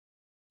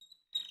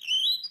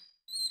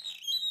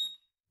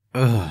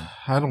Ugh,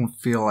 I don't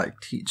feel like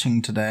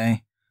teaching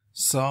today.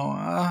 So,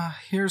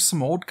 here's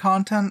some old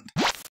content.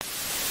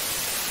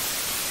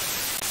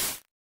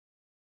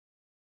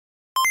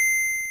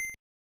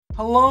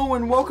 Hello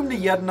and welcome to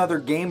yet another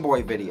Game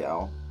Boy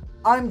video.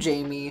 I'm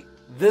Jamie,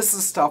 this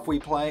is Stuff We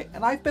Play,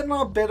 and I've been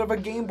on a bit of a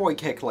Game Boy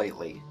kick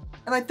lately.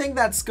 And I think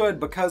that's good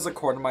because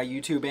according to my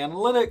YouTube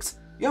analytics,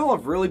 y'all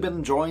have really been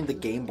enjoying the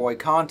Game Boy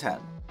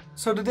content.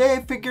 So today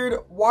I figured,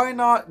 why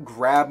not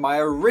grab my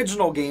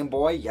original Game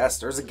Boy, yes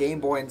there's a Game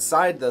Boy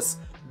inside this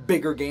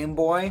bigger Game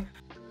Boy,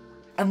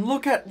 and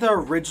look at the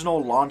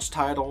original launch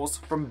titles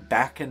from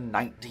back in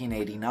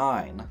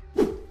 1989.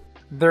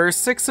 There are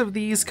 6 of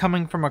these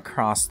coming from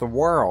across the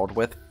world,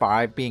 with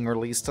 5 being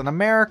released in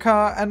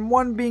America and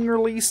 1 being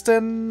released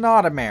in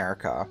not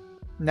America.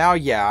 Now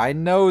yeah, I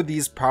know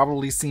these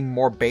probably seem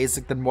more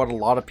basic than what a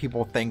lot of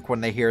people think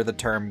when they hear the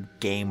term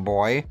Game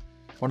Boy.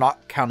 Well,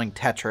 not counting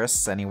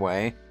Tetris,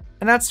 anyway.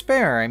 And that's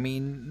fair, I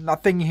mean,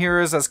 nothing here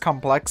is as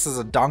complex as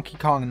a Donkey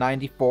Kong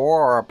 94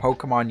 or a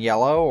Pokémon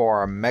Yellow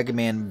or a Mega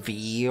Man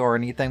V or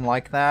anything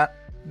like that.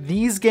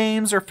 These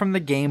games are from the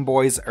Game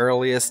Boy's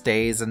earliest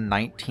days in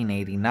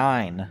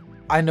 1989.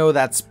 I know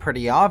that's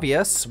pretty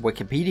obvious,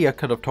 Wikipedia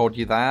could have told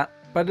you that,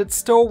 but it's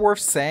still worth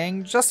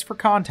saying just for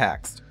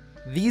context.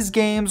 These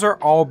games are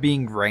all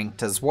being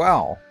ranked as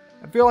well.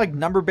 I feel like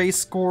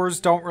number-based scores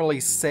don't really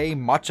say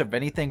much of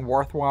anything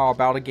worthwhile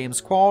about a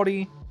game's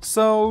quality,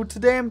 so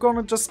today I'm going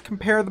to just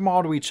compare them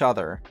all to each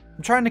other.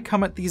 I'm trying to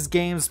come at these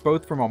games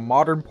both from a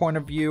modern point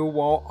of view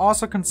while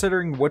also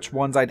considering which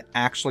ones I'd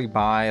actually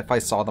buy if I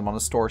saw them on a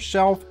store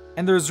shelf,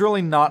 and there's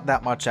really not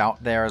that much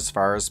out there as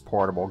far as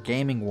portable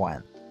gaming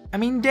went. I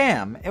mean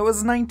damn, it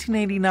was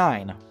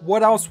 1989,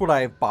 what else would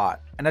I have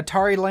bought? An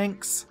Atari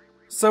Lynx?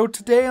 So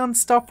today on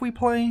Stuff We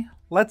Play,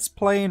 let's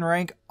play and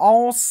rank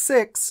all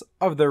 6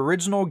 of the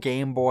original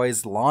Game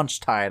Boy's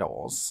launch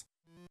titles.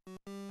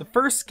 The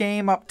first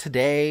game up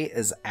today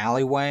is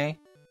Alleyway.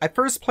 I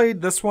first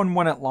played this one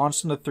when it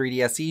launched in the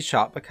 3DS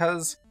eShop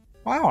because,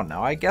 well, I don't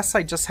know, I guess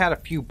I just had a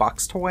few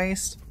bucks to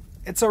waste.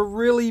 It's a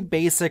really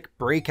basic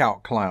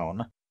Breakout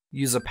clone.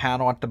 Use a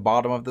panel at the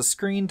bottom of the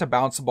screen to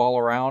bounce a ball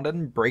around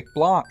and break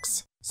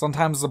blocks.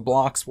 Sometimes the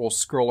blocks will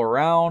scroll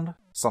around,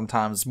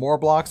 sometimes more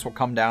blocks will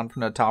come down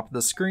from the top of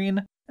the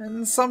screen,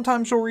 and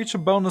sometimes you'll reach a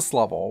bonus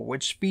level,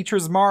 which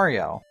features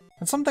Mario.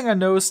 And something I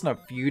noticed in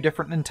a few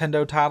different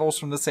Nintendo titles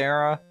from this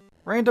era,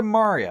 random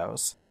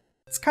Marios.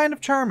 It's kind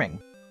of charming.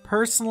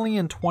 Personally,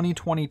 in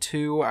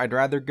 2022, I'd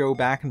rather go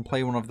back and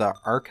play one of the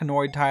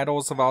Arkanoid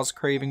titles if I was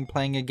craving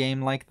playing a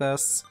game like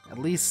this. At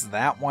least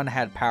that one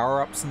had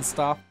power-ups and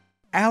stuff.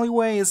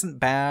 Alleyway isn't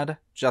bad,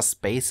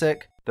 just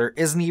basic. There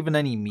isn't even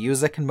any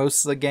music in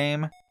most of the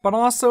game, but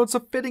also it's a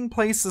fitting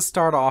place to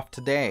start off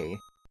today.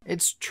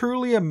 It's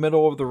truly a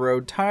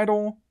middle-of-the-road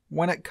title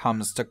when it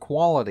comes to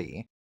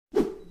quality.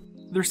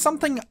 There's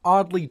something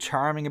oddly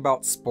charming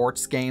about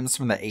sports games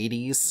from the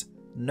 80s.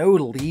 No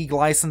league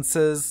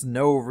licenses,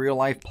 no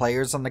real-life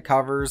players on the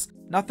covers,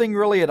 nothing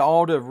really at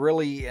all to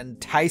really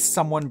entice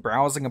someone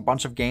browsing a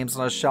bunch of games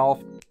on a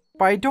shelf.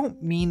 But I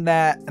don't mean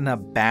that in a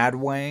bad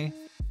way.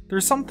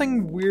 There's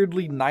something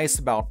weirdly nice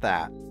about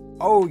that.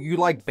 Oh, you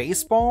like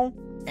baseball?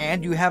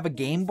 And you have a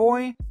Game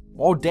Boy?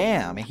 Well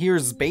damn,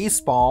 here's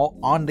baseball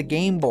on the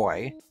Game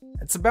Boy.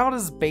 It's about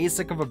as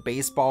basic of a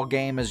baseball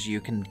game as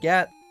you can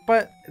get,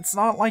 but it's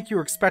not like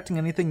you're expecting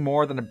anything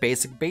more than a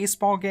basic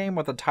baseball game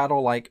with a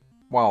title like,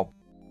 well,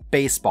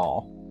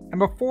 baseball. And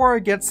before I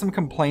get some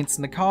complaints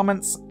in the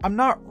comments, I'm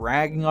not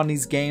ragging on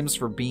these games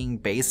for being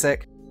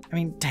basic. I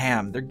mean,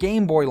 damn, they're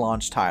Game Boy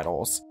launch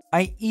titles.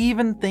 I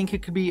even think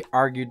it could be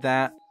argued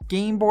that,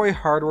 Game Boy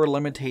hardware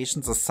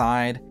limitations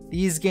aside,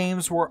 these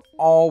games were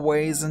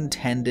always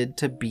intended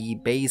to be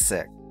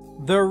basic.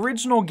 The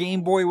original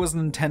Game Boy was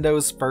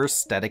Nintendo's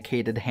first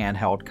dedicated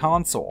handheld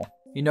console.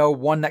 You know,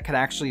 one that could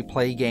actually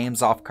play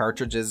games off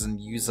cartridges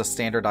and use a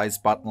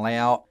standardized button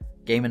layout,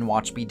 Game &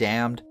 Watch be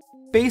damned.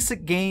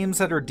 Basic games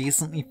that are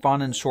decently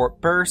fun in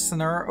short bursts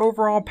and are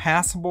overall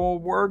passable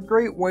were a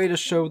great way to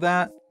show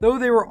that, though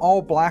they were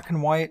all black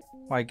and white,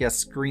 well, I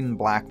guess green and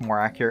black more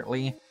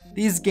accurately,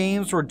 these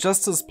games were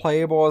just as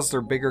playable as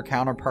their bigger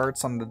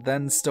counterparts on the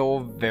then still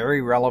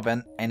very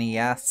relevant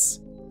NES.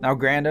 Now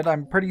granted,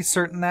 I'm pretty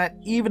certain that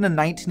even in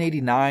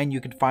 1989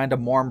 you could find a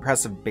more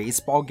impressive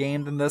baseball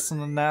game than this on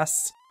the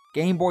NES.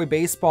 Game Boy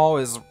Baseball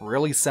is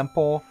really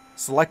simple.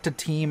 Select a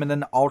team and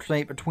then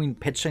alternate between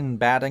pitching and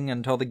batting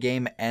until the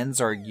game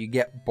ends or you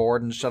get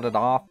bored and shut it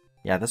off.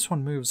 Yeah, this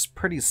one moves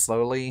pretty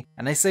slowly,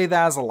 and I say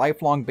that as a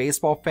lifelong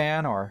baseball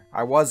fan, or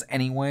I was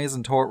anyways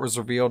until it was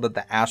revealed that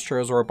the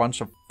Astros were a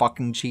bunch of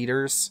fucking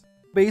cheaters.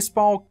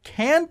 Baseball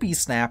can be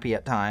snappy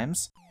at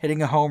times.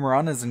 Hitting a home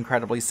run is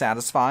incredibly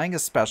satisfying,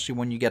 especially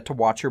when you get to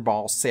watch your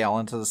ball sail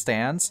into the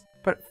stands,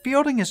 but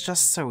fielding is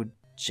just so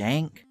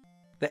jank.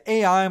 The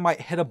AI might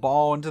hit a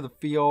ball into the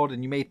field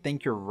and you may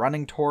think you're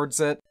running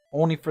towards it,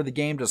 only for the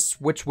game to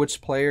switch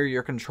which player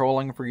you're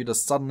controlling for you to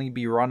suddenly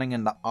be running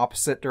in the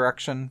opposite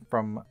direction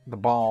from the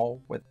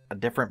ball with a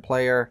different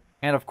player.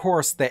 And of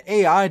course, the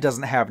AI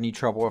doesn't have any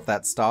trouble with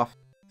that stuff.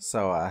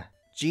 So,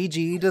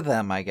 GG to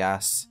them, I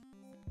guess.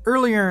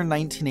 Earlier in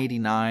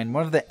 1989,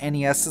 one of the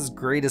NES's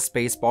greatest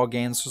baseball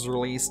games was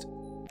released,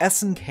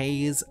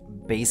 SNK's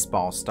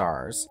Baseball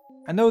Stars.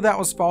 I know that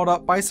was followed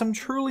up by some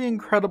truly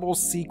incredible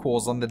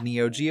sequels on the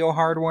Neo Geo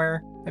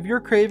hardware. If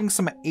you're craving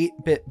some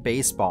 8-bit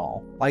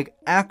baseball, like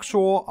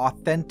actual,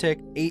 authentic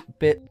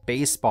 8-bit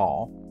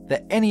baseball, the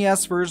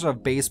NES version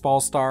of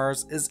Baseball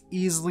Stars is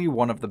easily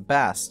one of the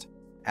best.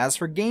 As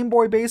for Game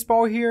Boy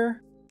Baseball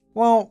here,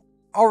 well,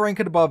 I'll rank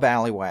it above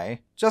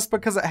Alleyway, just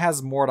because it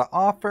has more to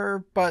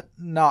offer, but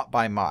not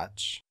by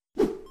much.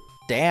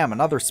 Damn,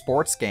 another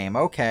sports game,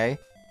 okay.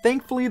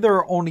 Thankfully there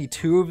are only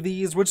 2 of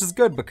these, which is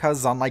good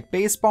because unlike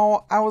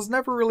baseball, I was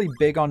never really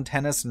big on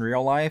tennis in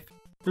real life.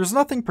 There's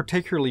nothing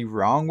particularly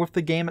wrong with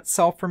the game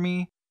itself for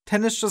me.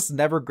 Tennis just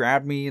never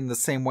grabbed me in the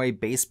same way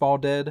baseball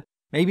did.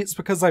 Maybe it's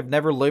because I've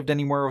never lived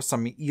anywhere with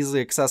some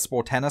easily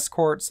accessible tennis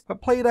courts,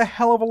 but played a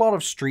hell of a lot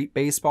of street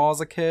baseball as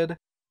a kid.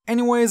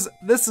 Anyways,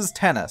 this is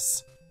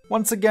tennis.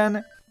 Once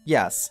again,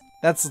 yes,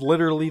 that's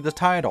literally the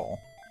title.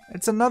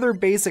 It's another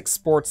basic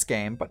sports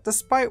game, but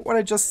despite what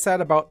I just said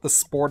about the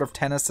sport of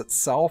tennis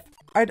itself,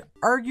 I'd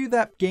argue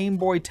that Game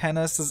Boy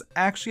Tennis is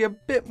actually a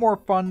bit more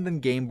fun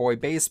than Game Boy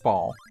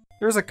Baseball.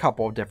 There's a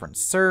couple of different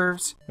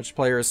serves, which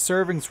player is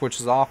serving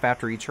switches off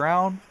after each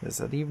round. Is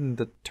it even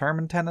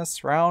determined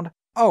tennis round?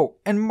 Oh,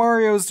 and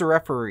Mario's the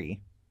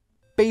referee.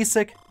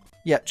 Basic,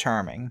 yet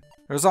charming.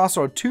 There's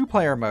also a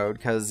 2-player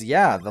mode, cause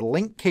yeah, the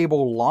link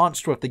cable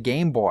launched with the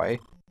Game Boy.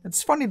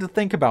 It's funny to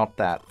think about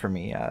that for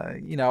me.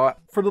 You know,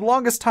 for the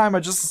longest time I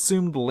just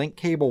assumed the link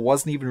cable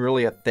wasn't even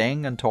really a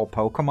thing until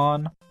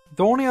Pokémon.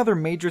 The only other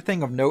major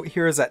thing of note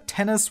here is that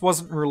tennis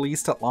wasn't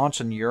released at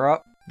launch in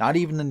Europe, not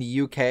even in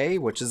the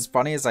UK, which is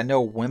funny as I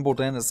know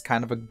Wimbledon is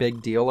kind of a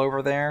big deal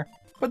over there,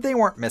 but they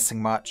weren't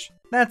missing much.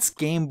 That's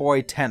Game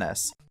Boy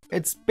Tennis.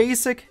 It's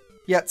basic,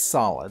 yet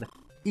solid.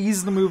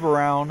 Easy to move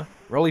around,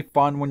 really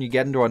fun when you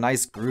get into a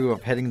nice groove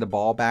of hitting the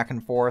ball back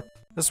and forth.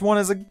 This one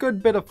is a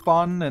good bit of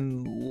fun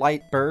and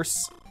light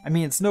bursts. I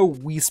mean, it's no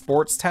Wii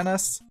Sports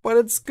Tennis, but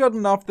it's good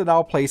enough that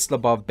I'll place it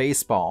above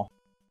baseball.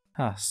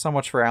 So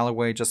much for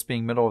Alleyway just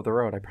being middle of the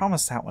road. I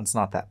promise that one's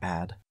not that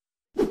bad.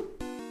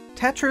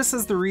 Tetris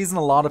is the reason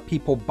a lot of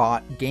people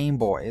bought Game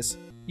Boys.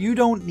 You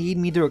don't need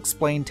me to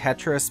explain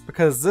Tetris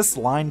because this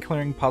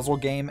line-clearing puzzle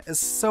game is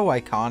so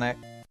iconic.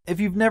 If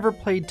you've never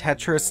played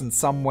Tetris in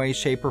some way,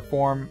 shape, or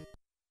form,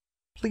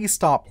 please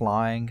stop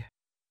lying.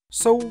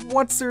 So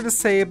what's there to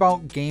say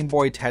about Game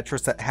Boy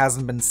Tetris that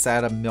hasn't been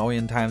said a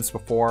million times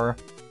before?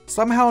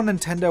 Somehow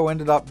Nintendo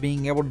ended up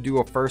being able to do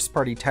a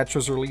first-party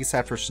Tetris release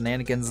after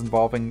shenanigans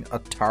involving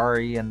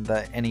Atari and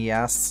the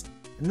NES.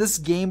 And this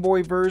Game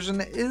Boy version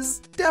is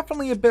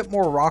definitely a bit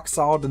more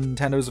rock-solid than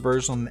Nintendo's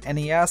version on the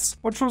NES,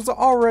 which was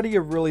already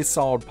a really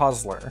solid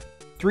puzzler.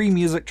 3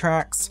 music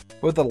tracks,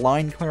 with a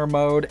line clear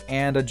mode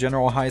and a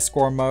general high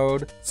score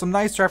mode, some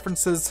nice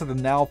references to the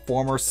now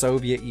former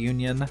Soviet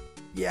Union.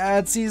 Yeah,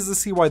 it's easy to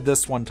see why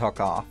this one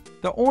took off.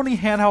 The only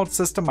handheld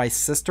system my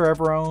sister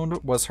ever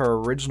owned was her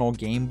original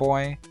Game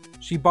Boy.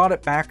 She bought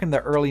it back in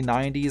the early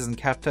 90s and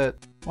kept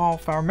it, well,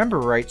 if I remember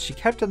right, she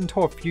kept it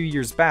until a few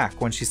years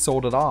back when she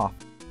sold it off.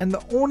 And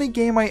the only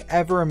game I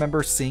ever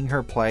remember seeing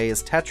her play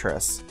is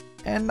Tetris.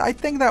 And I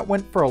think that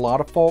went for a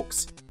lot of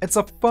folks. It's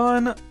a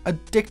fun,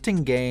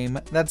 addicting game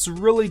that's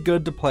really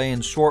good to play in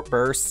short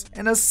bursts,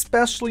 and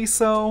especially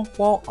so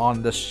while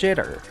on the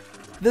shitter.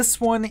 This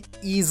one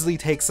easily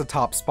takes the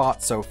top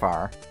spot so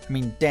far. I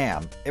mean,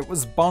 damn, it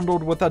was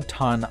bundled with a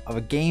ton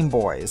of Game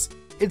Boys.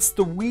 It's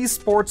the Wii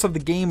Sports of the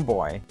Game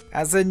Boy,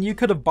 as in you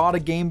could have bought a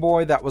Game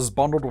Boy that was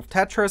bundled with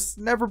Tetris,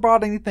 never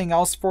bought anything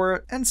else for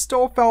it, and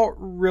still felt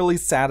really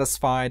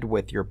satisfied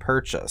with your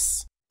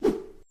purchase.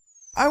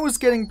 I was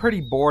getting pretty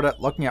bored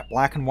at looking at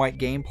black and white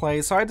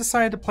gameplay, so I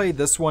decided to play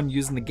this one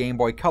using the Game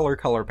Boy Color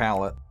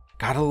palette.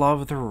 Gotta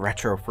love the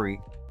retro freak.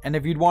 And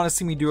if you'd want to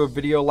see me do a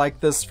video like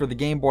this for the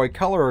Game Boy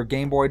Color or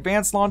Game Boy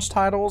Advance launch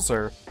titles,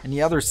 or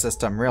any other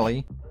system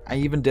really, I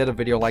even did a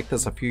video like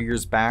this a few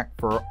years back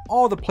for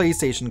all the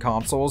PlayStation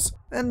consoles,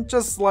 then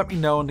just let me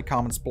know in the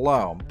comments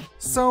below.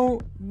 So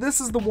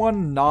this is the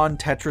one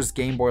non-Tetris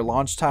Game Boy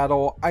launch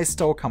title I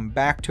still come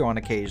back to on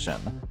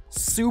occasion,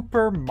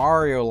 Super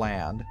Mario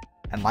Land.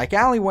 And like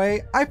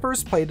Alleyway, I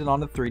first played it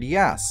on the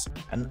 3DS,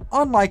 and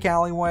unlike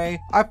Alleyway,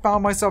 I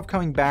found myself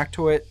coming back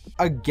to it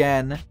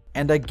again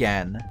and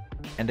again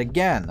and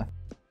again.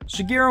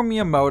 Shigeru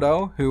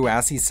Miyamoto, who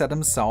as he said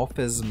himself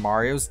is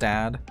Mario's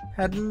dad,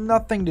 had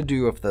nothing to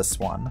do with this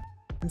one.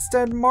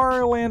 Instead,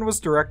 Mario Land was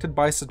directed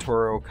by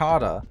Satoru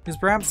Okada, who's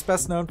perhaps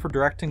best known for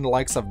directing the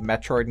likes of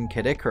Metroid and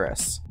Kid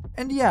Icarus.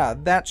 And yeah,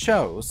 that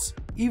shows.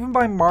 Even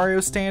by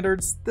Mario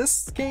standards,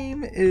 this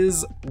game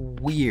is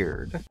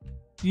weird.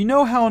 You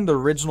know how in the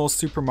original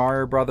Super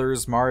Mario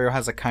Bros. Mario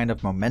has a kind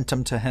of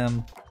momentum to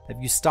him? If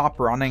you stop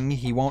running,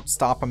 he won't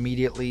stop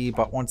immediately,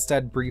 but will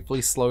instead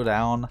briefly slow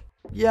down.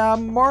 Yeah,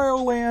 Mario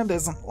Land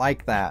isn't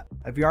like that.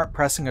 If you aren't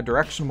pressing a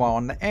direction while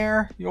in the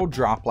air, you'll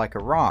drop like a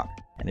rock.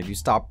 And if you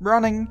stop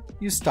running,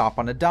 you stop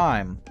on a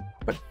dime.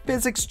 But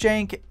physics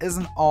jank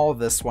isn't all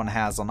this one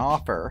has on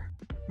offer.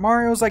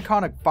 Mario's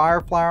iconic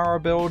Fire Flower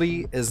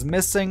ability is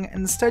missing,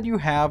 instead you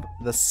have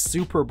the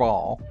Super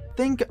Ball.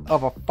 Think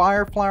of a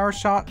Fire Flower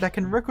shot that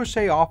can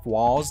ricochet off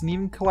walls and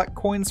even collect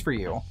coins for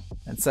you.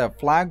 Instead of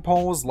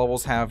flagpoles,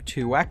 levels have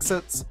 2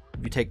 exits.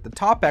 If you take the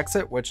top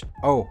exit, which,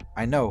 oh,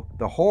 I know,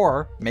 the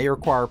horror may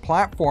require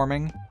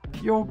platforming,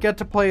 you'll get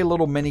to play a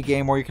little mini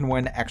game where you can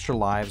win extra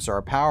lives or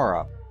a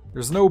power-up.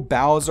 There's no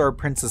Bowser or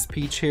Princess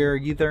Peach here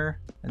either.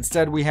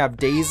 Instead, we have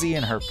Daisy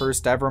in her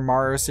first ever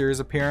Mario series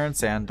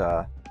appearance, and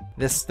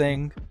this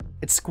thing.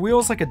 It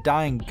squeals like a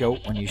dying goat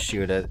when you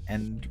shoot it,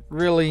 and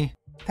really,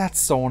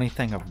 that's the only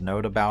thing of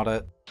note about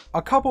it.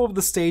 A couple of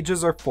the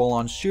stages are full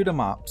on shoot 'em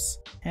ups,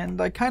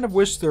 and I kind of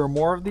wish there were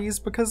more of these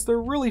because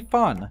they're really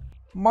fun.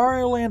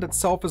 Mario Land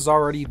itself is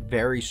already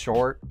very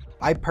short.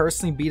 I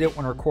personally beat it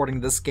when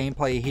recording this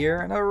gameplay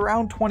here in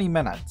around 20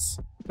 minutes.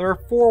 There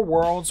are 4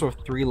 worlds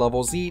with 3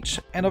 levels each,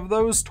 and of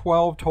those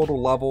 12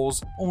 total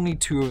levels, only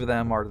 2 of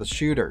them are the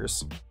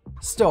shooters.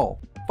 Still,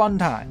 fun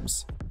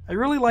times. I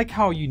really like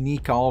how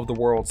unique all of the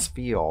worlds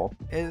feel.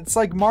 It's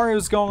like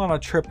Mario's going on a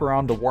trip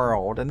around the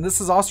world, and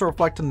this is also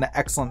reflected in the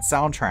excellent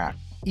soundtrack.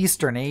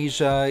 Eastern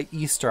Asia,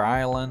 Easter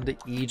Island,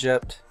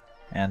 Egypt,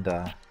 and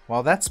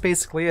well, that's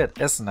basically it,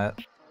 isn't it?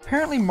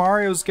 Apparently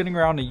Mario's getting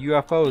around a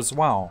UFO as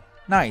well.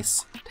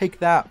 Nice. Take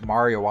that,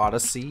 Mario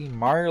Odyssey.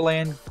 Mario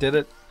Land did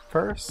it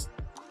first.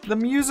 The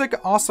music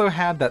also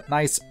had that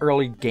nice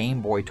early Game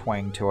Boy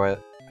twang to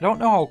it. I don't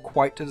know how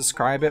quite to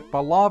describe it, but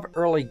a lot of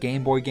early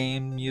Game Boy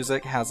game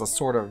music has a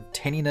sort of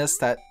tinniness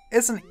that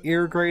isn't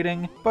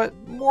ear-grating, but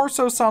more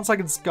so sounds like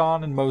it's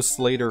gone in most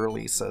later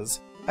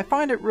releases. I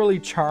find it really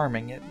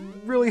charming. It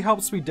really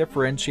helps me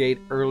differentiate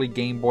early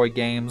Game Boy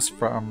games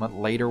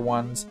from later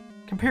ones.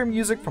 Compare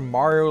music from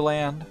Mario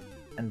Land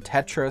and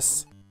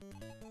Tetris,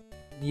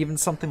 even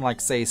something like,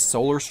 say,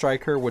 Solar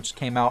Striker, which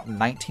came out in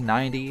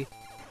 1990,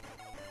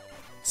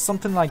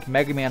 something like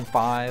Mega Man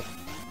 5,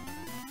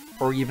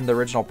 or even the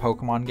original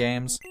Pokémon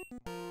games.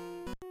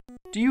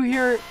 Do you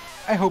hear it?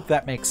 I hope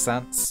that makes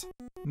sense.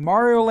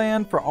 Mario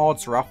Land, for all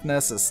its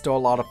roughness, is still a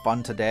lot of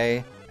fun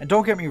today. And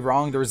don't get me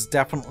wrong, there's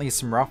definitely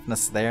some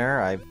roughness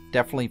there. I've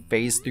definitely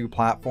phased through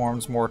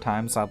platforms more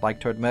times than I'd like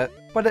to admit,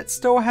 but it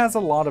still has a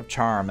lot of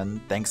charm,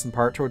 and thanks in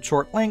part to its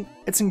short length,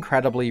 it's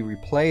incredibly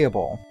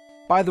replayable.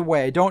 By the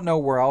way, I don't know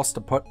where else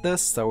to put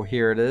this, so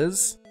here it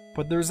is.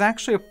 But there's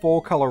actually a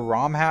full-color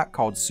ROM hack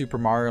called Super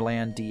Mario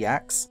Land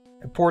DX.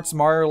 It ports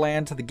Mario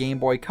Land to the Game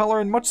Boy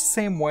Color in much the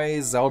same way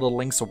Zelda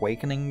Link's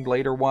Awakening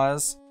later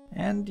was.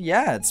 And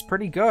yeah, it's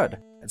pretty good.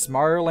 It's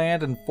Mario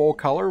Land in full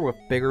color with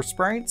bigger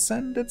sprites,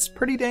 and it's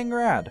pretty dang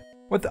rad.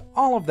 With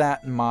all of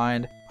that in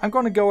mind, I'm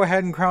going to go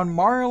ahead and crown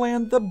Mario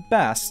Land the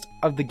best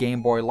of the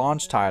Game Boy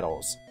launch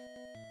titles.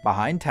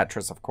 Behind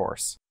Tetris, of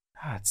course.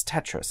 It's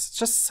Tetris, it's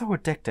just so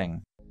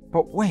addicting.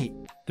 But wait,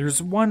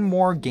 there's one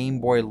more Game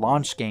Boy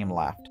launch game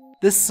left.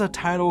 This is a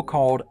title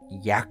called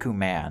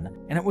Yakuman,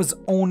 and it was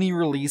only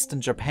released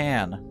in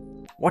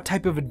Japan. What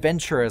type of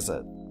adventure is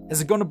it?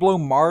 Is it going to blow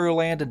Mario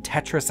Land and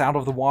Tetris out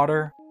of the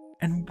water?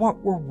 And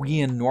what were we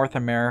in North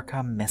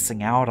America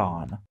missing out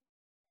on?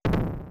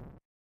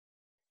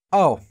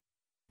 Oh,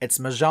 it's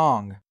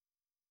Mahjong.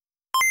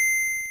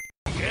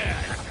 Yeah.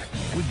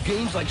 With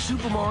games like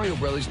Super Mario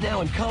Bros.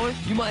 Now in color,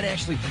 you might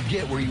actually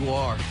forget where you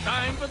are.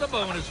 Time for the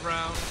bonus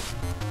round.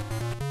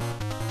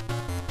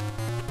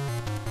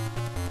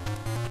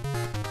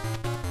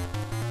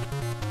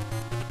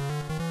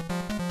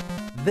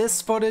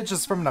 This footage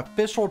is from an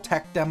official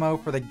tech demo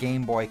for the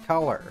Game Boy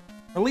Color.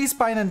 Released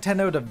by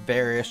Nintendo to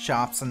various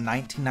shops in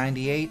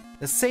 1998,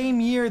 the same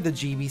year the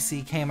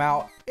GBC came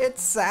out,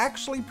 it's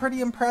actually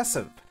pretty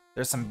impressive.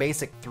 There's some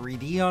basic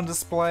 3D on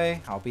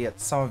display, albeit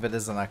some of it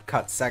is in a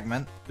cut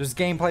segment. There's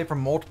gameplay from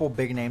multiple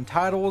big-name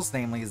titles,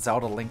 namely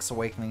Zelda Link's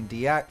Awakening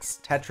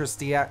DX, Tetris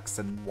DX,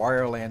 and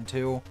Wario Land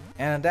 2.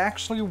 And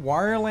actually,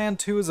 Wario Land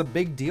 2 is a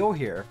big deal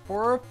here,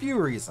 for a few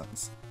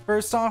reasons.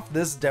 First off,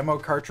 this demo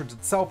cartridge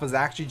itself is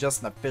actually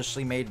just an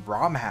officially made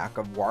ROM hack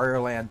of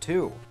Wario Land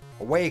 2.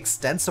 A way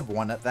extensive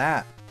one at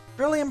that.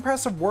 Really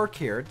impressive work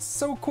here. It's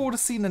so cool to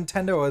see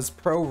Nintendo as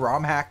pro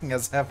ROM hacking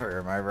as ever,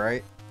 am I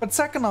right? But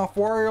second off,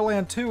 Wario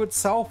Land 2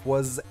 itself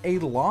was a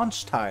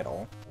launch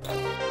title.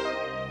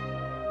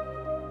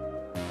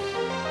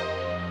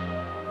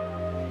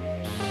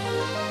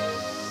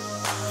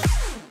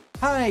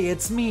 Hi,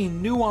 it's me,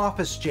 New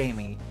Office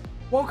Jamie.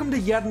 Welcome to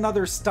yet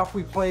another Stuff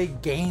We Play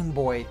Game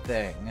Boy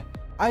thing.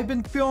 I've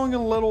been feeling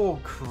a little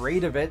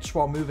creative itch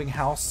while moving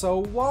house, so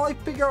while I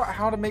figure out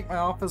how to make my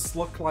office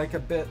look like a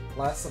bit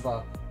less of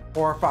a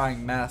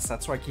horrifying mess,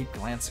 that's what I keep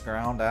glancing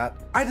around at,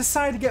 I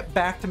decided to get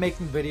back to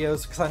making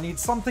videos because I need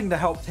something to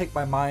help take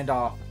my mind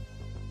off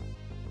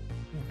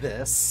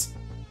this.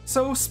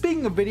 So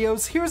speaking of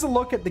videos, here's a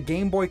look at the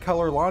Game Boy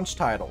Color launch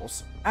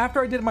titles.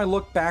 After I did my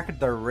look back at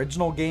the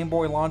original Game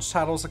Boy launch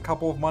titles a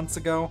couple of months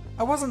ago,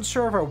 I wasn't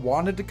sure if I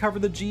wanted to cover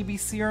the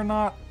GBC or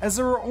not, as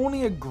there were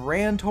only a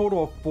grand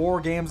total of 4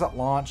 games at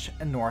launch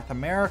in North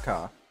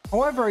America.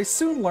 However, I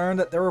soon learned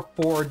that there were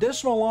 4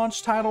 additional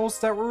launch titles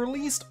that were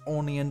released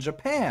only in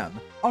Japan.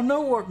 I'll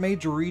note what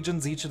major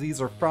regions each of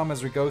these are from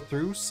as we go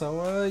through,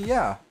 so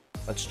yeah,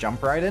 let's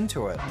jump right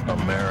into it.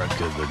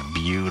 America the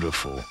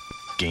Beautiful.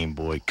 Game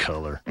Boy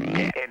Color.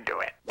 Get into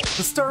it.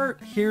 To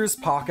start, here's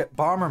Pocket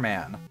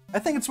Bomberman. I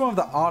think it's one of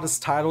the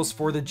oddest titles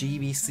for the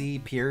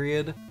GBC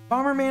period.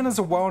 Bomberman is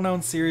a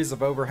well-known series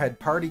of overhead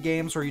party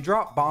games where you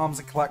drop bombs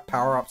and collect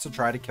power-ups to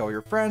try to kill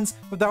your friends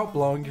without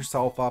blowing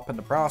yourself up in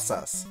the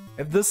process.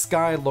 If this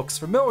guy looks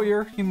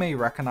familiar, you may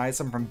recognize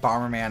him from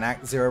Bomberman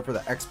Act Zero for the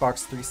Xbox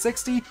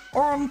 360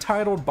 or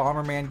Untitled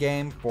Bomberman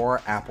game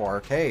for Apple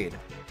Arcade.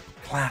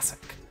 Classic.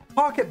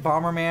 Pocket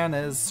Bomberman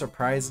is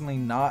surprisingly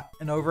not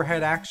an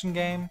overhead action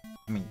game.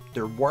 I mean,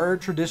 there were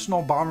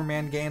traditional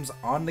Bomberman games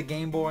on the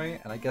Game Boy,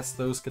 and I guess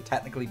those could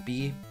technically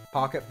be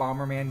Pocket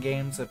Bomberman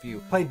games if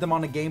you played them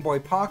on a Game Boy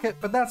Pocket,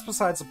 but that's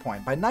besides the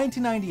point. By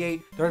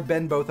 1998, there had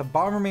been both a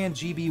Bomberman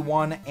GB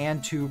 1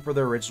 and 2 for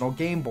the original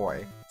Game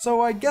Boy,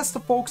 so I guess the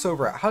folks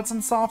over at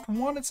Hudson Soft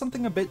wanted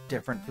something a bit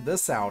different for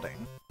this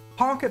outing.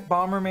 Pocket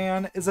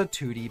Bomberman is a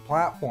 2D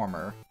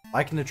platformer.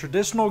 Like in the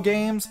traditional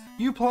games,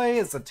 you play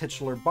as the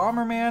titular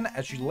Bomberman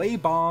as you lay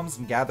bombs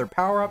and gather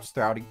power-ups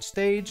throughout each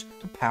stage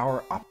to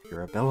power up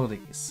your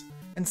abilities.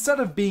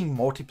 Instead of being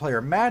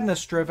multiplayer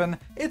madness driven,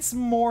 it's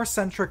more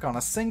centric on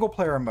a single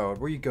player mode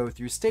where you go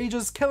through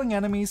stages killing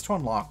enemies to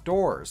unlock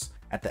doors.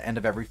 At the end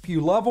of every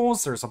few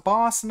levels, there's a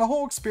boss, and the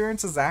whole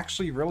experience is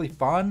actually really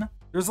fun.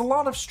 There's a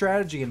lot of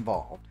strategy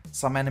involved.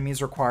 Some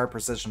enemies require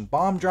precision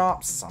bomb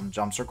drops, some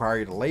jumps require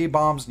you to lay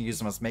bombs and use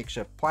them as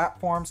makeshift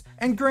platforms,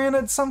 and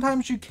granted,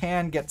 sometimes you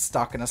can get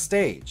stuck in a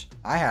stage.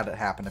 I had it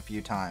happen a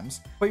few times.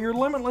 But your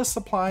limitless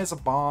supplies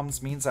of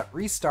bombs means that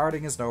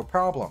restarting is no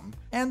problem,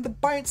 and the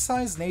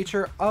bite-sized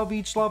nature of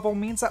each level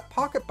means that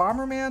Pocket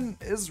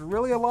Bomberman is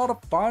really a lot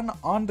of fun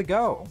on the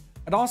go.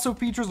 It also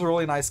features a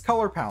really nice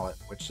color palette,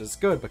 which is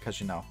good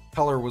because, you know,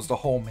 color was the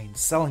whole main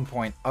selling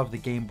point of the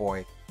Game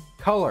Boy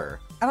Color.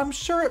 And I'm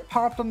sure it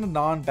popped on the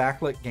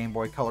non-backlit Game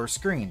Boy Color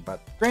screen,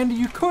 but granted,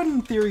 you could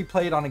in theory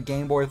play it on a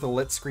Game Boy with a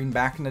lit screen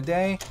back in the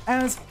day,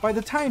 as by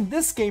the time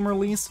this game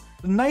released,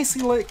 the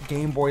nicely lit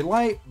Game Boy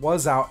Light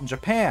was out in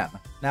Japan.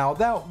 Now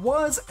that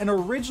was an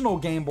original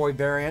Game Boy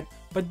variant,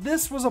 but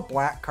this was a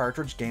black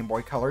cartridge Game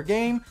Boy Color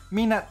game,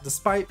 meaning that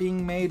despite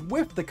being made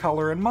with the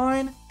color in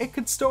mind, it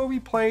could still be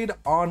played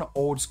on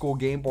old school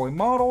Game Boy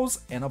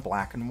models in a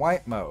black and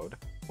white mode.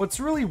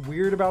 What's really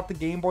weird about the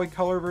Game Boy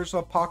Color version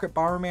of Pocket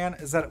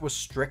Bomberman is that it was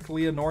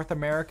strictly a North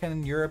American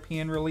and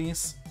European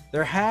release.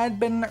 There had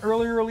been an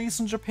earlier release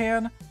in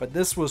Japan, but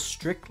this was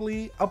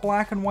strictly a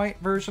black and white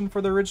version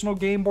for the original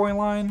Game Boy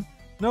line.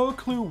 No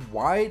clue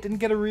why it didn't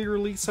get a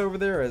re-release over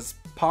there as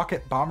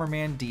Pocket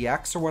Bomberman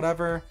DX or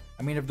whatever.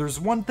 I mean, if there's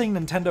one thing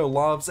Nintendo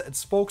loves,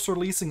 it's folks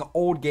releasing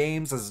old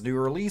games as new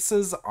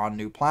releases on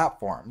new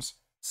platforms.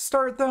 To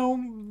start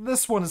though,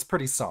 this one is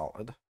pretty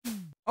solid.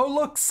 Oh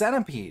look,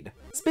 Centipede!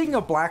 Speaking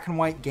of black and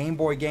white Game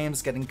Boy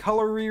games getting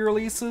color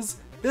re-releases,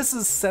 this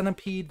is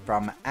Centipede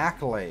from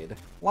Accolade.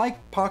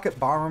 Like Pocket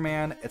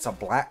Bomberman, it's a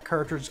black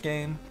cartridge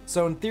game,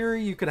 so in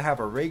theory you could have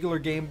a regular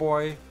Game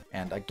Boy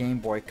and a Game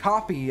Boy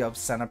copy of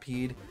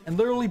Centipede and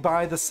literally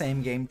buy the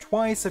same game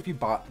twice if you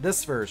bought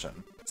this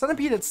version.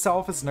 Centipede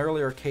itself is an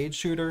early arcade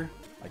shooter,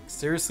 like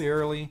seriously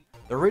early.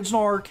 The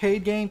original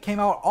arcade game came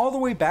out all the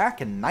way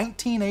back in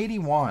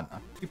 1981.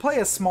 You play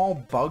a small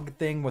bug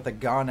thing with a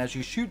gun as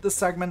you shoot the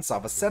segments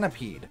of a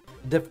centipede.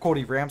 The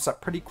difficulty ramps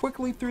up pretty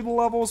quickly through the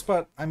levels,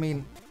 but I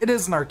mean, it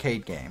is an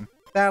arcade game.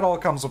 That all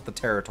comes with the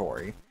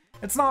territory.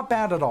 It's not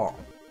bad at all.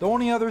 The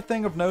only other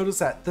thing of note is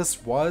that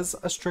this was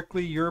a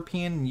strictly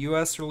European and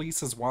US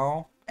release as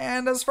well.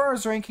 And as far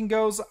as ranking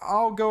goes,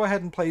 I'll go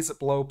ahead and place it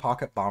below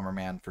Pocket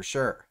Bomberman for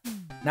sure.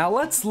 Now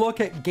let's look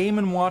at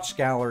Game & Watch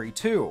Gallery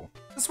 2.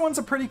 This one's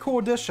a pretty cool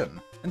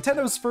addition.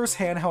 Nintendo's first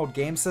handheld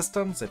game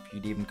systems, if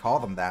you'd even call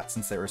them that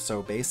since they were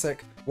so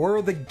basic,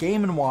 were the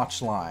Game &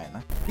 Watch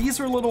line. These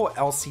were little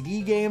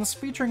LCD games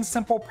featuring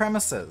simple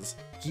premises.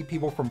 Keep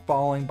people from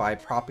falling by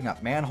propping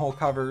up manhole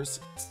covers,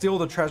 steal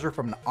the treasure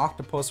from an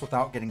octopus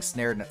without getting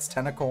snared in its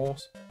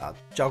tentacles,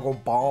 juggle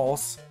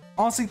balls.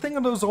 Honestly, think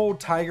of those old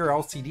Tiger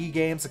LCD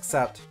games,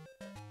 except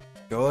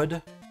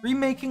good.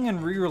 Remaking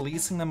and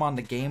re-releasing them on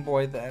the Game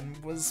Boy then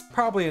was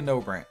probably a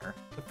no-brainer.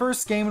 The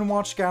first Game &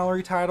 Watch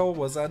Gallery title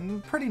was a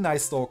pretty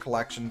nice little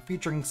collection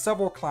featuring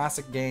several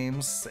classic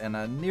games in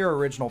a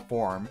near-original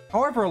form.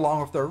 However,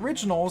 along with the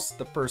originals,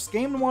 the first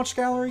Game & Watch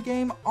Gallery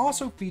game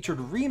also featured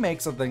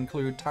remakes of the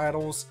included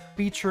titles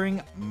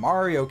featuring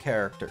Mario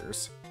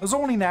characters. It was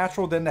only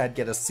natural then that I'd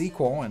get a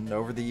sequel, and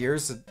over the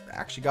years it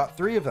actually got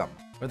 3 of them,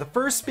 with the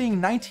first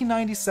being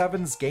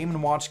 1997's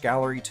Game & Watch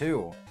Gallery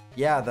 2.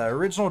 Yeah, the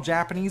original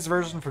Japanese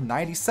version from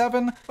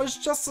 '97 was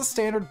just a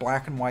standard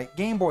black and white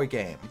Game Boy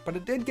game, but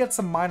it did get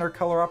some minor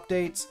color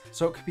updates,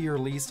 so it could be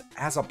released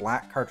as a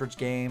black cartridge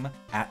game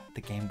at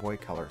the Game Boy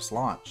Color's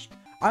launch.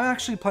 I'm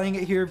actually playing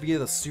it here via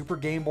the Super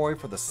Game Boy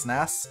for the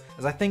SNES,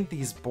 as I think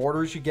these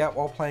borders you get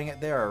while playing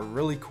it there are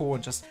really cool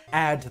and just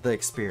add to the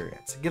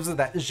experience. It gives it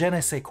that je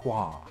ne sais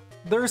quoi.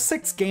 There are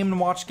 6 Game &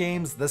 Watch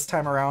games this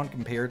time around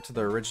compared to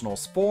the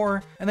original's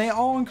 4, and they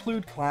all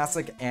include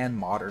classic and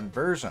modern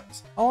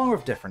versions, along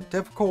with different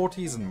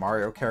difficulties and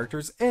Mario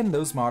characters in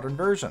those modern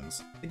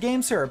versions. The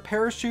games here are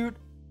Parachute,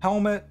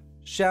 Helmet,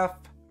 Chef,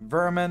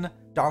 Vermin,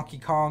 Donkey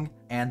Kong,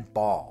 and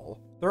Ball.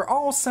 They're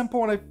all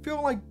simple, and I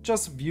feel like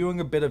just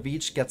viewing a bit of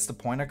each gets the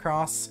point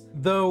across.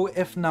 Though,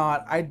 if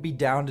not, I'd be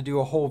down to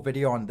do a whole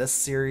video on this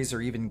series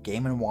or even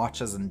Game &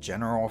 Watches in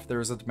general if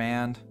there's a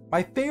demand.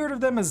 My favorite of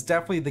them is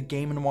definitely the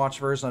Game & Watch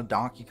version of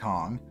Donkey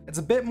Kong. It's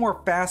a bit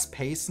more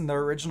fast-paced than the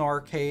original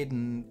arcade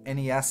and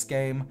NES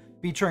game,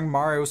 featuring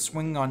Mario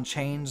swinging on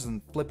chains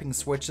and flipping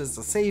switches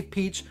to save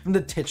Peach from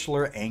the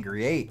titular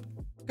Angry Ape.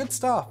 Good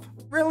stuff.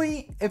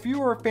 Really, if you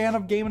were a fan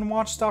of Game &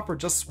 Watch stuff or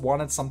just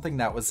wanted something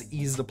that was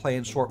easy to play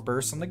in short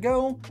bursts on the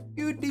go,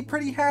 you'd be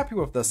pretty happy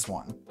with this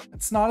one.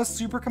 It's not a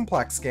super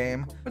complex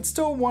game, but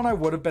still one I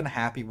would have been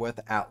happy with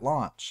at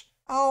launch.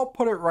 I'll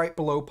put it right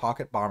below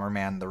Pocket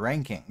Bomberman in the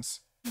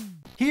rankings.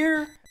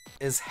 Here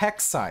is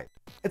Hexcite.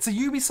 It's a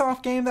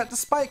Ubisoft game that,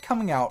 despite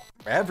coming out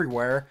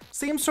everywhere,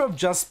 seems to have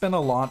just been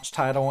a launch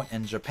title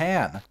in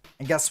Japan.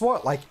 And guess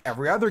what? Like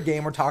every other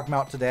game we're talking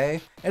about today,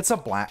 it's a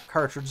black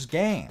cartridge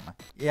game.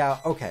 Yeah,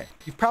 okay,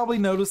 you've probably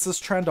noticed this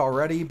trend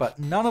already, but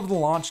none of the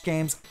launch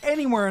games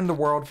anywhere in the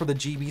world for the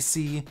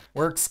GBC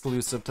were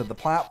exclusive to the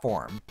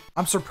platform.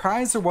 I'm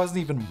surprised there wasn't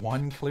even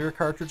one clear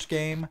cartridge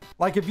game.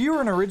 Like, if you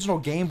were an original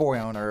Game Boy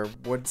owner,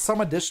 would some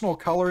additional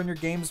color in your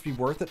games be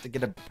worth it to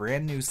get a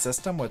brand new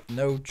system with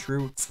no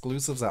true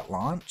exclusives at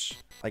launch?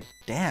 Like,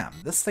 damn,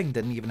 this thing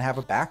didn't even have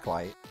a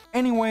backlight.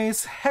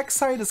 Anyways,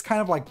 Hexcite is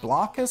kind of like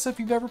Blockus if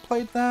you've ever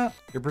played that.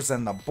 You're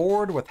presented a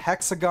board with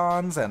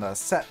hexagons and a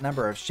set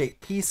number of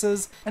shaped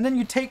pieces, and then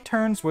you take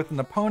turns with an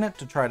opponent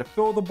to try to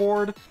fill the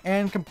board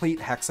and complete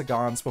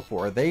hexagons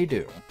before they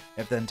do.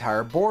 If the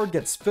entire board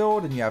gets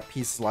filled and you have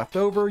pieces left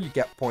over, you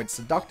get points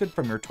deducted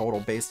from your total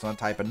based on a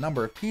type and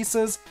number of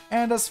pieces,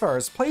 and as far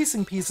as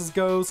placing pieces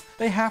goes,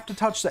 they have to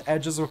touch the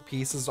edges of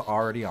pieces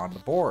already on the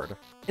board.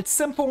 It's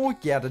simple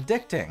yet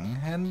addicting,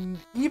 and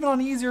even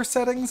on easier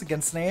settings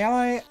against an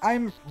AI,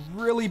 I'm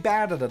really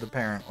bad at it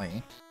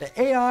apparently.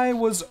 The AI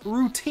was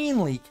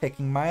routinely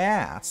kicking my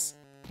ass.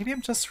 Maybe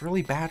I'm just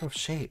really bad with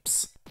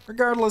shapes.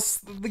 Regardless,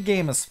 the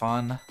game is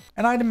fun,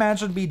 and I'd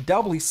imagine it'd be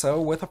doubly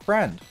so with a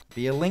friend,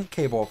 via link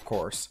cable of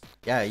course.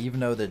 Yeah, even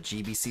though the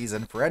GBC's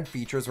infrared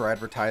features were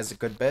advertised a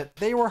good bit,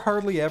 they were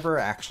hardly ever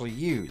actually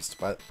used,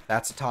 but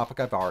that's a topic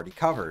I've already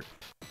covered.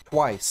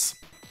 Twice.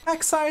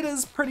 Hexcite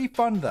is pretty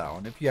fun though,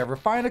 and if you ever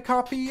find a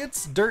copy,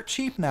 it's dirt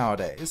cheap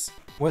nowadays.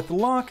 With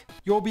luck,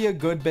 you'll be a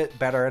good bit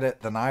better at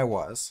it than I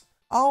was.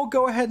 I'll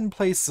go ahead and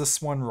place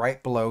this one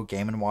right below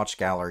Game & Watch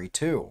Gallery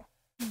 2.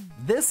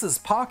 This is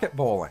Pocket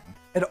Bowling.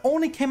 It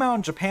only came out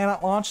in Japan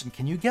at launch, and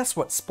can you guess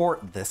what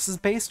sport this is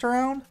based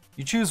around?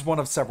 You choose one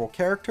of several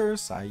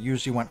characters. I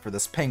usually went for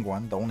this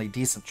penguin, the only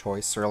decent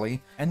choice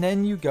really, and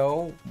then you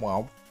go,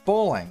 well,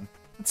 bowling.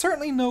 It's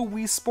certainly no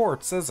Wii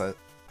Sports, is it?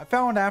 I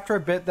found after a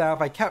bit that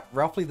if I kept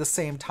roughly the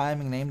same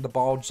timing and aimed the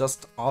ball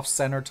just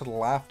off-center to the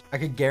left, I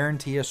could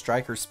guarantee a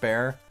striker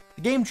spare.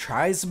 The game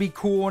tries to be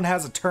cool and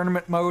has a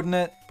tournament mode in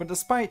it, but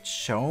despite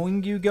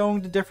showing you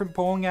going to different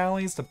bowling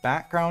alleys, the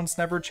backgrounds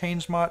never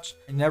change much,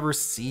 and never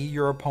see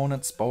your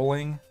opponents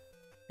bowling.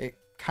 It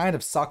kind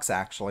of sucks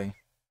actually.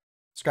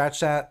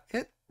 Scratch that,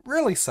 it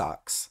really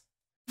sucks.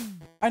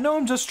 I know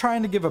I'm just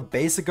trying to give a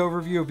basic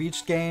overview of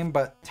each game,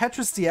 but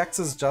Tetris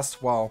DX is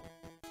just, well,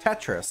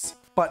 Tetris,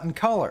 but in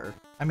color.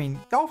 I mean,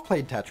 y'all have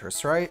played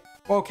Tetris, right?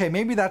 Well, okay,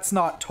 maybe that's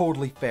not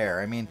totally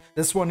fair. I mean,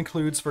 this one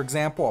includes, for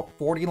example,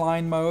 a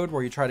 40-line mode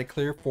where you try to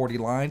clear 40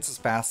 lines as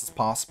fast as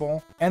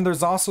possible. And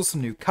there's also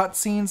some new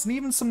cutscenes and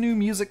even some new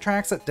music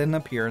tracks that didn't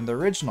appear in the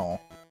original.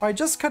 But I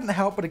just couldn't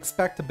help but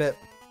expect a bit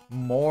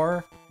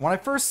more. When I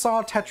first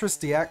saw Tetris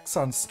DX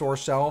on store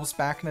shelves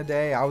back in the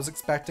day, I was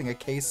expecting a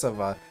case of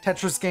a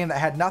Tetris game that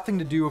had nothing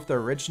to do with the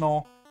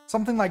original.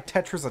 Something like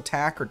Tetris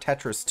Attack or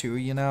Tetris 2,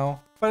 you know?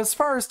 But as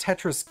far as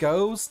Tetris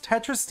goes,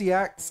 Tetris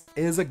DX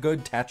is a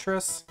good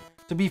Tetris.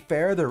 To be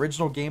fair, the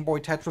original Game Boy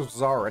Tetris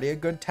was already a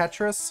good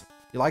Tetris.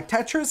 You like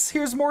Tetris?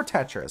 Here's more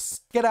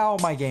Tetris. Get out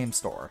of my game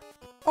store.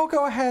 I'll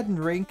go ahead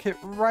and rank it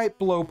right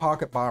below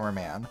Pocket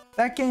Bomberman.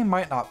 That game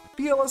might not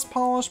feel as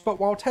polished, but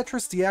while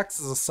Tetris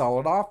DX is a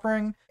solid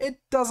offering, it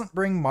doesn't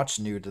bring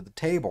much new to the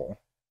table.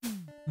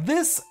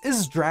 This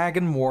is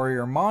Dragon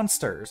Warrior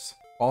Monsters.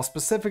 While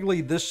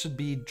specifically this should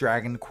be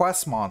Dragon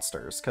Quest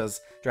Monsters, because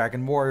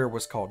Dragon Warrior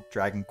was called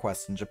Dragon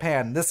Quest in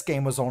Japan. This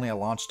game was only a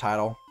launch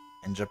title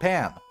in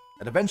Japan.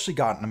 It eventually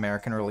got an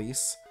American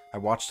release. I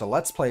watched a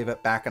Let's Play of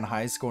it back in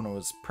high school and it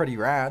was pretty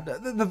rad.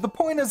 The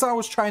point is I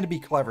was trying to be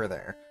clever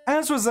there.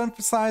 As was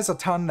emphasized a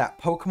ton in that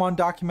Pokemon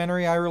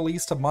documentary I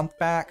released a month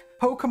back,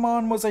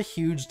 Pokemon was a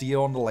huge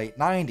deal in the late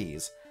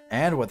 90s.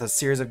 And with a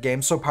series of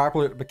games so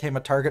popular it became a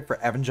target for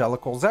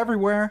evangelicals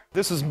everywhere.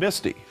 This is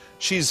Misty.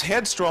 She's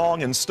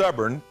headstrong and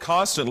stubborn,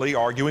 constantly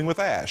arguing with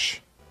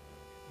Ash.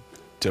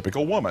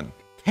 Typical woman.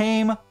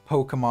 Came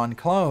Pokemon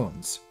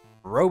clones.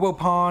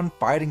 Robopon,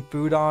 Fighting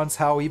Foodons,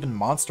 how even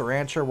Monster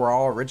Rancher were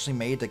all originally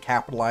made to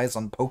capitalize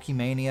on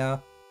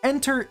Pokemania.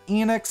 Enter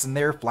Enix and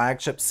their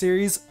flagship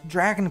series,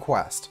 Dragon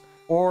Quest,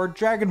 or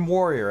Dragon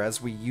Warrior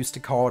as we used to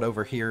call it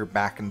over here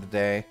back in the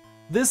day.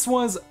 This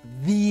was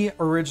the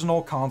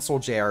original console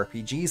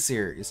JRPG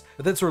series,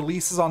 with its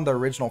releases on the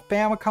original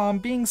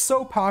Famicom being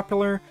so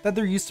popular that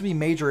there used to be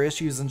major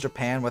issues in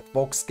Japan with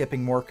folks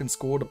skipping work and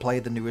school to play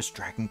the newest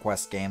Dragon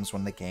Quest games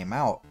when they came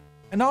out.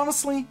 And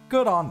honestly,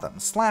 good on them,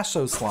 slash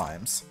those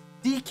slimes.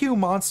 DQ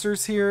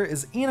Monsters here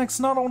is Enix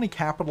not only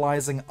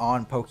capitalizing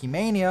on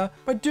Pokemania,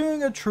 but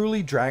doing a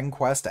truly Dragon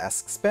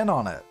Quest-esque spin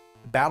on it.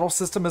 The battle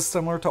system is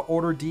similar to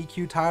older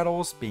DQ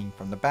titles, being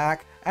from the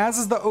back, as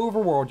is the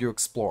overworld you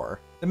explore.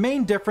 The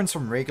main difference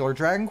from regular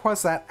Dragon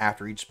Quest is that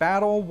after each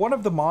battle, one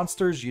of the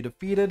monsters you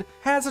defeated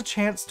has a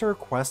chance to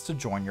request to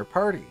join your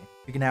party.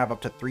 You can have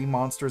up to 3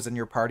 monsters in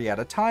your party at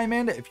a time,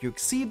 and if you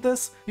exceed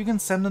this, you can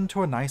send them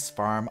to a nice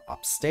farm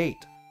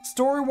upstate.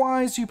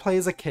 Story-wise, you play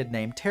as a kid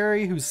named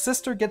Terry whose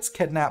sister gets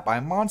kidnapped by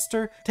a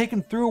monster,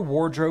 taken through a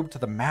wardrobe to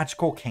the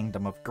magical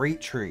kingdom of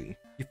Great Tree.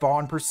 You fall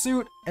in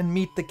pursuit and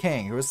meet the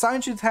king, who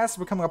assigns you the task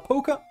of becoming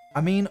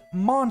a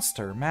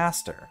monster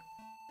master.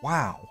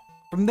 Wow.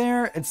 From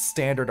there, it's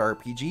standard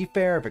RPG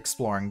fare of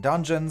exploring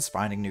dungeons,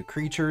 finding new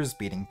creatures,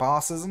 beating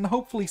bosses, and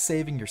hopefully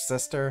saving your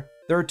sister.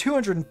 There are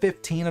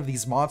 215 of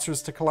these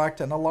monsters to collect,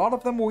 and a lot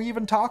of them will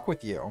even talk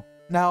with you.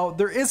 Now,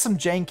 there is some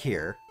jank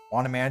here.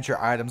 Want to manage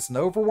your items in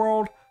the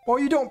overworld? Well,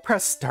 you don't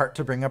press start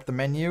to bring up the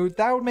menu,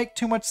 that would make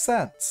too much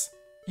sense.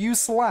 You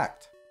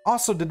select.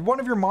 Also, did one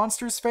of your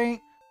monsters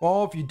faint?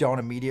 Well, if you don't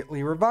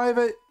immediately revive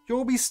it,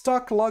 you'll be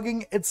stuck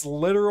lugging its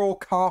literal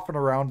coffin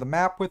around the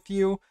map with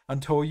you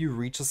until you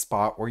reach a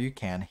spot where you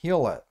can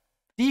heal it.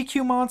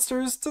 DQ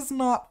Monsters does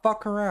not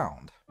fuck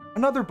around.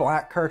 Another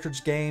black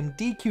cartridge game,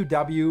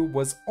 DQW,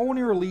 was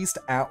only released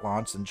at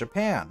launch in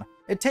Japan.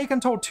 It'd take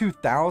until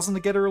 2000 to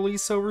get a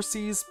release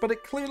overseas, but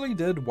it clearly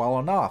did well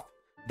enough.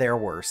 There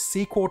were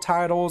sequel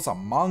titles, a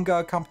manga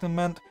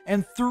accompaniment,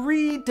 and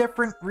 3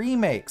 different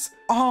remakes,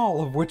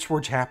 all of which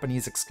were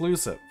Japanese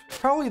exclusive.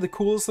 Probably the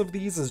coolest of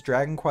these is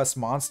Dragon Quest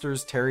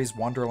Monsters Terry's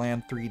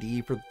Wonderland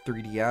 3D for the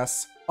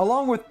 3DS.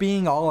 Along with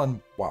being all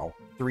in, well,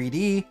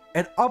 3D,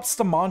 it ups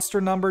the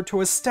monster number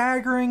to a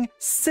staggering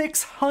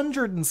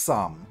 600 and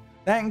some.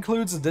 That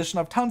includes addition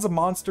of tons of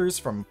monsters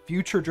from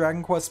future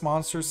Dragon Quest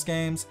Monsters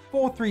games,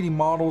 full 3D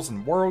models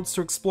and worlds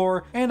to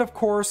explore, and of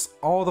course,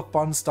 all the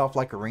fun stuff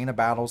like arena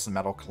battles and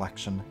medal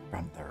collection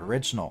from the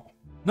original.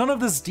 None of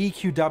this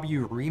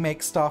DQW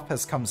remake stuff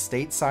has come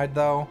stateside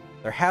though.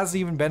 There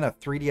hasn't even been a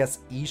 3DS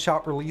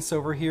eShop release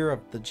over here of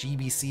the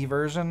GBC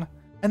version,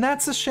 and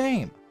that's a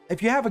shame.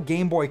 If you have a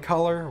Game Boy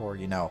Color, or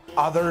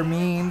other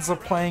means of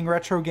playing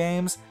retro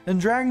games, then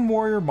Dragon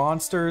Warrior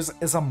Monsters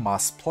is a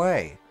must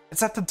play.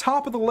 It's at the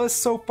top of the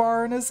list so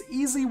far and is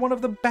easily one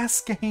of the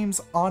best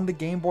games on the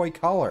Game Boy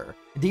Color.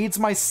 Indeed, it's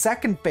my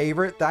second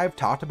favorite that I've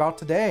talked about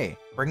today.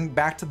 Bringing it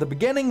back to the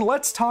beginning,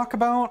 let's talk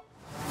about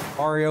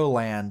Wario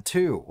Land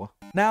 2.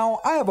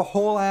 Now, I have a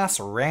whole ass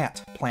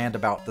rant planned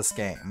about this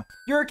game.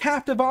 You're a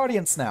captive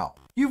audience now.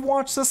 You've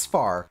watched this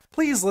far.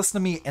 Please listen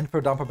to me info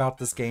dump about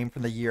this game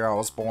from the year I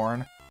was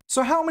born.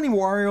 So how many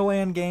Wario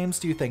Land games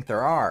do you think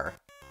there are?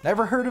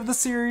 Never heard of the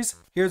series?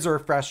 Here's a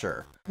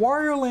refresher.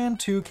 Wario Land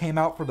 2 came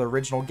out for the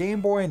original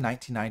Game Boy in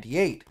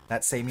 1998.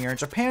 That same year in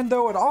Japan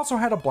though, it also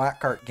had a Black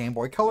Cart Game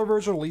Boy Color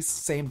version released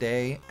the same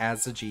day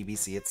as the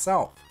GBC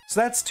itself. So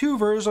that's 2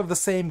 versions of the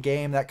same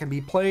game that can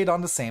be played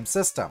on the same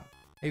system.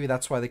 Maybe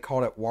that's why they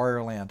called it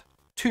Wario Land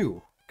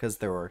 2, because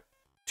there were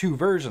 2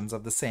 versions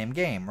of the same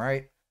game,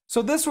 right?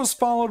 So this was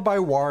followed by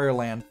Wario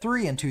Land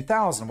 3 in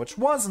 2000, which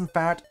was in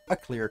fact a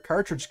clear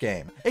cartridge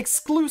game,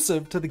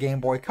 exclusive to the Game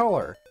Boy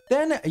Color.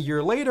 Then, a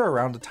year later,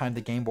 around the time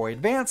the Game Boy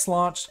Advance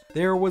launched,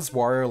 there was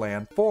Wario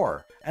Land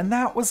 4, and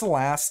that was the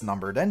last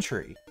numbered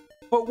entry.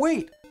 But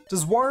wait,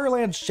 does Wario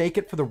Land shake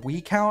it for the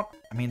Wii count?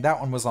 I mean, that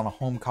one was on a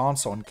home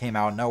console and came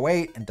out in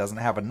 08 and doesn't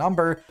have a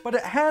number, but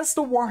it has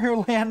the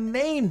Wario Land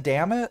name,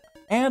 damn it!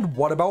 And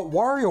what about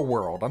Wario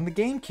World on the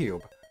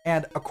GameCube?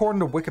 And according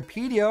to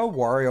Wikipedia,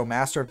 Wario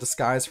Master of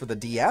Disguise for the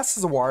DS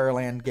is a Wario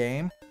Land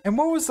game. And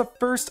what was the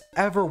first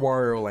ever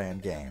Wario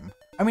Land game?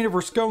 I mean, if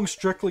we're going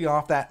strictly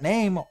off that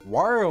name,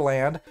 Wario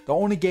Land, the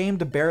only game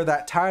to bear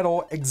that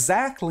title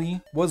exactly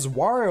was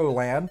Wario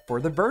Land for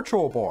the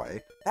Virtual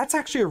Boy. That's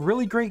actually a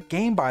really great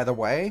game, by the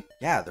way.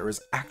 Yeah, there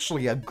was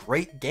actually a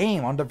great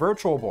game on the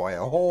Virtual Boy,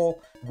 a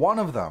whole one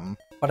of them.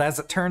 But as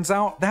it turns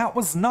out, that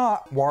was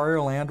not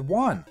Wario Land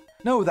 1.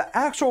 No, the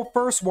actual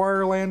first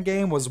Wario Land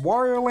game was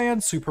Wario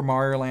Land Super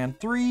Mario Land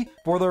 3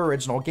 for the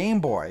original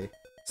Game Boy.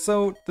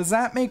 So, does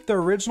that make the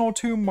original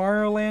 2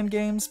 Mario Land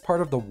games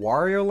part of the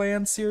Wario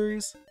Land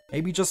series?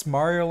 Maybe just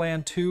Mario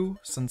Land 2,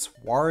 since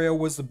Wario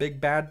was the big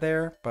bad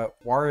there,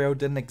 but Wario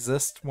didn't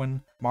exist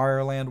when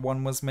Mario Land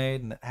 1 was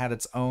made and it had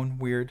its own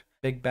weird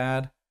big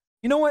bad?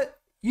 You know what?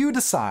 You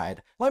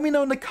decide. Let me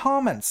know in the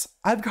comments.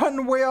 I've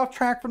gotten way off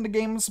track from the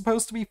game I'm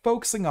supposed to be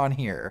focusing on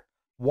here.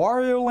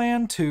 Wario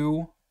Land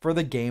 2 for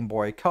the Game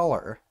Boy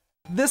Color.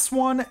 This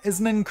one is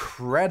an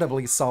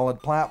incredibly solid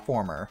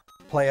platformer.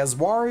 Play as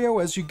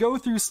Wario as you go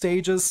through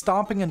stages,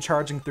 stomping and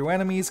charging through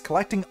enemies,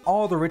 collecting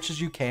all the riches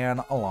you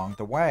can along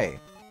the way.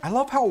 I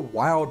love how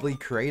wildly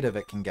creative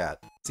it can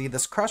get. See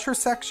this Crusher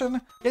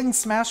section? Getting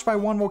smashed by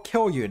one will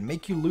kill you and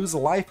make you lose a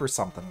life or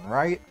something,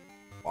 right?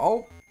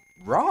 Well,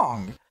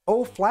 wrong.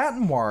 Oh,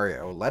 Flatten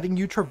Wario, letting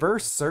you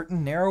traverse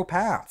certain narrow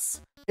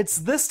paths. It's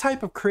this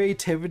type of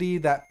creativity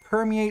that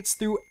permeates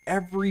through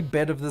every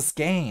bit of this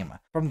game.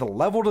 From the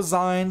level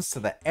designs, to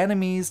the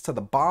enemies, to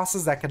the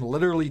bosses that can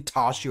literally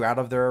toss you out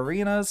of their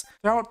arenas,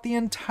 throughout the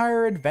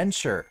entire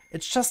adventure.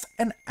 It's just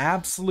an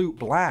absolute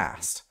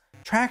blast.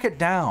 Track it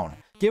down,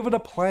 give it a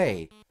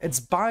play. It's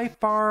by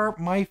far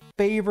my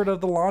favorite of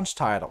the launch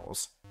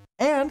titles.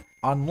 And,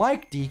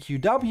 unlike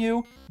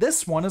DQW,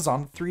 this one is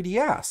on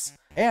 3DS.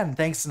 And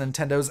thanks to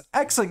Nintendo's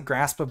excellent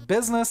grasp of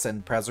business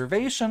and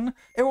preservation,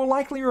 it will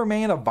likely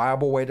remain a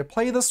viable way to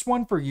play this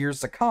one for years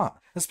to come,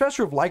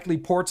 especially with likely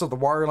ports of the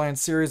Wario Land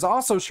series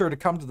also sure to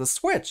come to the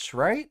Switch,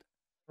 right?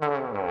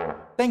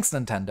 Thanks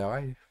Nintendo,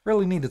 I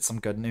really needed some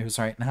good news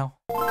right now.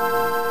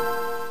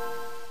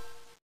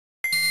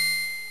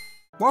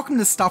 Welcome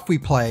to Stuff We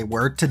Play,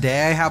 where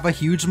today I have a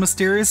huge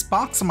mysterious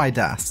box on my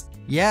desk.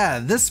 Yeah,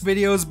 this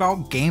video is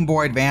about Game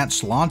Boy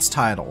Advance launch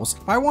titles,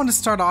 but I want to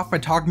start off by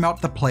talking about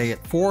the Play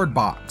It Forward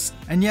box.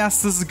 And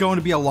yes, this is going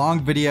to be a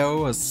long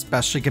video,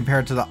 especially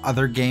compared to the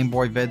other Game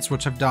Boy vids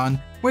which I've done,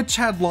 which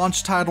had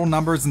launch title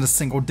numbers in the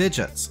single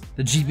digits.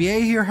 The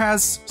GBA here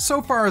has,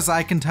 so far as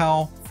I can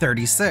tell,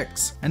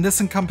 36, and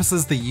this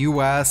encompasses the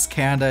US,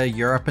 Canada,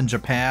 Europe, and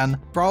Japan.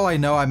 For all I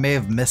know, I may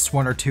have missed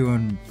one or two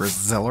in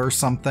Brazil or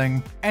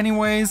something.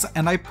 Anyways,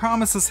 and I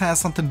promise this has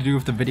something to do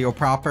with the video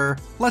proper,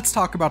 let's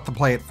talk about the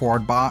Play It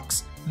Forward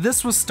box.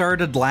 This was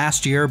started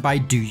last year by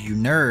Do You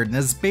Nerd and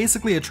is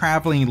basically a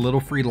traveling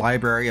little free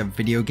library of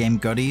video game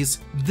goodies.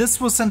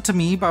 This was sent to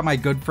me by my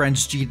good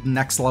friends G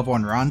Next Level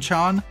and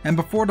Ranchan, and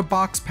before the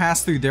box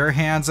passed through their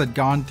hands had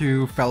gone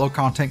through fellow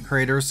content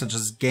creators such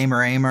as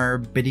Gamer Aimer,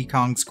 Biddy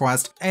Kong's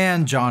Quest,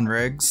 and John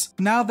Riggs.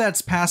 Now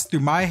that's passed through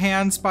my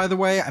hands, by the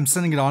way, I'm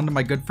sending it on to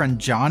my good friend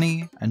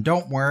Johnny, and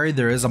don't worry,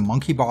 there is a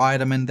Monkey Ball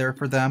item in there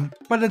for them,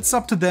 but it's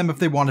up to them if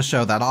they want to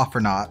show that off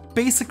or not.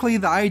 Basically,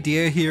 the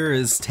idea here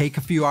is take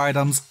a few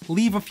items,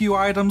 leave a few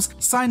items,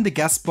 sign the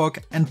guest book,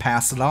 and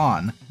pass it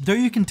on. Though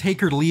you can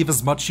take or leave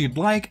as much as you'd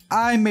like,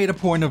 I made a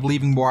point of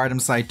leaving more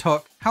items than I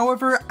took.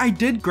 However, I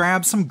did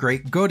grab some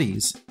great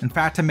goodies. In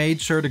fact, I made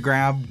sure to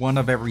grab one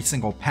of every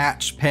single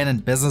patch, pin,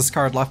 and business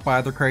card left by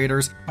other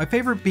creators, my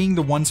favorite being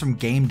the ones from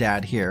Game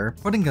Dad here.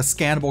 Putting a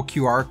scannable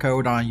QR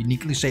code on a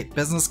uniquely shaped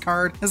business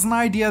card is an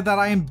idea that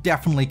I am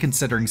definitely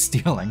considering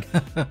stealing.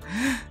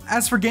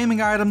 As for gaming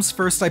items,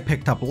 first I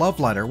picked up Love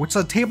Letter, which is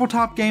a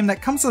tabletop game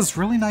that comes in this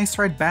really nice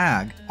red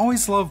bag.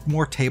 Always loved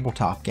more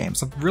tabletop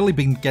games, I've really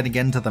been getting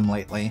into them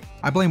lately.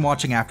 I blame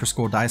watching After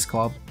School Dice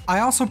Club.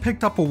 I also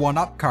picked up a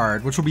 1-Up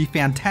card, which will be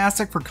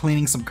fantastic for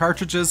cleaning some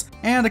cartridges,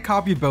 and a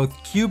copy of both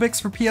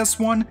Cubics for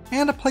PS1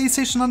 and a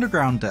PlayStation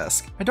Underground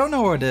disc. I don't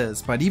know what it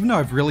is, but even though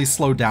I've really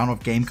slowed down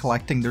with game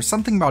collecting, there's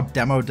something about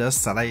demo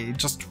discs that I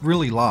just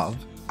really love.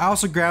 I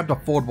also grabbed a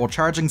foldable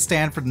charging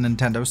stand for the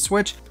Nintendo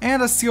Switch,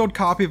 and a sealed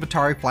copy of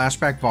Atari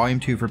Flashback Volume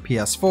 2 for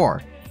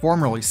PS4.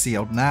 Formerly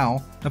sealed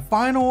now. The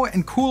final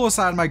and coolest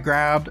item I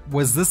grabbed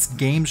was this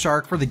Game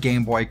Shark for the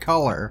Game Boy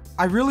Color.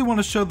 I really want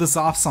to show this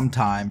off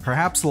sometime,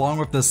 perhaps along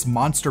with this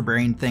Monster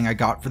Brain thing I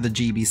got for the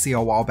GBC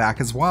a while back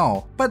as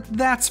well, but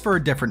that's for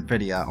a different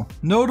video.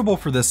 Notable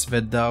for this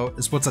vid though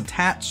is what's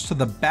attached to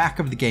the back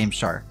of the Game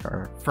Shark,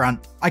 or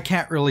front. I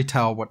can't really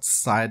tell what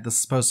side this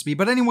is supposed to be,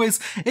 but anyways,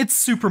 it's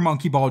Super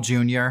Monkey Ball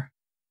Jr.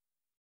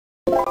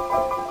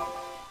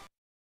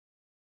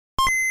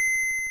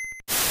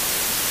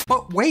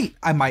 But wait,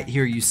 I might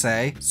hear you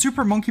say,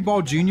 Super Monkey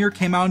Ball Jr.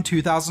 came out in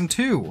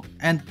 2002,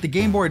 and the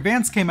Game Boy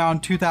Advance came out in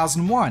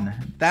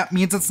 2001. That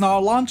means it's not a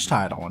launch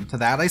title, and to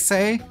that I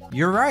say,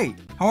 you're right.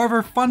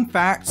 However, fun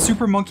fact,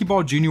 Super Monkey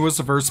Ball Jr. was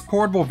the first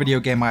portable video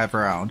game I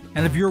ever owned,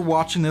 and if you're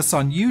watching this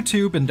on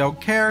YouTube and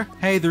don't care,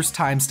 hey, there's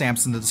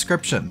timestamps in the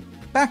description.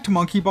 Back to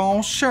Monkey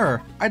Ball,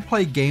 sure, I'd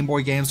played Game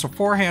Boy games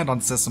beforehand on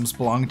systems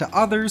belonging to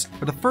others,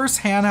 but the first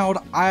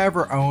handheld I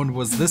ever owned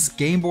was this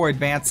Game Boy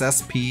Advance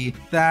SP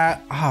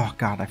that, oh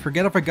god, I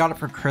forget if I got it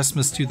for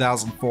Christmas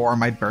 2004 or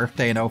my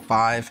birthday in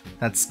 05.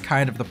 That's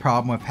kind of the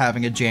problem with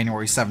having a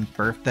January 7th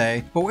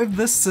birthday. But with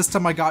this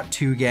system I got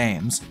two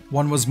games.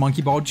 One was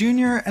Monkey Ball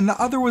Jr. and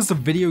the other was the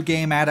video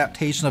game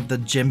adaptation of the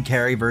Jim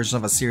Carrey version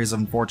of A Series of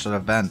Unfortunate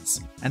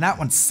Events. And that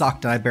one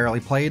sucked and I barely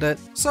played it,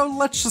 so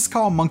let's just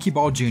call Monkey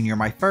Ball Jr.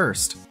 my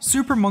first.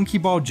 Super Monkey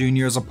Ball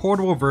Jr. is a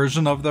portable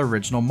version of the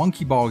original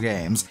Monkey Ball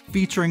games,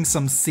 featuring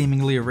some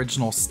seemingly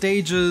original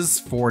stages,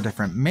 4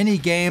 different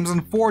mini-games,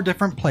 and 4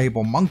 different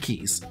playable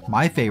monkeys.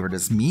 My favorite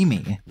is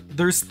Mimi.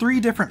 There's 3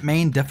 different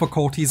main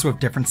difficulties with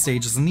different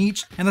stages in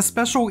each, and a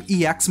special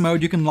EX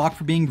mode you can lock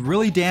for being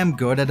really damn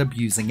good at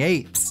abusing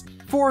apes.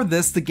 For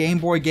this, the Game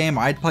Boy game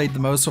I'd played the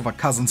most with a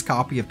cousin's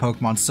copy of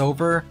Pokemon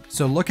Silver,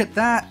 so look at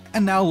that,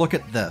 and now look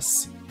at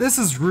this. This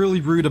is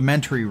really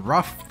rudimentary,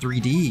 rough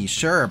 3D,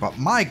 sure, but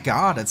my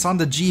god, it's on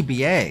the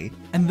GBA.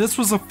 And this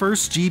was the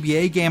first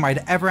GBA game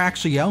I'd ever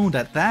actually owned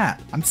at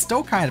that. I'm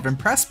still kind of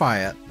impressed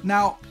by it.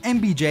 Now,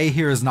 MBJ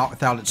here is not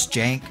without its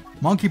jank.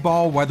 Monkey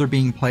Ball, whether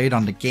being played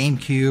on the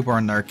GameCube or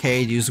in the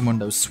arcade using one of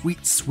those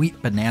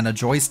sweet banana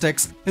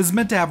joysticks, is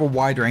meant to have a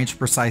wide range of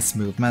precise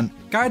movement.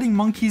 Guiding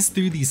monkeys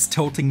through these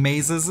tilting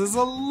mazes is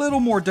a little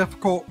more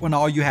difficult when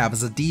all you have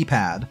is a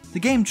D-pad. The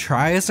game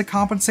tries to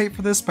compensate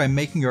for this by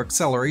making your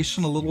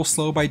acceleration a little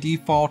slow by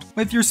default,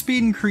 with your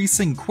speed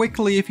increasing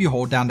quickly if you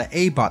hold down the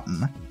A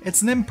button.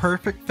 It's an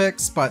imperfect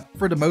fix, but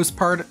for the most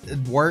part, it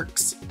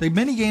works. The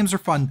minigames are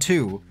fun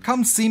too.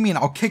 Come see me and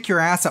I'll kick your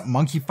ass at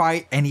Monkey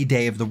Fight any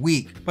day of the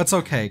week. But it's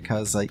okay,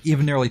 cause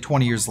even nearly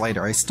 20 years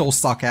later, I still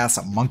suck ass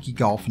at Monkey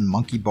Golf and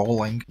Monkey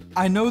Bowling.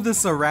 I know this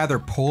is a rather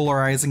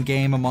polarizing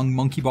game among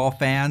Monkey Ball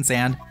fans,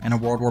 and in a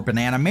world where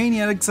Banana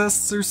Mania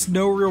exists, there's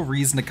no real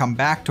reason to come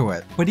back to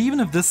it. But even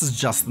if this is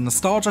just the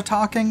nostalgia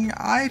talking,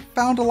 I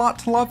found a lot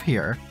to love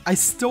here. I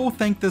still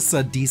think this is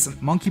a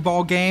decent Monkey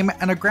Ball game,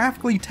 and a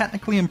graphically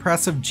technically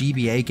impressive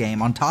GBA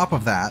game on top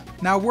of that.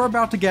 Now we're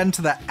about to get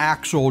into the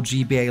actual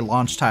GBA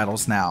launch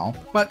titles now,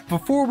 but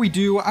before we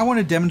do, I want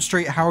to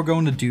demonstrate how we're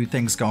going to do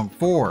things going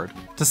forward.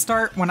 To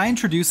start, when I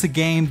introduce a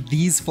game,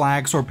 these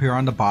flags will appear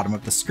on the bottom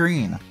of the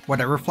screen.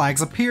 Whatever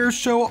flags appear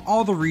show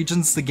all the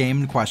regions the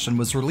game in question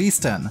was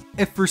released in.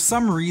 If for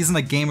some reason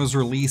a game was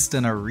released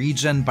in a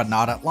region but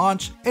not at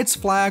launch, its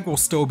flag will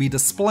still be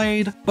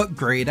displayed, but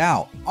grayed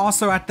out.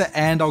 Also at the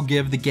end, I'll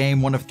give the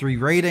game one of 3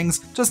 ratings,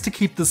 just to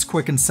keep this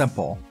quick and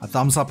simple. A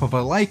thumbs up if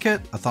I like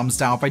it, a thumbs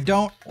down if I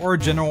don't, or a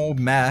general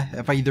meh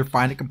if I either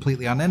find it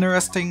completely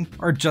uninteresting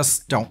or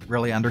just don't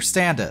really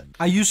understand it.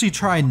 I usually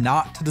try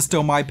not to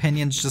distill my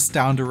opinions just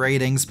down to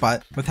ratings,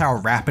 but with how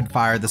rapid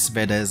fire this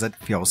vid is, it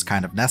feels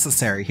kind of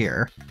necessary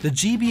here. The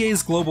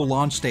GBA's global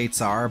launch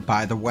dates are,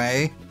 by the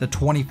way, the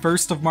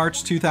 21st of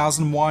March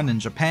 2001 in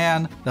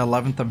Japan, the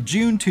 11th of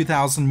June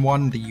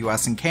 2001 in the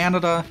US and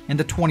Canada, and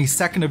the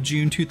 22nd of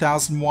June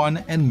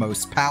 2001 in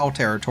most PAL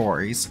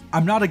territories.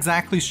 I'm not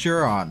exactly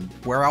sure on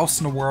where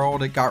else in the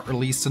world it got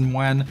released and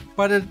when,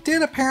 but it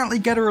did apparently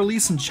get a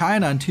release in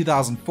China in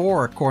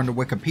 2004 according to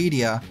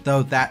Wikipedia,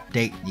 though that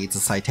date needs a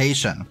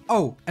citation.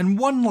 Oh, and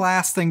one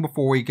last thing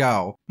before we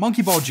go.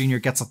 Monkey Ball Jr.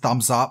 gets a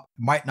thumbs up.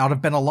 It might not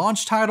have been a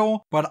launch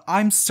title, but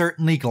I'm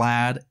certainly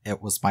glad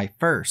it was my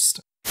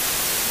first.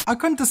 I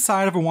couldn't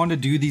decide if I wanted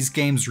to do these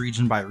games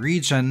region by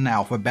region,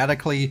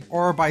 alphabetically,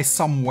 or by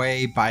some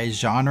way by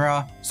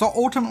genre, so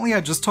ultimately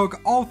I just took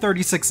all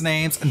 36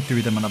 names and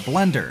threw them in a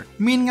blender,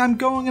 meaning I'm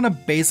going in a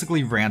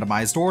basically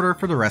randomized order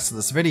for the rest of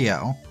this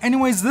video.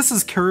 Anyways, this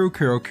is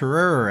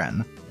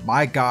Kururin.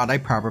 My god, I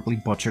probably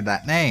butchered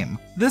that name.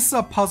 This is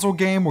a puzzle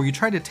game where you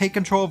try to take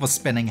control of a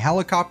spinning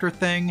helicopter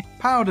thing,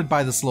 piloted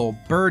by this little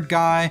bird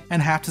guy, and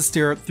have to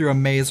steer it through a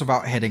maze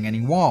without hitting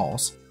any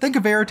walls. Think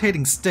of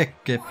Irritating Stick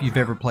if you've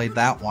ever played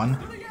that one.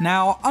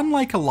 Now,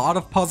 unlike a lot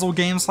of puzzle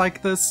games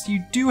like this,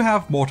 you do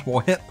have multiple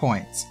hit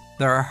points.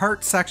 There are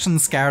heart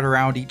sections scattered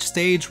around each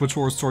stage which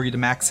will restore you to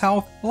max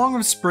health, along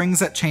with springs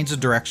that change the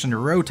direction you're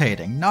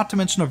rotating, not to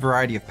mention a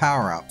variety of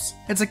power-ups.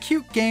 It's a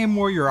cute game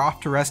where you're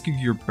off to rescue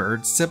your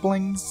bird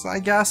siblings, I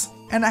guess,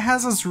 and it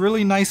has this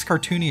really nice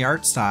cartoony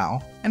art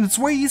style. And it's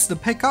way easy to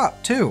pick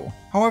up, too.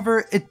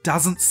 However, it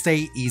doesn't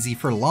stay easy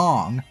for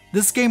long.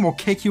 This game will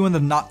kick you in the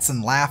nuts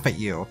and laugh at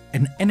you,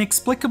 and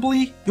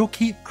inexplicably, you'll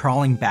keep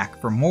crawling back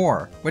for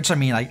more. Which, I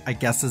mean, I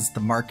guess is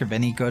the mark of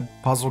any good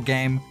puzzle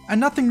game. And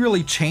nothing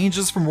really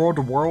changes from world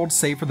to world,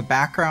 save for the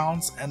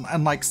backgrounds,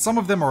 and like, some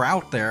of them are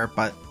out there,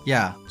 but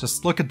yeah,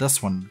 just look at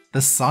this one.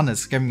 This sun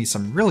is giving me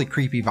some really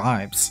creepy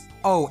vibes.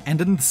 Oh, and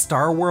in the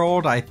Star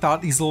World, I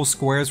thought these little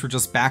squares were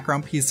just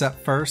background pieces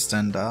at first,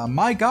 and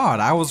my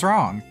god, I was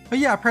wrong. But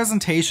yeah,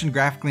 presentation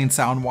graphically and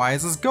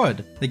sound-wise is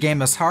good. The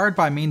game is hard,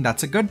 but I mean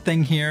that's a good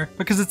thing here,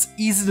 because it's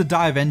easy to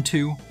dive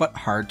into, but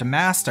hard to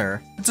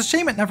master. It's a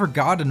shame it never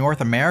got a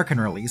North American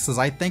release, as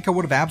I think I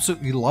would have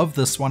absolutely loved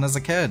this one as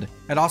a kid.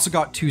 It also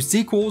got 2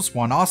 sequels,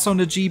 one also on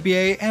the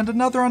GBA and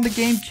another on the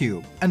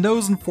GameCube, and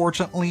those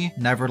unfortunately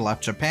never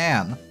left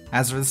Japan.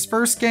 As for this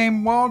first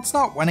game, while it's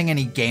not winning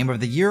any Game of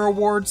the Year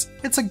awards,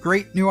 it's a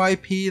great new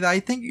IP that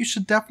I think you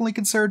should definitely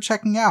consider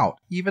checking out,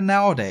 even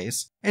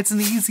nowadays. It's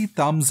an easy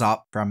thumbs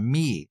up from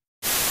me.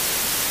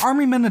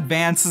 Armyman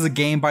Advance is a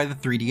game by the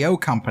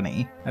 3DO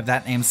company. If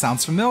that name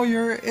sounds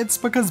familiar, it's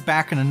because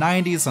back in the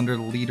 90s, under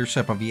the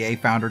leadership of EA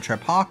founder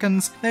Trip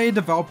Hawkins, they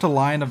developed a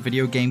line of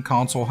video game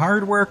console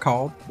hardware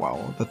called,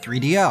 well, the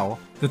 3DO.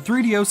 The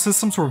 3DO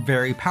systems were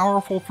very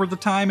powerful for the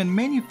time and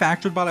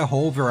manufactured by a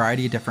whole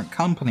variety of different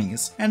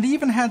companies, and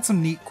even had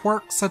some neat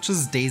quirks such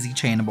as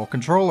daisy-chainable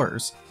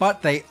controllers.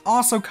 But they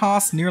also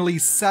cost nearly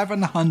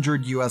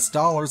 $700 US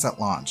at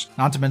launch,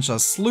 not to mention a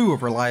slew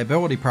of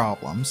reliability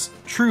problems.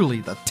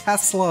 Truly the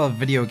Tesla of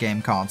video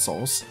game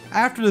consoles.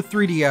 After the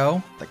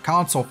 3DO, the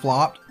console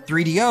flopped.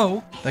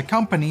 3DO, the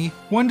company,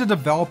 went into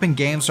developing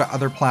games for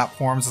other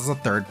platforms as a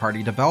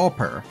third-party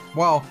developer.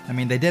 Well, I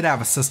mean, they did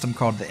have a system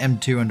called the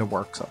M2 in the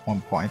works at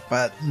one point,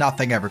 but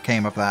nothing ever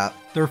came of that.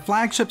 Their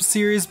flagship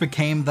series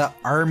became the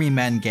Army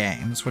Men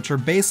games, which are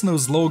based on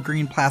those little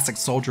green plastic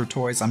soldier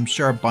toys I'm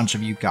sure a bunch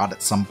of you got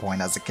at some point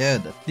as a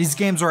kid. These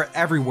games were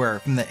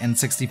everywhere from the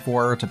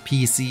N64 to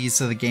PCs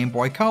to the Game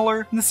Boy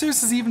Color, and the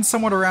series is even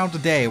somewhat around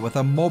today with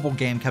a mobile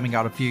game coming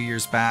out a few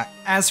years back.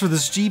 As for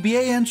this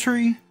GBA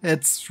entry,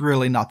 it's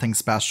really nothing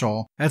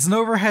special. It's an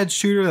overhead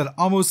shooter that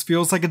almost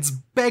feels like it's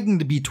begging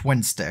to be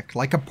twin stick,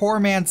 like a poor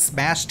man's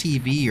Smash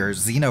TV or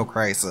Xeno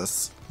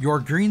Crisis. Your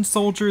green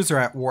soldiers are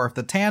at war with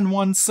the tan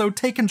ones, so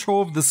take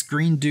control of this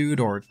green dude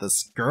or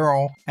this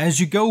girl as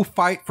you go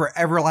fight for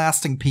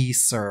everlasting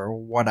peace or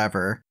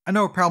whatever. I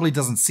know it probably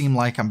doesn't seem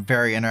like I'm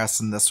very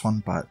interested in this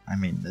one, but I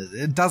mean,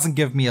 it doesn't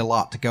give me a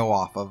lot to go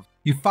off of.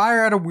 You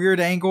fire at a weird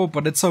angle,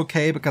 but it's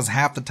okay because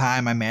half the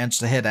time I manage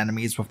to hit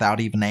enemies without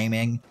even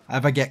aiming.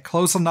 If I get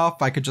close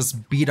enough, I could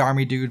just beat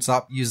army dudes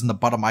up using the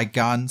butt of my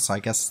gun, so I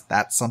guess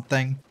that's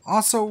something.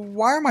 Also,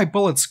 why are my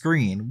bullets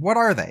green? What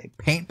are they?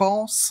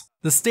 Paintballs?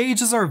 The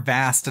stages are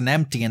vast and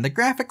empty, and the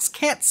graphics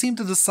can't seem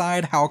to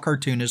decide how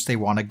cartoonish they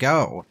want to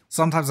go.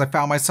 Sometimes I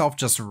found myself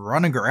just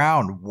running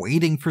around,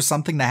 waiting for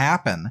something to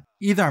happen.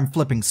 Either I'm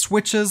flipping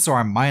switches, or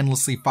I'm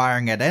mindlessly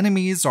firing at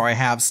enemies, or I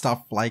have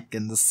stuff like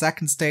in the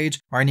second stage,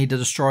 where I need to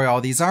destroy all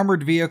these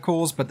armored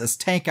vehicles, but this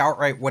tank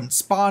outright wouldn't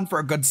spawn for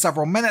a good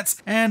several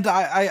minutes, and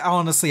I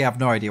honestly have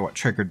no idea what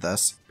triggered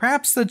this.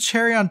 Perhaps the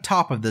cherry on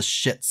top of this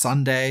shit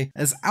sundae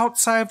is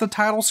outside of the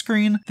title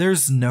screen,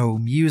 there's no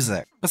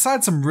music.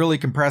 Besides some really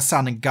compressed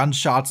sounding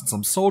gunshots and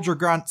some soldier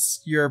grunts,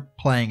 you're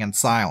playing in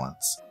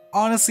silence.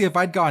 Honestly, if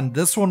I'd gotten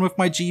this one with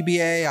my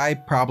GBA, I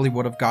probably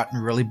would have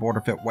gotten really bored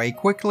of it way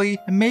quickly,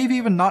 and maybe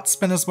even not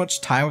spent as much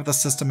time with the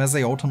system as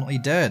I ultimately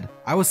did.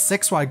 I was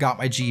 6 when I got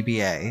my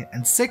GBA,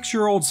 and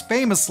 6-year-olds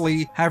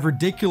famously have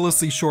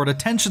ridiculously short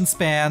attention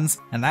spans,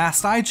 and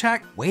last I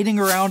checked, waiting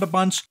around a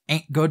bunch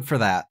ain't good for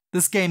that.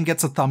 This game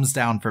gets a thumbs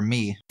down from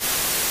me.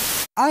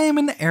 I am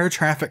an air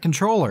traffic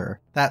controller.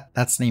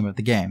 That's the name of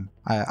the game.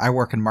 I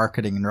work in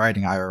marketing and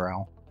writing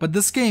IRL. But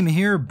this game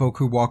here,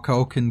 Boku wa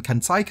Kouken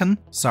Kansaiken,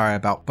 sorry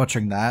about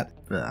butchering that,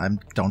 I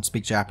don't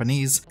speak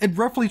Japanese, it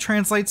roughly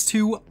translates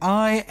to,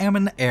 I am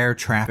an air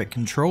traffic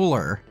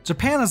controller.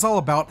 Japan is all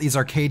about these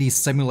arcadey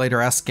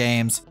simulator-esque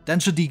games.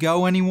 Densha D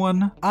Go,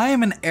 anyone? I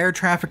am an air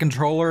traffic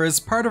controller is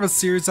part of a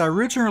series that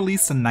originally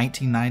released in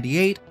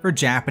 1998 for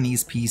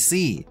Japanese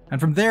PC,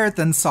 and from there it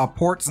then saw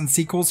ports and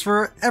sequels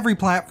for every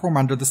platform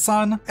under the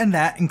sun, and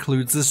that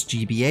includes this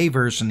GBA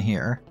version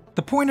here.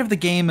 The point of the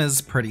game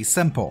is pretty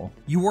simple.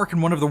 You work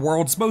in one of the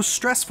world's most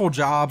stressful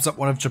jobs at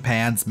one of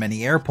Japan's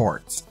many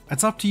airports.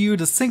 It's up to you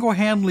to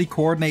single-handedly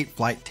coordinate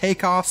flight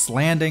takeoffs,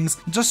 landings,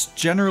 and just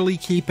generally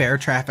keep air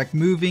traffic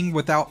moving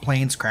without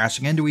planes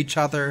crashing into each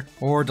other,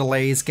 or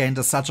delays getting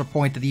to such a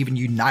point that even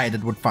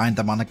United would find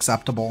them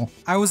unacceptable.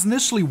 I was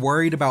initially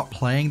worried about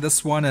playing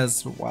this one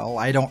as, well,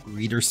 I don't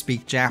read or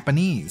speak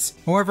Japanese.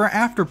 However,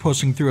 after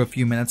pushing through a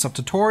few minutes of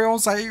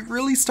tutorials, I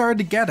really started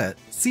to get it.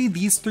 See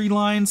these 3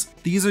 lines?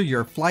 These are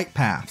your flight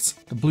paths.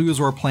 The blue is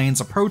where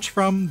planes approach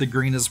from, the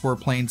green is where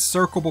planes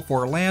circle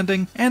before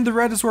landing, and the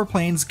red is where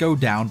planes go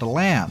down to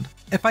land.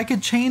 If I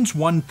could change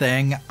one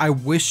thing, I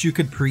wish you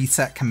could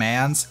preset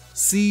commands.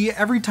 See,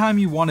 every time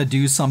you want to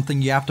do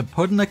something, you have to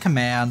put in a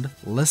command,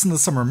 listen to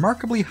some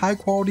remarkably high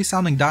quality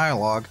sounding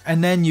dialogue,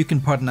 and then you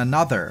can put in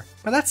another.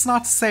 But that's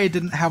not to say I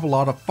didn't have a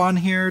lot of fun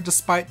here,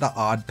 despite the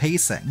odd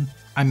pacing.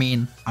 I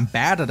mean, I'm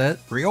bad at it,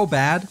 real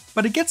bad,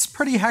 but it gets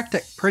pretty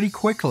hectic pretty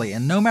quickly,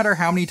 and no matter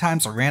how many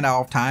times I ran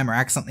out of time or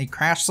accidentally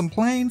crashed some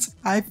planes,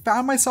 I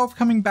found myself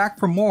coming back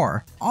for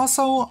more.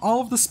 Also, all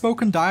of the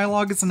spoken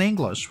dialogue is in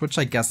English, which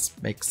I guess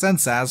makes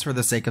sense as for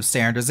the sake of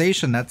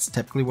standardization, that's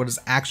typically what is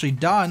actually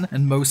done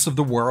in most of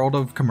the world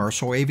of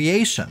commercial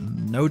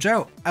aviation, no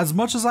joke. As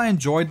much as I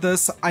enjoyed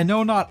this, I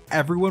know not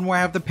everyone will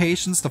have the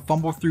patience to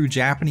fumble through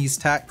Japanese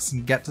text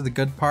and get to the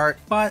good part,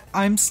 but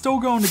I'm still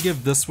going to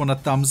give this one a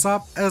thumbs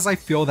up as I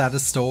feel that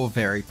is still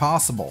very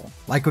possible.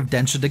 Like with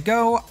Densha to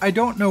Go, I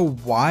don't know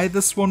why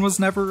this one was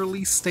never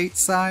released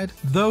stateside,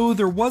 though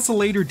there was a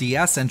later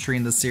DS entry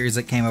in the series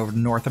that came over to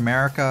North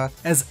America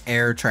as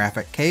Air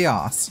Traffic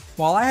Chaos.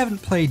 While I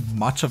haven't played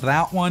much of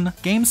that one,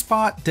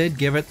 GameSpot did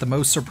give it the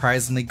most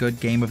surprisingly good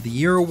Game of the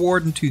Year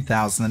award in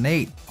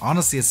 2008.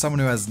 Honestly, as someone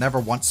who has never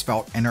once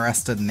felt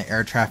interested in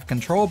air traffic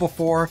control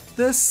before,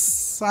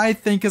 this, I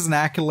think, is an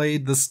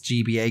accolade this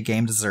GBA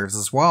game deserves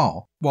as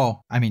well.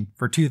 Well, I mean,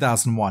 for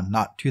 2001,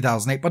 not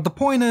 2008, but the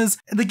point is,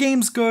 the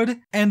game's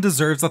good and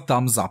deserves a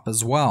thumbs up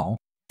as well.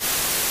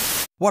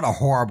 What a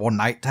horrible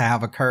night to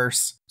have a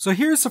curse. So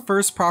here's the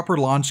first proper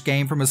launch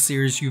game from a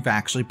series you've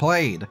actually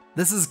played.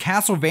 This is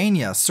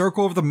Castlevania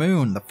Circle of the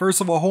Moon, the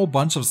first of a whole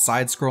bunch of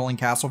side-scrolling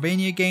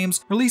Castlevania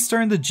games released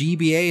during the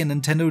GBA and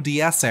Nintendo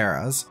DS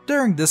eras.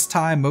 During this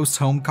time, most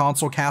home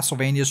console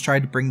Castlevanias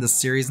tried to bring the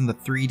series into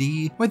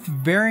 3D with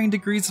varying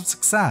degrees of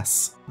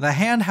success. The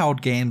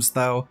handheld games,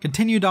 though,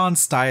 continued on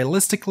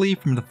stylistically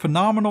from the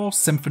phenomenal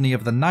Symphony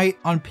of the Night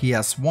on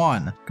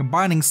PS1,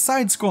 combining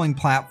side-scrolling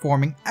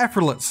platforming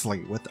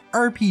effortlessly with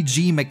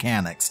RPG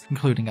mechanics,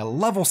 including a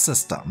level battle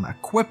system,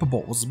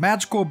 equipables,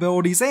 magical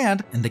abilities,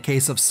 and, in the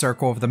case of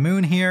Circle of the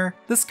Moon here,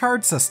 this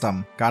card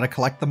system. Gotta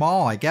collect them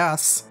all, I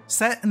guess.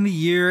 Set in the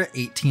year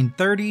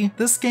 1830,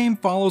 this game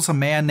follows a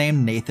man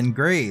named Nathan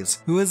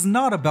Graves, who is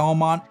not a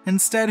Belmont,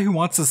 instead who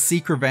wants to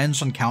seek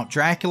revenge on Count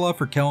Dracula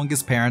for killing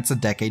his parents a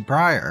decade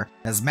prior.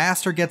 His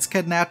master gets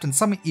kidnapped and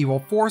some evil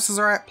forces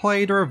are at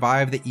play to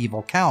revive the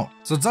evil Count.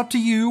 So it's up to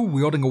you,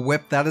 wielding a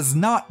whip that is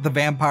not the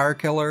vampire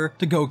killer,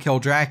 to go kill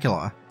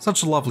Dracula.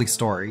 Such a lovely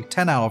story,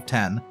 10 out of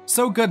 10.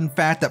 So good in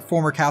fact that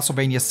former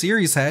Castlevania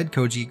series head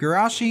Koji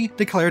Igarashi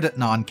declared it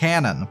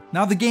non-canon.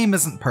 Now the game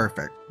isn't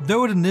perfect.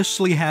 Though it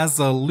initially has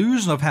the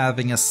illusion of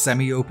having a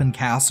semi-open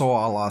castle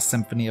a la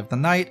Symphony of the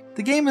Night,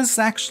 the game is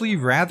actually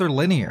rather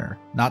linear.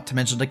 Not to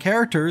mention the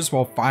characters,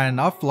 while fine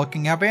enough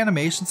looking, have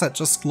animations that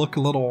just look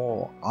a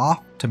little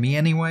off, to me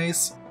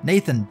anyways.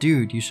 Nathan,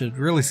 dude, you should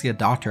really see a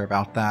doctor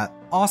about that.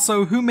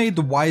 Also, who made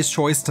the wise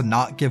choice to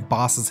not give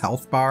bosses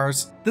health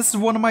bars? This is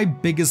one of my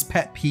biggest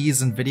pet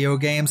peeves in video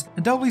games,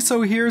 and doubly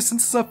so here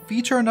since it's a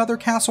feature in other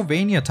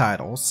Castlevania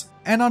titles.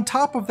 And on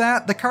top of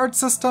that, the card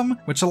system,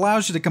 which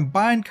allows you to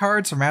combine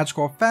cards for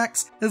magical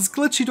effects, is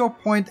glitchy to a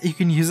point that you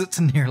can use it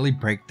to nearly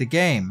break the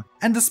game.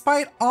 And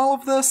despite all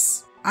of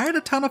this, I had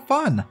a ton of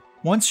fun.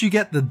 Once you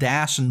get the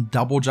dash and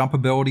double jump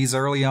abilities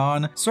early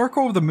on,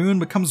 Circle of the Moon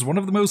becomes one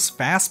of the most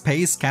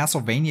fast-paced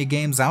Castlevania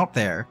games out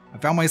there. I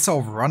found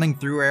myself running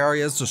through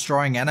areas,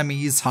 destroying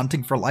enemies,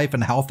 hunting for life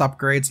and health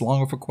upgrades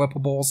along with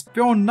equipables,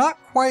 feeling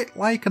not quite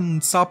like an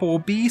unstoppable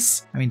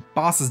beast. I mean,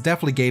 bosses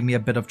definitely gave me a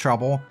bit of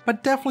trouble,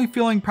 but definitely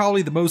feeling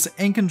probably the most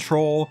in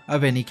control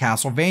of any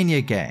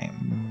Castlevania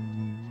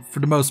game.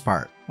 For the most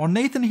part. While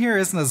Nathan here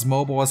isn't as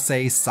mobile as,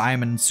 say,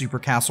 Simon in Super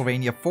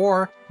Castlevania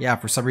 4, yeah,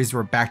 for some reason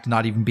we're back to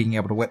not even being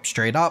able to whip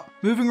straight up,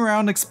 moving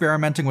around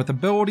experimenting with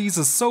abilities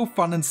is so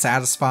fun and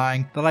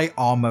satisfying that I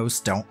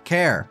almost don't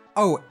care.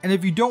 Oh, and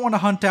if you don't want to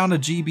hunt down a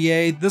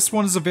GBA, this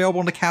one is available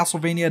in the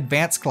Castlevania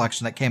Advanced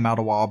Collection that came out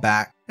a while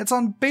back. It's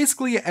on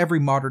basically every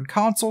modern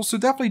console, so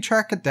definitely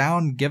track it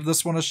down and give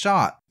this one a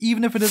shot,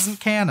 even if it isn't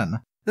canon.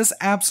 This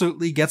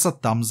absolutely gets a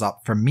thumbs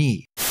up from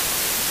me.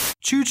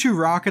 ChuChu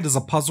Rocket is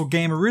a puzzle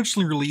game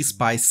originally released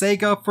by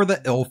Sega for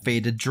the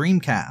ill-fated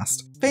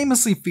Dreamcast.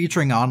 Famously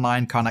featuring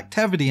online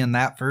connectivity in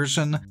that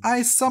version,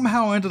 I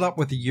somehow ended up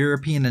with a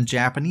European and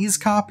Japanese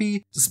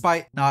copy,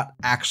 despite not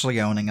actually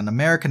owning an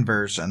American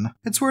version.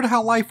 It's weird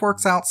how life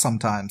works out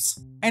sometimes.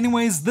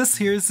 Anyways, this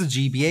here is the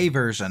GBA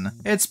version.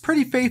 It's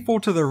pretty faithful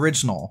to the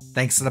original.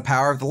 Thanks to the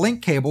power of the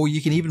link cable,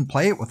 you can even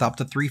play it with up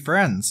to 3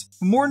 friends.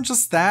 But more than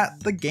just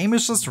that, the game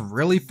is just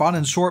really fun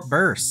in short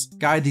bursts.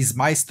 Guide these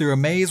mice through a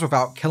maze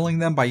without killing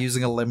them by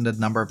using a limited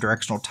number of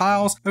directional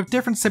tiles, with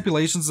different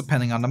stipulations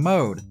depending on the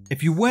mode.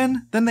 If you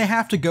win, then they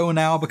have to go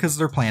now because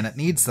their planet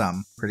needs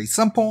them. Pretty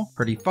simple,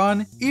 pretty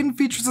fun, even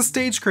features a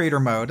stage creator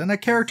mode and a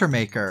character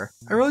maker.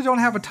 I really don't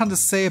have a ton to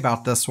say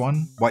about this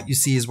one, what you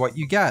see is what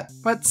you get,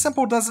 but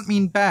simple doesn't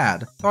mean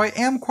bad, though I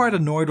am quite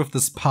annoyed with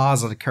this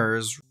pause that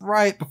occurs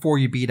right before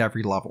you beat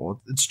every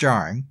level. It's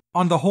jarring.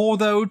 On the whole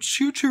though,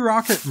 ChuChu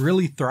Rocket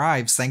really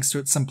thrives thanks to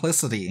its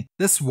simplicity.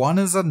 This one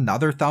is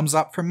another thumbs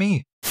up from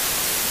me.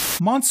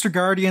 Monster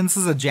Guardians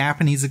is a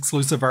Japanese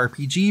exclusive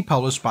RPG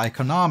published by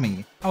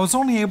Konami. I was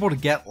only able to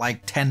get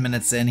like 10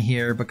 minutes in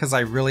here because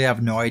I really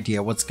have no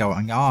idea what's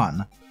going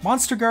on.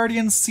 Monster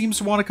Guardians seems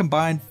to want to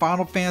combine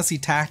Final Fantasy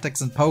Tactics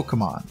and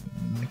Pokemon.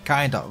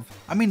 Kind of.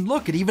 I mean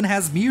look, it even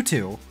has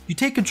Mewtwo. You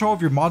take control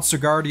of your Monster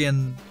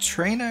Guardian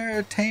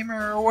trainer,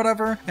 tamer, or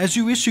whatever, as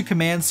you issue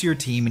commands to your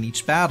team in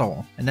each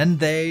battle. And then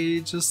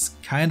they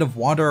just kind of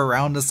wander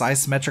around this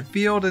isometric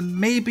field and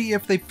maybe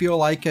if they feel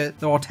like it,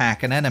 they'll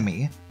attack an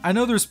enemy. I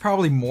know there's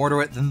probably more to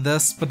it than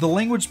this, but the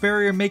language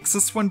barrier makes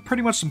this one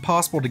pretty much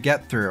impossible to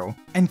get through.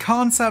 In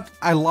concept,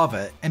 I love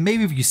it, and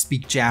maybe if you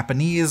speak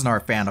Japanese and are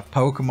a fan of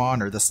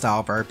Pokemon or the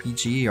style of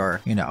RPG,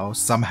 or, you know,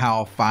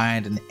 somehow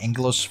find an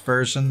English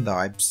version, though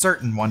I'm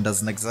certain one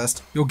doesn't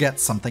exist, you'll get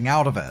something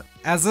out of it.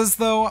 As is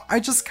though, I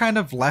just kind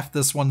of left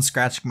this one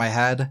scratching my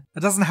head.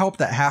 It doesn't help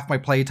that half my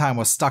playtime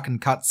was stuck in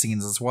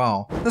cutscenes as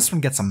well. This one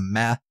gets a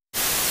meh.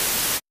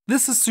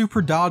 This is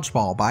Super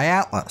Dodgeball by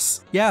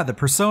Atlas. Yeah, the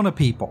Persona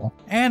people.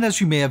 And as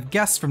you may have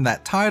guessed from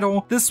that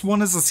title, this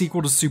one is a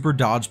sequel to Super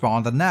Dodgeball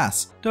on the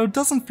NES, though it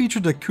doesn't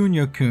feature the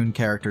Kunio-kun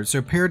characters who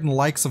appeared in the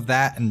likes of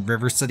that in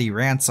River City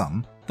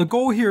Ransom. The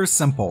goal here is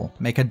simple,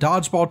 make a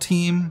dodgeball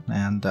team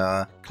and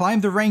climb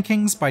the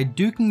rankings by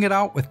duking it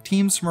out with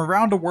teams from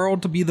around the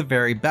world to be the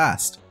very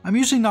best. I'm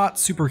usually not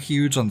super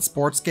huge on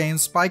sports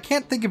games, but I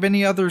can't think of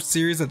any other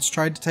series that's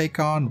tried to take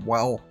on,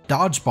 well,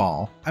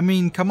 dodgeball. I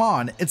mean, come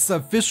on, it's the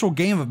official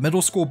game of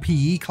middle school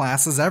PE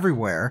classes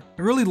everywhere.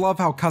 I really love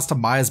how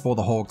customizable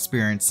the whole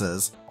experience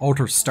is.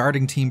 Alter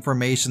starting team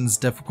formations,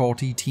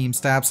 difficulty, team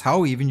stats,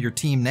 how even your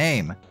team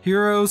name.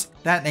 Heroes,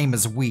 that name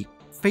is weak.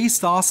 Face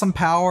the awesome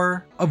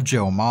power of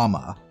Joe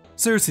Mama.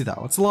 Seriously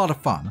though, it's a lot of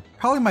fun.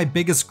 Probably my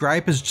biggest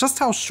gripe is just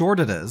how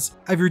short it is.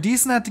 If you're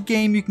decent at the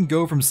game, you can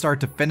go from start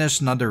to finish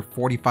in under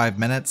 45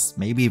 minutes,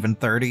 maybe even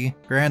 30.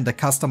 Granted, the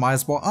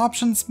customizable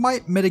options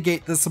might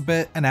mitigate this a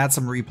bit and add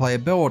some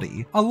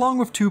replayability, along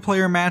with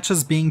 2-player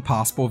matches being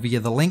possible via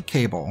the link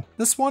cable.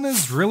 This one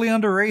is really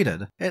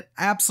underrated. It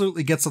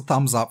absolutely gets a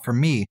thumbs up from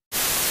me.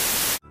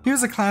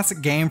 Here's a classic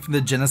game from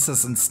the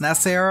Genesis and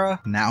SNES era,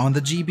 now in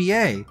the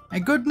GBA.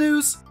 And good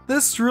news,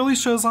 this really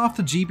shows off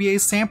the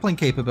GBA's sampling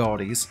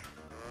capabilities.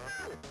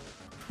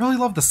 Really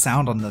love the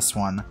sound on this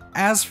one.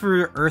 As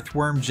for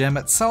Earthworm Jim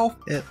itself,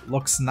 it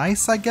looks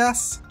nice, I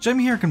guess. Jim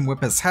here can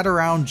whip his head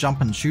around,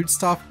 jump and shoot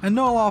stuff. I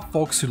know a lot of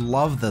folks who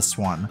love this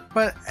one,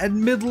 but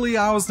admittedly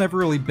I was never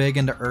really big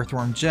into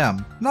Earthworm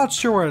Jim. Not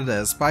sure what it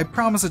is, but I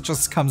promise it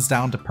just comes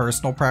down to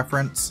personal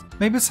preference.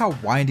 Maybe it's how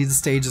windy the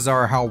stages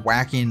are or how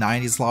wacky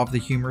 90s a lot of the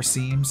humor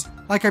seems.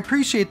 Like, I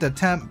appreciate the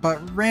attempt,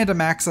 but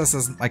random access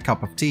isn't my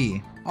cup of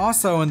tea.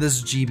 Also, in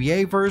this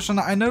GBA version,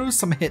 I noticed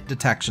some hit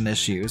detection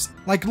issues.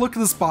 Like, look at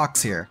this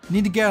box here.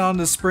 Need to get on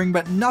this spring,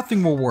 but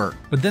nothing will work.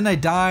 But then I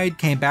died,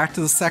 came back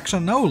to the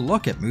section, oh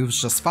look, it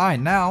moves just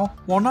fine now.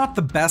 While not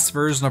the best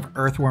version of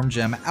Earthworm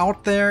Jim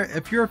out there,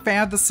 if you're a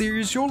fan of the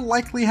series, you'll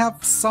likely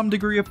have some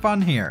degree of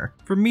fun here.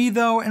 For me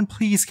though, and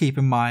please keep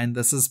in mind,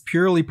 this is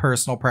purely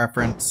personal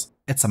preference,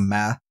 it's a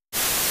meh.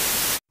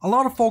 A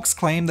lot of folks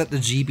claim that the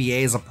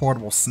GBA is a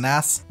portable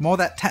SNES. While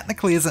that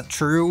technically isn't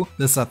true,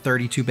 this is a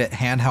 32-bit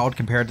handheld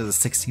compared to the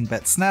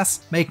 16-bit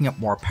SNES, making it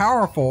more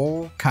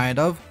powerful, kind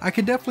of. I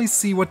could definitely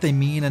see what they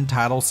mean in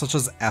titles such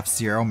as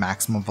F-Zero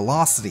Maximum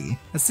Velocity.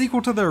 A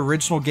sequel to the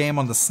original game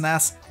on the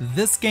SNES,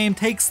 this game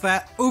takes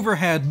that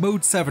overhead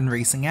Mode 7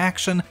 racing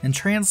action and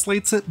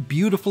translates it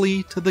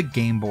beautifully to the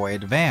Game Boy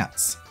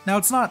Advance. Now,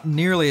 it's not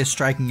nearly as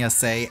striking as,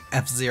 say,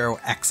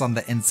 F-Zero X on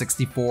the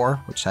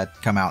N64, which had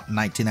come out in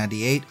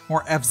 1998,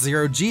 or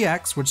F-Zero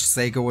GX, which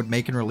Sega would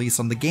make and release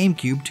on the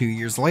GameCube 2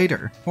 years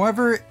later.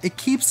 However, it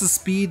keeps the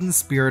speed and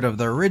spirit of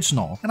the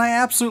original, and I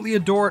absolutely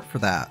adore it for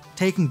that.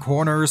 Taking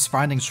corners,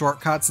 finding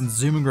shortcuts, and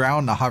zooming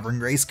around in a hovering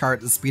race car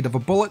at the speed of a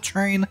bullet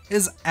train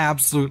is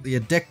absolutely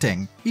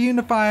addicting, even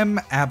if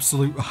I'm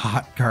absolute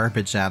hot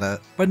garbage at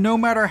it. But no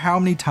matter how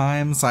many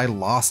times I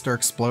lost or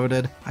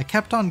exploded, I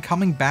kept on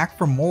coming back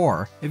for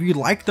more. If you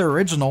like the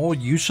original,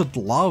 you should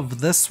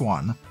love this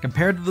one.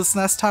 Compared to the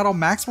SNES title,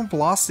 Maximum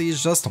Velocity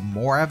is just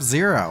more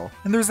F-Zero,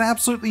 and there's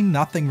absolutely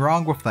nothing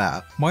wrong with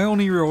that. My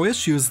only real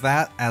issue is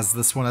that, as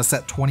this one is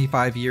set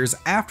 25 years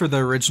after the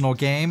original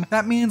game,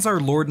 that means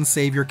our Lord and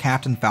Savior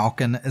Captain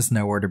Falcon is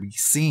nowhere to be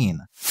seen.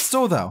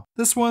 Still though,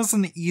 this was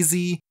an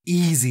easy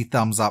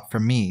thumbs up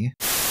from me.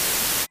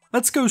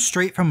 Let's go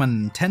straight from a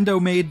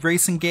Nintendo-made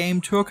racing game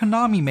to a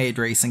Konami-made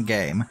racing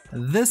game.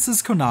 This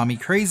is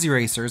Konami Krazy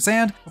Racers,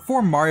 and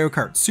before Mario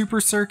Kart Super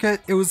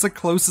Circuit, it was the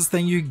closest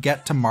thing you could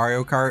get to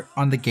Mario Kart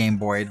on the Game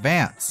Boy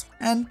Advance.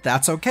 And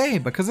that's okay,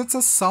 because it's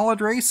a solid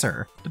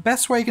racer. The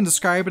best way I can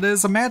describe it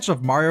is, imagine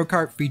if Mario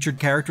Kart featured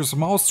characters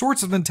from all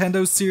sorts of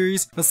Nintendo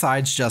series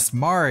besides just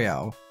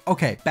Mario.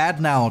 Okay, bad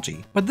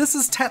analogy, but this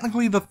is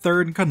technically the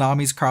third in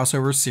Konami's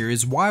crossover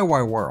series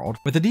YY World,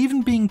 with it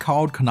even being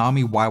called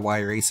Konami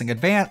YY Racing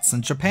Advance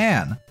in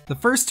Japan. The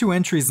first two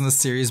entries in the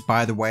series,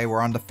 by the way,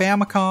 were on the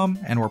Famicom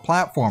and were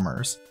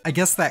platformers. I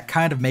guess that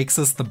kind of makes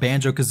us the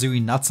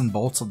Banjo-Kazooie nuts and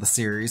bolts of the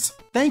series.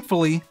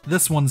 Thankfully,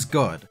 this one's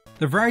good.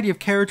 The variety of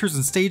characters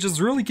and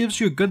stages really gives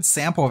you a good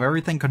sample of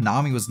everything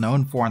Konami was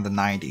known for in the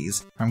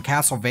 90s, from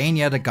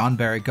Castlevania to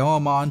Gunberry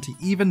Goemon to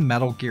even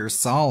Metal Gear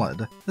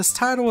Solid. This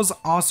title is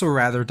also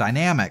rather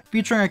dynamic,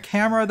 featuring a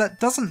camera that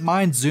doesn't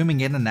mind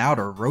zooming in and out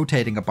or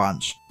rotating a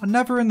bunch, but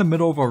never in the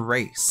middle of a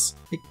race.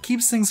 It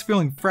keeps things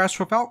feeling fresh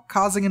without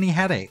causing any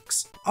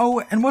headaches.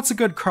 Oh, and what's a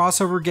good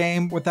crossover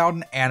game without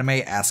an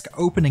anime-esque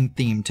opening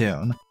theme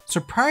tune?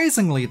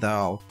 Surprisingly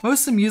though,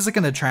 most of the music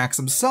in the tracks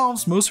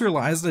themselves mostly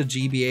relies on the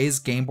GBA's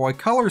Game Boy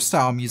Color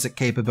style music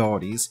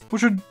capabilities,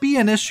 which would be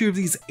an issue if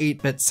these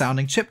 8-bit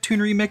sounding chiptune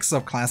remixes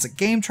of classic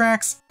game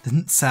tracks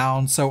didn't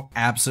sound so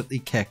absolutely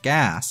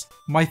kick-ass.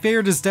 My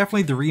favorite is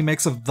definitely the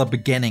remix of The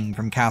Beginning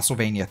from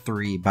Castlevania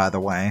 3, by the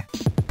way.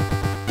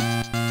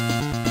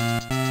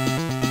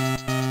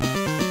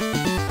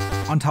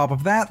 On top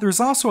of that, there's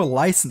also a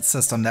license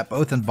system that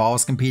both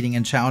involves competing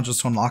in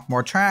challenges to unlock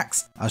more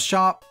tracks, a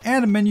shop,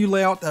 and a menu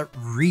layout that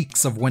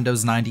reeks of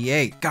Windows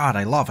 98. God,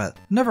 I love it.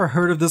 Never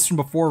heard of this one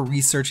before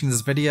researching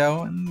this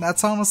video, and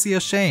that's honestly a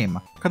shame.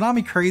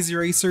 Konami Krazy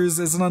Racers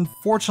is an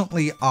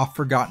unfortunately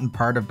oft-forgotten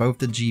part of both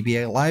the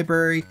GBA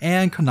library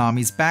and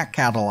Konami's back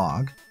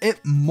catalog. It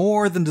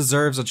more than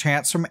deserves a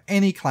chance from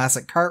any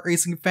classic kart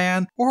racing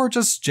fan or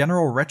just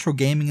general retro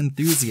gaming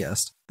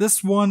enthusiast.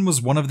 This one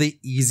was one of the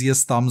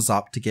easiest thumbs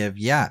up to give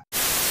yet.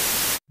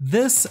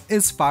 This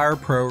is Fire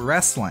Pro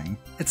Wrestling.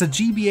 It's a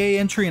GBA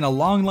entry in a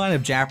long line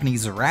of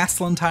Japanese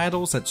wrestling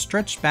titles that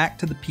stretched back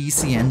to the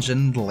PC Engine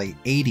in the late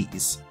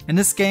 80s. In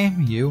this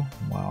game, you,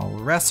 well,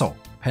 wrestle.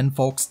 Pin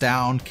folks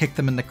down, kick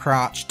them in the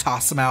crotch,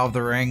 toss them out of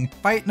the ring,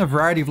 fight in a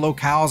variety of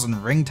locales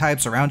and ring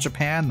types around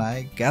Japan,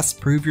 I guess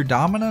prove your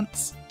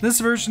dominance? This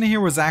version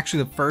here was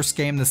actually the first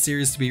game in the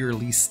series to be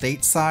released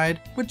stateside,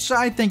 which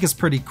I think is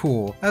pretty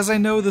cool, as I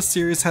know the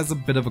series has a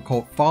bit of a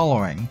cult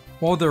following.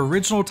 While the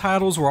original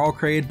titles were all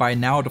created by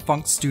now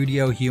defunct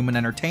studio Human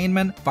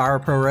Entertainment, Fire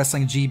Pro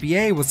Wrestling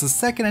GBA was the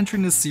second entry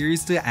in the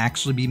series to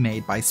actually be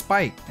made by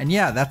Spike. And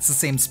yeah, that's the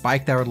same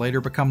Spike that would later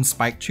become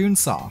Spike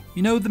Chunsoft.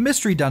 You know, the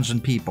Mystery Dungeon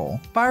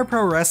people. Fire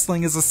Pro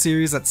Wrestling is a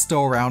series that's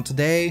still around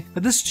today,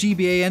 but this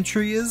GBA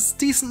entry is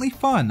decently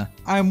fun.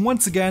 I am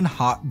once again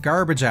hot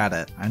garbage at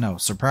it. I know,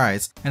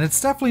 surprise. And it's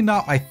definitely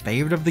not my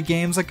favorite of the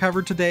games I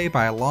covered today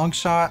by a long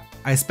shot.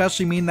 I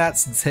especially mean that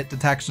since hit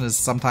detection is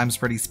sometimes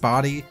pretty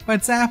spotty, but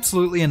it's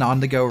absolutely an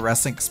on-the-go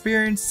wrestling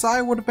experience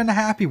I would have been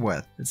happy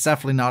with. It's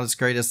definitely not as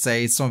great as,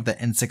 say, some of the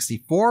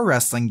N64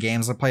 wrestling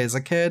games I played as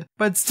a kid,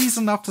 but it's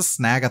decent enough to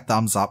snag a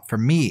thumbs up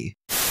from me.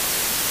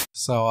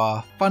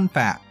 So, fun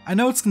fact. I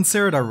know it's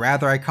considered a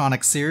rather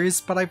iconic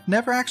series, but I've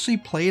never actually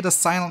played a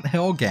Silent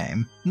Hill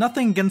game.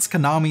 Nothing against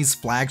Konami's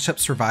flagship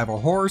survival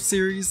horror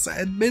series,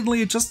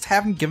 admittedly I just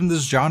haven't given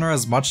this genre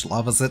as much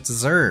love as it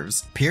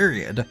deserves.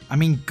 Period. I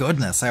mean,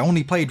 goodness, I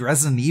only played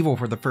Resident Evil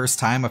for the first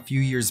time a few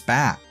years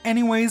back.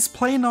 Anyways,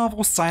 play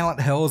novel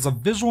Silent Hill is a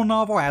visual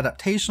novel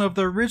adaptation of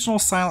the original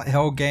Silent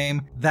Hill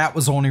game that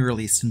was only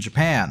released in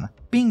Japan.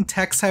 Being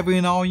text heavy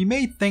and all, you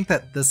may think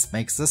that this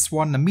makes this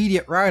one an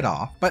immediate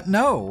write-off, but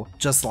no!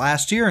 Just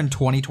last year in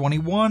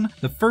 2021,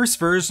 the first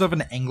version of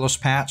an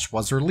English patch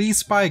was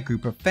released by a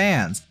group of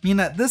fans, meaning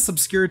that this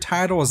obscure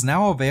title is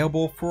now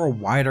available for a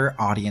wider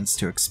audience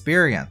to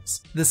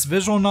experience. This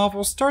visual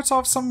novel starts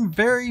off some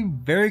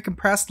very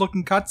compressed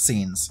looking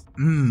cutscenes.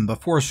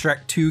 Before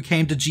Shrek 2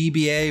 came to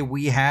GBA,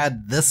 we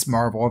had this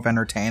marvel of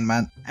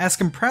entertainment. As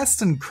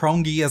compressed and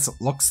crongy as it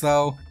looks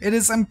though, it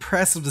is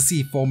impressive to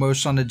see full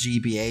motion on the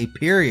GBA,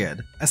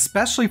 period.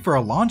 Especially for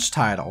a launch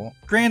title.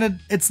 Granted,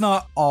 it's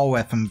not all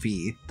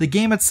FMV. The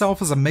game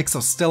itself is a mix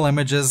of still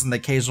images and the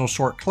occasional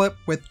short clip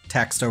with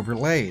text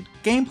overlaid.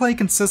 Gameplay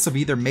consists of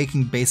either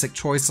making basic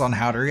choices on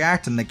how to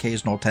react in an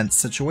occasional tense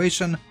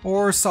situation,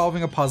 or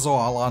solving a puzzle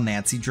a la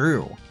Nancy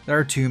Drew. There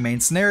are two main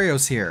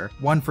scenarios here,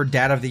 one for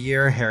Dad of the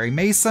Year Harry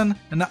Mason,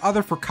 and the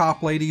other for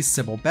Cop Lady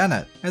Sybil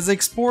Bennett, as they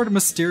explore the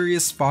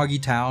mysterious foggy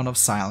town of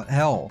Silent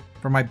Hill.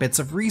 For my bits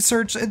of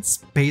research, it's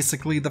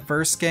basically the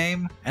first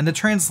game, and the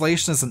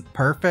translation isn't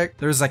perfect,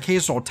 there's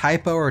occasional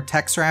typo or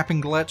text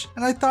wrapping glitch,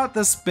 and I thought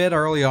this bit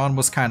early on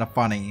was kinda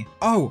funny.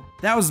 Oh,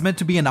 that was meant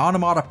to be an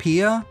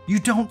onomatopoeia? You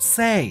don't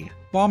say!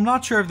 While I'm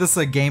not sure if this is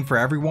a game for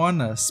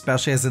everyone,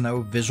 especially as I know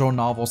visual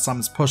novels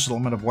sometimes push the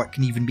limit of what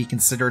can even be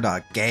considered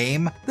a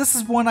game, this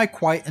is one I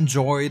quite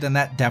enjoyed, and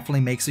that definitely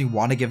makes me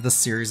want to give the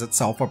series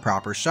itself a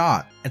proper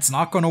shot. It's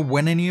not going to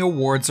win any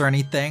awards or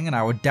anything, and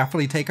I would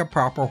definitely take a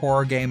proper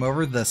horror game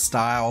over this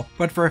style,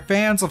 but for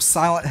fans of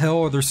Silent Hill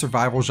or their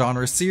survival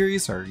genre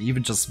series, or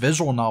even just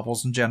visual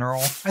novels in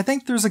general, I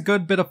think there's a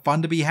good bit of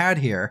fun to be had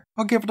here.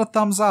 I'll give it a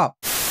thumbs up.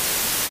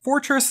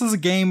 Fortress is a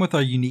game with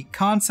a unique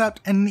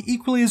concept and an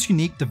equally as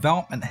unique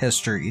development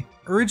history.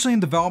 Originally in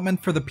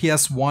development for the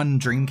PS1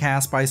 and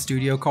Dreamcast by a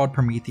studio called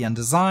Promethean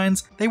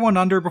Designs, they went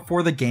under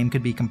before the game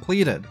could be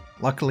completed.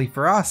 Luckily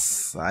for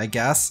us, I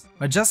guess,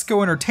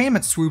 Majesco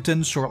Entertainment swooped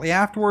in shortly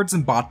afterwards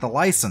and bought the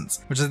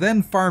license, which is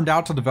then farmed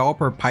out to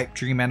developer Pipe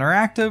Dream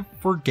Interactive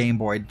for Game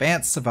Boy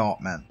Advance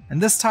development. In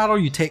this title,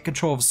 you take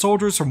control of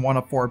soldiers from one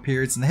of 4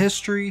 periods in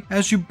history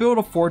as you build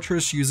a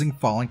fortress using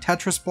falling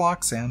Tetris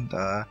blocks, and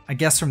I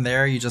guess from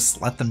there you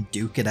just let them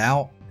duke it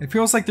out. It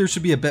feels like there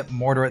should be a bit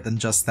more to it than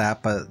just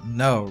that, but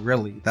no,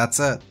 really, that's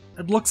it.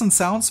 It looks and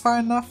sounds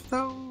fine enough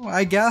though,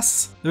 I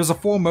guess. There's a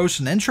full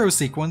motion intro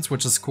sequence,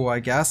 which is cool I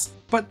guess,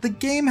 but the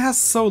game has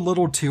so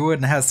little to it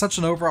and has such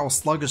an overall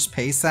sluggish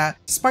pace that,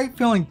 despite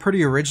feeling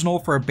pretty original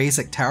for a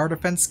basic tower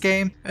defense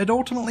game, it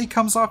ultimately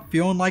comes off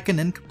feeling like an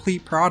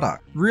incomplete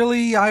product.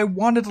 Really, I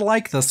wanted to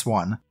like this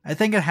one. I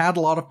think it had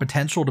a lot of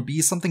potential to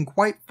be something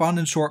quite fun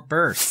in short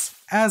bursts.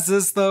 As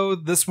is though,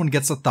 this one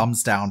gets a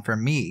thumbs down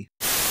from me.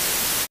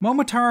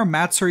 Momotaro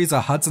Matsuri is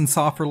a Hudson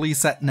Soft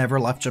release that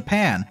never left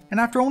Japan, and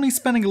after only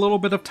spending a little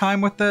bit of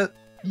time with it,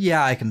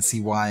 yeah, I can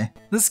see why.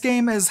 This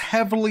game is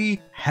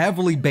heavily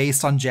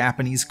based on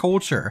Japanese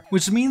culture,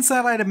 which means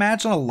that I'd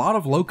imagine a lot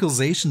of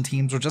localization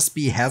teams would just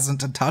be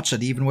hesitant to touch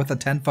it even with a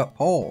 10-foot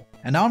pole.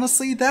 And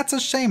honestly, that's a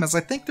shame as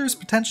I think there's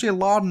potentially a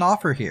lot on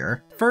offer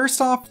here.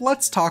 First off,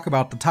 let's talk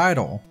about the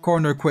title.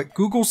 According to a quick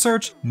Google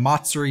search,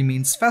 Matsuri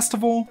means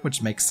festival,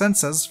 which makes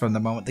sense as from the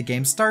moment the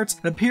game starts,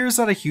 it appears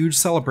that a huge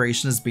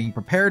celebration is being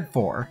prepared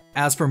for.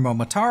 As for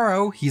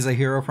Momotaro, he's a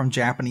hero from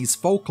Japanese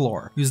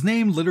folklore, whose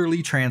name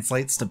literally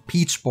translates to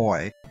Peach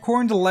Boy.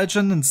 According to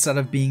legend, instead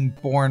of being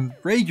born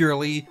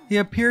regularly, he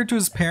appeared to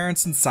his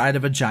parents inside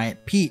of a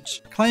giant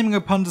peach, claiming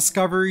upon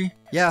discovery,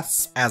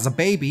 yes, as a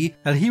baby,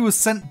 that he was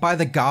sent by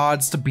the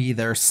gods to be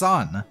their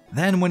son.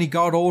 Then when he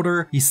got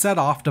older, he set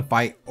off to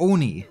fight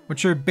Oni,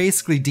 which are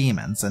basically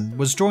demons, and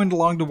was joined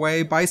along the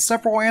way by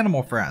several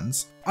animal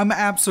friends. I'm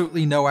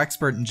absolutely no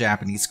expert in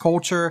Japanese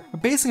culture,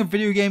 but basing a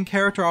video game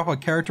character off a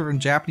character in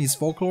Japanese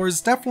folklore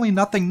is definitely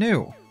nothing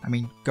new. I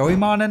mean,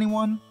 Goemon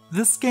anyone?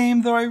 This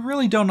game, though I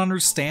really don't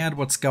understand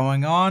what's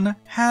going on,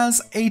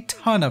 has a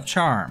ton of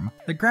charm.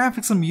 The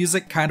graphics and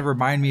music kind of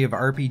remind me of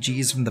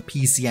RPGs from the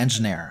PC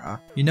Engine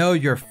era. You know,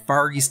 your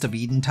Far East of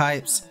Eden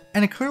types.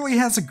 And it clearly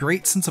has a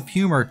great sense of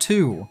humor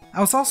too. I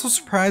was also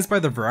surprised by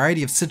the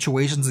variety of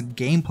situations and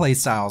gameplay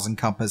styles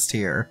encompassed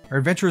here. Our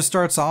adventure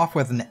starts off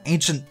with an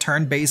ancient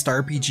turn-based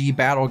RPG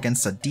battle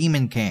against a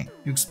demon king.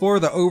 You explore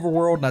the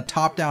overworld in a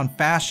top-down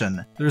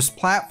fashion. There's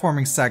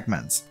platforming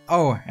segments.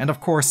 Oh, and of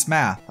course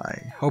math.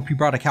 I hope you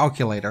brought a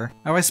calculator.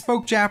 Now, if I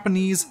spoke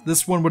Japanese,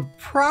 this one would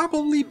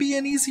probably be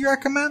an easy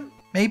recommend.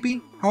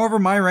 Maybe. However,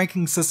 my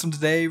ranking system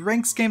today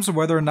ranks games of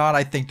whether or not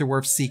I think they're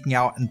worth seeking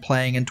out and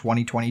playing in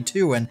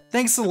 2022, and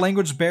thanks to the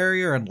language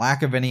barrier and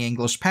lack of any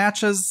English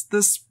patches,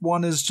 this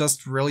one is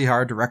just really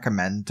hard to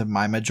recommend to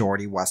my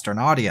majority Western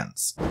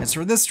audience. It's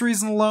for this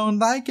reason alone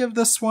that I give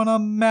this one a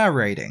meh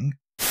rating.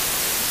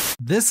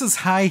 This is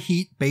High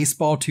Heat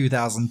Baseball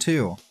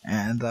 2002,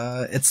 and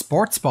it's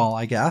sports ball,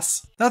 I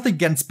guess. Nothing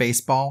against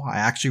baseball, I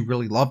actually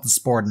really love the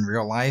sport in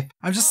real life.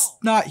 I'm just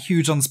not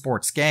huge on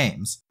sports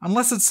games.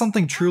 Unless it's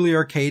something truly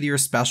arcadey or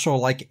special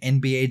like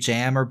NBA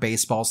Jam or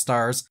Baseball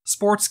Stars,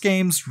 sports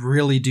games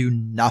really do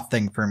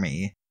nothing for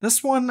me.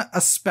 This one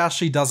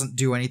especially doesn't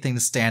do anything to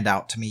stand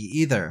out to me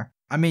either.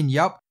 I mean,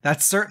 yup,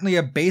 that's certainly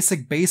a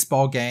basic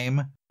baseball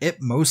game.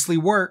 It mostly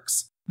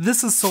works.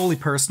 This is solely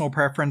personal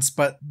preference,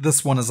 but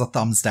this one is a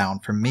thumbs down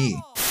from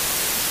me.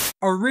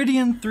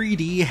 Iridion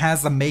 3D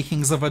has the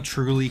makings of a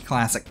truly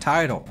classic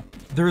title.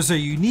 There's a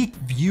unique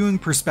viewing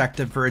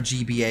perspective for a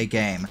GBA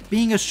game,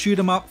 being a shoot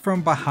 'em up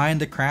from behind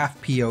the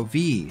craft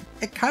POV.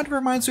 It kind of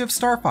reminds me of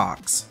Star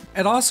Fox.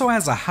 It also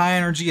has a high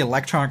energy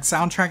electronic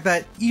soundtrack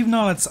that, even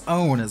on its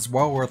own, is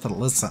well worth a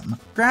listen.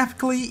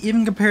 Graphically,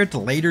 even compared to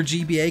later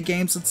GBA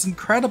games, it's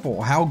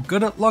incredible how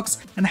good it looks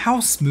and how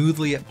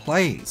smoothly it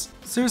plays.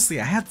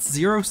 Seriously, I had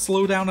zero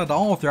slowdown at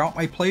all throughout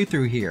my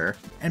playthrough here,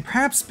 and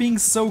perhaps being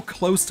so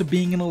close to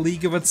being in a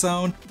league of its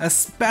own,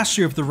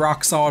 especially with the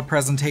rock solid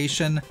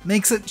presentation,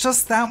 makes it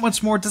just that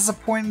much more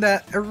disappointing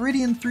that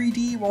Iridion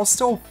 3D, while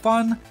still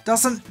fun,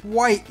 doesn't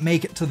quite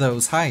make it to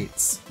those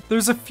heights.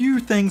 There's a few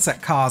things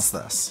that cause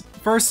this.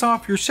 First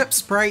off, your ship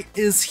sprite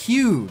is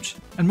huge,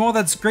 and while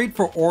that's great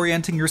for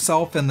orienting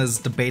yourself and is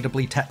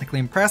debatably technically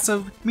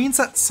impressive, means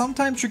that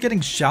sometimes you're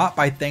getting shot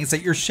by things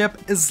that your ship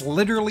is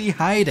literally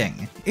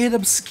hiding. It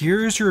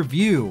obscures your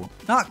view,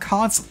 not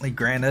constantly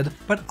granted,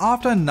 but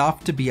often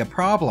enough to be a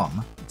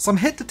problem. Some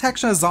hit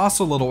detection is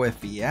also a little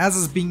iffy, as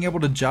is being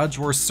able to judge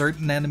where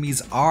certain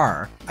enemies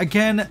are.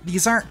 Again,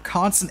 these aren't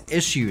constant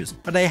issues,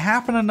 but they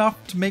happen enough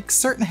to make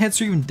certain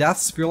hits or even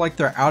deaths feel like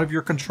they're out of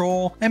your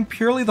control and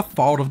purely the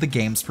fault of the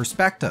game's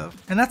perspective.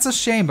 And that's a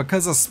shame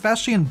because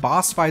especially in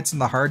boss fights in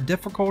the hard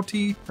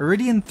difficulty,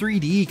 Iridion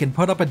 3D can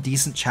put up a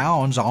decent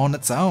challenge on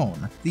its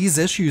own. These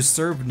issues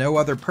serve no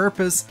other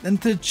purpose than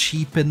to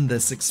cheapen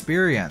this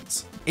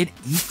experience. It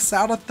ekes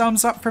out a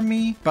thumbs up from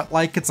me, but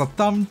like it's a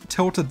thumb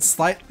tilted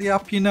slightly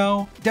up, you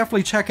know?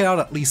 Definitely check it out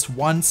at least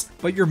once,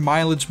 but your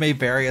mileage may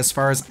vary as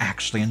far as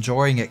actually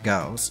enjoying it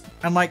goes.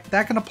 And like,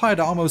 that can apply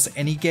to almost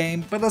any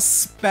game, but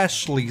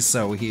especially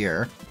so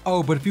here.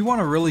 Oh, but if you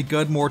want a really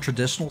good, more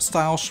traditional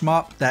style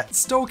shmup that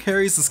still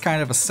carries this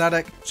kind of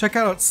aesthetic, check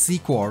out its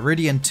sequel,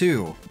 Iridion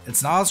 2.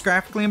 It's not as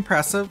graphically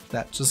impressive,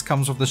 that just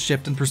comes with a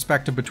shift in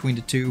perspective between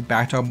the two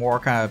back to a more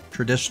kind of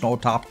traditional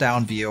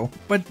top-down view,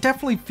 but it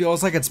definitely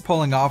feels like it's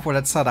pulling off what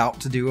it set out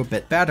to do a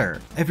bit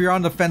better. If you're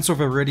on the fence with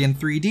Iridion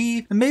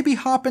 3D, then maybe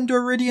hop into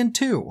Iridion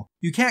 2.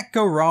 You can't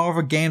go wrong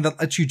with a game that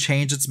lets you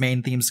change its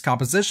main theme's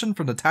composition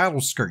from the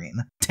title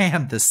screen.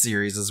 Damn, this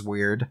series is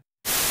weird.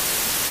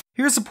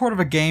 Here's a port of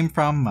a game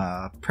from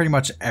pretty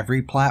much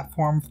every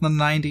platform from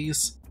the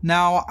 90s.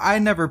 Now, I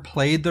never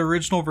played the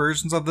original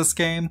versions of this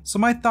game, so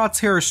my thoughts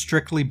here are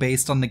strictly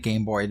based on the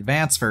Game Boy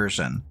Advance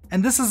version.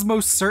 And this is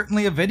most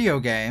certainly a video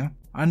game.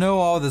 I know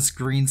all this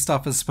green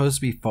stuff is supposed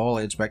to be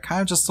foliage, but it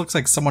kind of just looks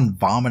like someone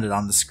vomited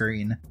on the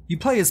screen. You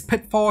play as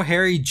Pitfall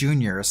Harry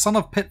Jr., son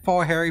of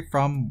Pitfall Harry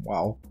from,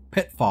 well,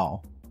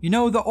 Pitfall. You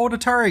know, the old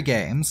Atari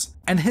games,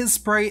 and his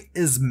sprite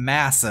is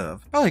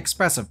massive, probably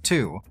expressive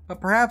too,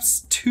 but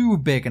perhaps too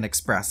big and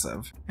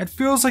expressive. It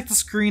feels like the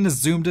screen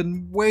is zoomed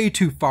in way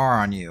too far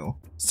on you.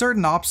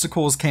 Certain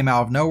obstacles came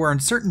out of nowhere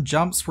and certain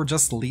jumps were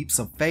just leaps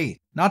of faith.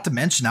 Not to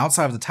mention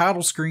outside of the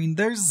title screen,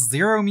 there's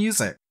zero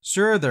music.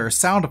 Sure, there are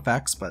sound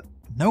effects, but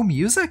no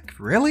music?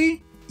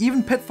 Really?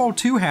 Even Pitfall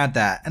 2 had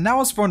that, and that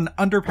was for an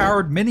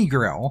underpowered mini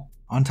grill.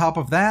 On top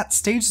of that,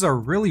 stages are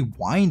really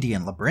windy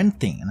and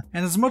labyrinthine,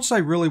 and as much as I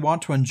really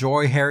want to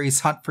enjoy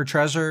Harry's hunt for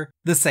treasure,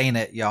 this ain't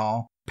it,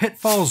 y'all.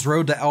 Pitfall's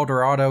Road to El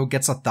Dorado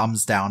gets a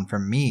thumbs down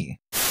from me.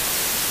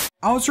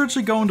 I was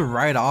originally going to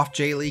write off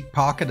J-League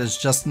Pocket as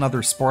just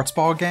another sports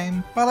ball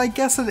game, but I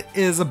guess it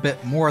is a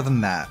bit more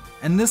than that.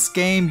 In this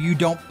game, you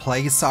don't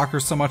play soccer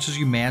so much as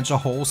you manage a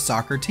whole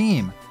soccer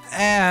team.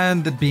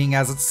 And being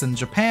as it's in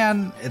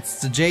Japan,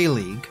 it's the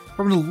J-League.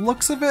 From the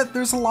looks of it,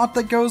 there's a lot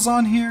that goes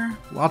on here.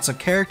 Lots of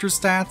character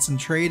stats and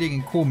trading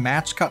and cool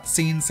match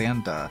cutscenes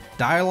and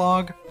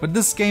dialogue. But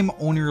this game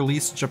only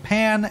released in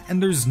Japan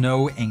and there's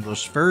no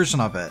English version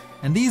of it.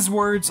 And these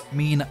words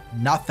mean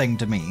nothing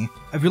to me.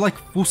 If you like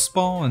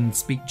foosball and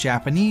speak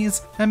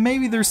Japanese, then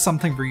maybe there's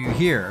something for you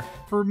here.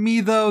 For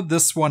me though,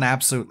 this one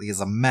absolutely is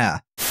a meh.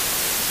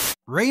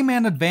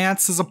 Rayman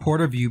Advance is a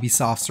port of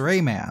Ubisoft's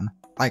Rayman.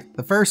 Like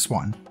the first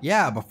one.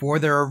 Yeah, before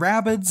there were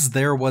rabbits,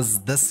 there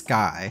was this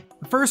guy.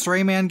 The first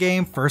Rayman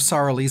game first saw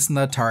release in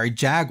the Atari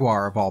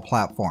Jaguar of all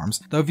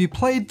platforms, though if you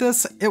played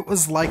this, it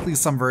was likely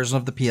some version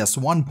of the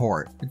PS1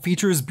 port. It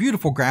features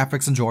beautiful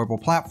graphics, enjoyable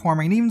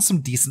platforming, and even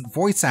some decent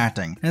voice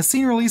acting, and it's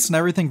seen released in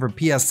everything from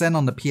PSN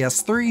on the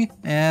PS3,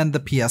 and the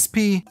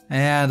PSP,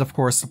 and of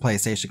course the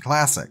PlayStation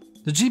Classic.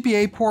 The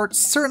GBA port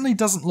certainly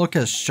doesn't look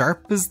as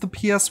sharp as the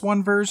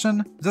PS1 version.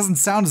 It doesn't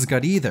sound as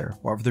good either,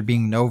 however there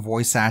being no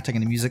voice acting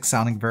and the music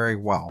sounding very,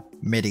 well,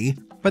 MIDI.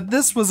 But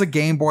this was a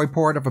Game Boy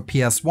port of a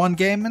PS1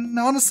 game, and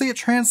honestly it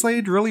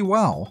translated really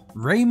well.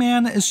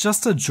 Rayman is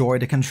just a joy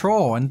to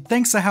control, and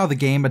thanks to how the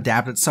game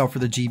adapted itself for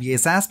the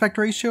GBA's aspect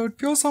ratio, it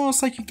feels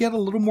almost like you get a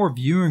little more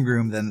viewing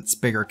room than its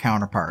bigger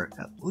counterpart,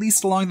 at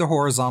least along the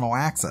horizontal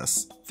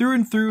axis. Through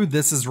and through,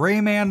 this is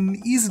Rayman,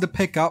 an easy to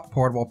pick up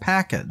portable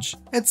package.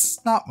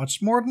 It's not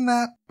much more than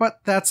that, but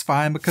that's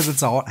fine because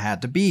it's all it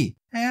had to be.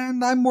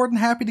 And I'm more than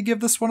happy to give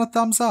this one a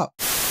thumbs up.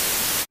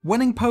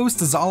 Winning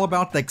Post is all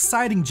about the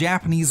exciting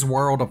Japanese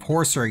world of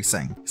horse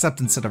racing, except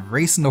instead of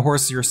racing the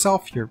horses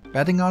yourself, you're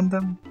betting on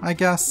them, I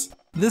guess.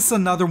 This is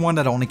another one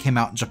that only came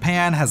out in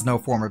Japan, has no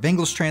form of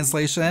English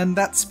translation, and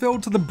that's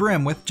filled to the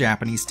brim with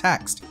Japanese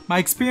text. My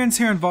experience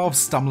here involves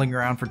stumbling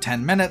around for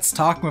 10 minutes,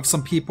 talking with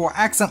some people,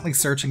 accidentally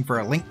searching for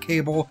a link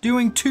cable,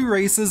 doing 2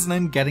 races, and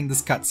then getting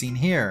this cutscene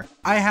here.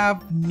 I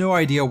have no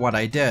idea what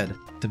I did.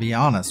 To be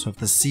honest, with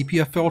the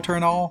sepia filter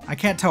and all, I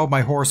can't tell if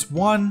my horse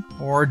won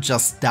or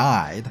just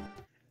died.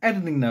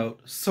 Editing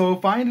note, so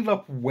if I ended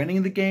up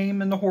winning the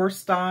game and the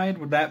horse died,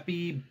 would that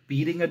be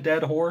beating a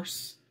dead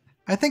horse?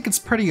 I think it's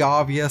pretty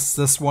obvious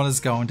this one is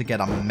going to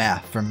get a meh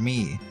from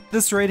me.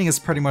 This rating has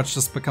pretty much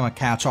just become a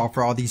catch-all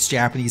for all these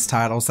Japanese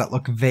titles that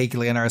look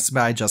vaguely interesting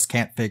but I just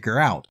can't figure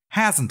out,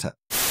 hasn't it?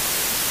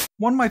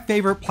 One of my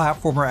favorite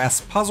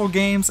platformer-esque puzzle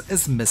games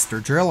is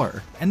Mr.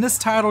 Driller. In this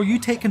title, you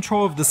take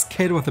control of this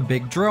kid with a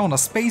big drill and a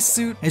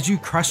spacesuit as you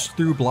crush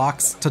through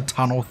blocks to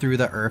tunnel through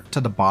the earth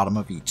to the bottom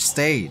of each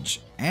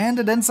stage. And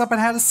it ends up it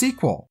had a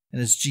sequel,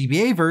 and its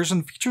GBA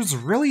version features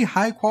really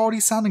high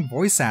quality sounding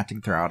voice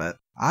acting throughout it.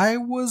 I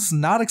was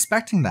not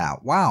expecting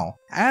that, wow.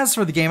 As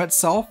for the game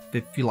itself,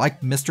 if you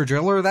like Mr.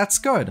 Driller, that's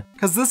good,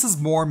 because this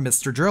is more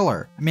Mr.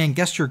 Driller. I mean, I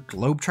guess you're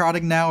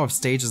globetrotting now if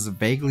stages are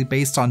vaguely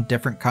based on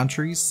different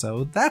countries,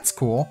 so that's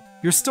cool.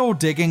 You're still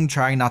digging,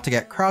 trying not to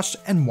get crushed,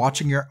 and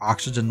watching your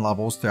oxygen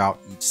levels throughout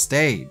each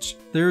stage.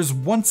 There's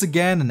once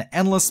again an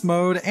endless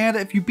mode, and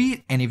if you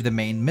beat any of the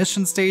main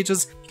mission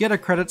stages, you get a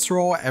credits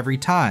roll every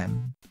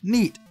time.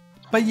 Neat.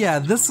 But yeah,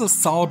 this is a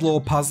solid little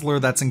puzzler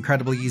that's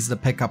incredibly easy to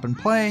pick up and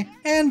play,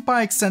 and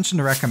by extension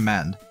to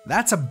recommend.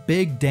 That's a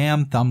big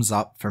damn thumbs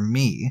up for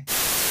me.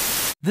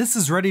 This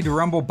is Ready to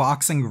Rumble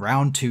Boxing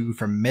Round 2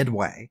 from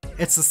Midway.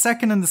 It's the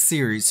second in the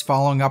series,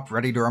 following up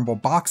Ready to Rumble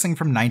Boxing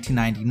from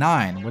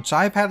 1999, which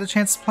I've had a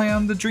chance to play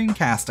on the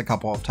Dreamcast a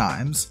couple of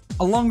times.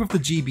 Along with the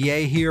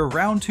GBA here,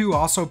 Round 2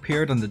 also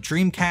appeared on the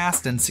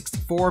Dreamcast,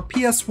 N64,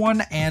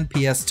 PS1, and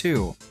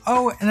PS2.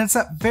 Oh, and it's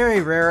that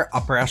very rare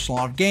upper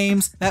echelon of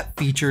games that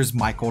features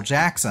Michael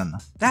Jackson.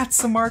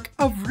 That's the mark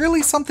of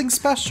really something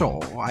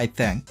special, I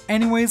think.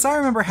 Anyways, I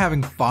remember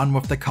having fun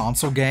with the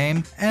console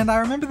game, and I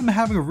remember them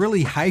having a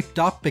really hyped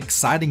up,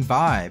 exciting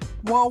vibe,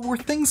 while where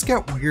things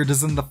get weird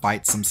is in the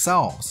fights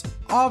themselves.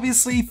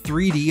 Obviously,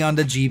 3D on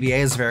the GBA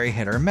is very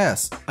hit or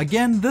miss.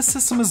 Again, this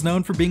system is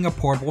known for being a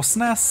portable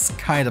SNES,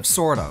 kind of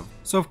sort of.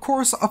 So of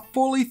course, a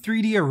fully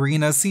 3D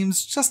arena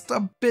seems just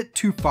a bit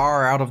too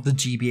far out of the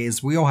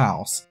GBA's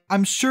wheelhouse.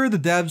 I'm sure the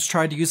devs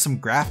tried to use some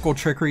graphical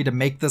trickery to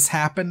make this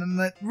happen, and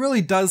it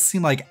really does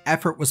seem like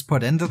effort was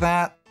put into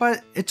that,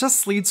 but it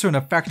just leads to an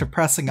effect of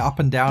pressing up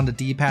and down the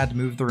D-pad to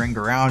move the ring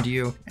around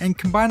you, and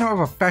combine it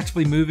with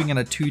effectively moving in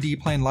a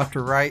 2D plane left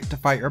or right to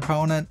fight your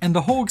opponent, and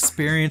the whole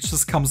experience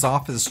just comes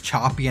off as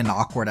choppy and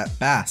awkward at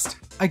best.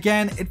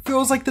 Again, it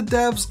feels like the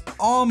devs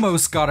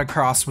almost got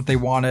across what they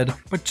wanted,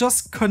 but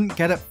just couldn't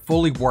get it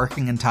fully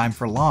working in time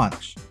for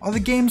launch. While the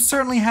game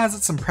certainly has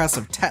its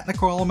impressive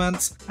technical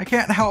elements, I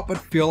can't help but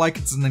feel like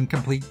it's an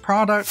incomplete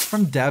product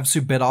from devs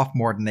who bit off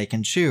more than they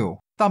can chew.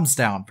 Thumbs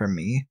down from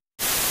me.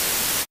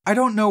 I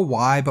don't know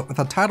why, but with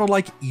a title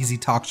like Easy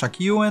Talk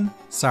ChuChuuhen,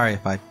 sorry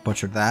if I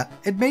butchered that,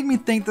 it made me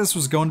think this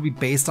was going to be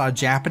based on a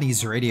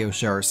Japanese radio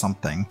show or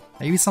something.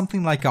 Maybe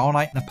something like All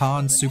Night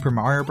Nippon's Super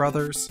Mario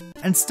Bros.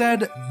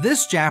 Instead,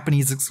 this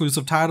Japanese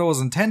exclusive title is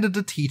intended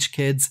to teach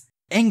kids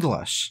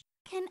English.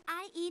 Can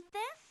I eat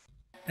this?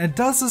 And it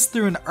does this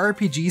through an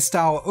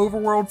RPG-style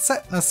overworld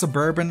set in a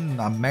suburban,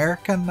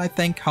 American, I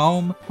think,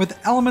 home, with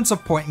elements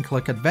of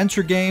point-and-click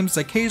adventure games,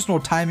 occasional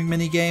timing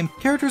minigame,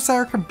 characters that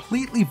are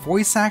completely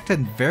voice-acted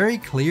in very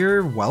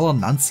clear,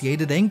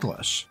 well-enunciated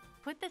English.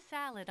 Put the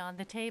wallet on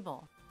the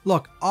table.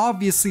 Look,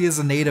 obviously as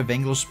a native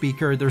English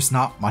speaker, there's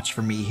not much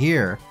for me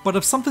here, but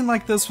if something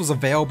like this was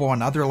available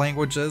in other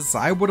languages,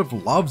 I would have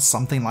loved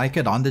something like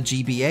it on the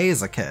GBA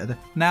as a kid.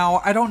 Now,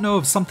 I don't know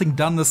if something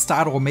done this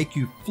style will make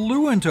you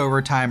fluent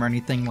over time or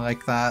anything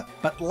like that,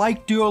 but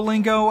like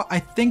Duolingo, I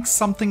think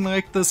something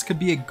like this could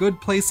be a good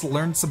place to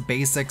learn some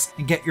basics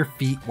and get your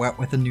feet wet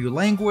with a new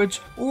language,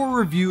 or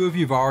review if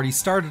you've already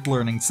started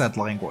learning said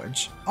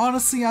language.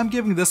 Honestly, I'm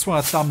giving this one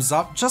a thumbs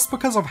up just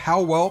because of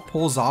how well it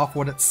pulls off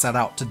what it's set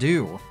out to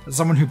do. As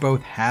someone who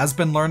both has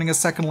been learning a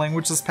second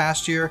language this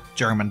past year,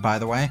 German by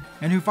the way,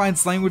 and who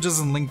finds languages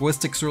and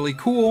linguistics really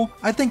cool,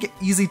 I think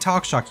Easy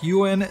Talk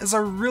Shokyuuhen is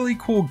a really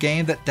cool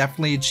game that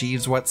definitely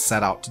achieves what it's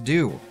set out to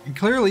do. And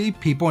clearly,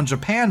 people in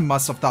Japan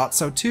must have thought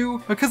so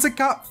too, because it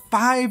got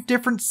 5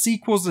 different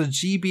sequels to the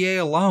GBA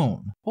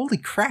alone. Holy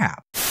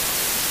crap.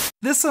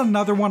 This is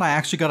another one I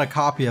actually got a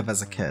copy of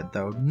as a kid,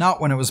 though not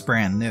when it was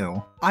brand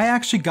new. I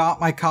actually got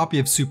my copy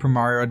of Super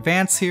Mario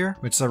Advance here,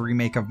 which is a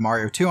remake of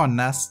Mario 2 on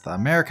NES, the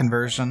American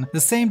version,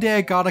 the same day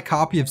I got a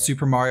copy of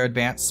Super Mario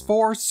Advance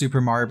 4 Super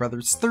Mario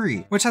Bros.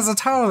 3, which has a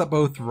title that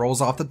both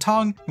rolls off the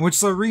tongue, and which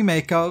is a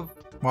remake of,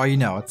 well, you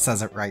know, it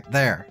says it right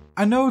there.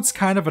 I know it's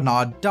kind of an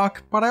odd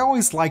duck, but I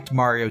always liked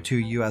Mario 2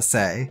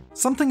 USA.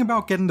 Something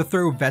about getting to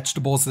throw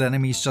vegetables at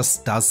enemies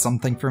just does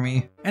something for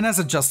me. And as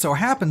it just so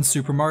happens,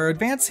 Super Mario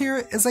Advance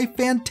here is a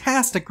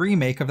fantastic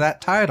remake of that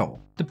title.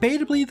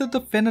 Debatably the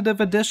definitive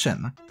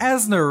edition.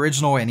 As an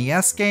original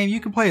NES game, you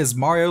can play as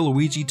Mario,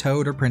 Luigi,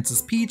 Toad, or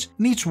Princess Peach,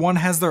 and each one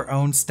has their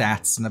own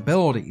stats and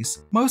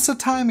abilities. Most of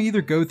the time,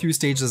 either go through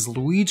stages as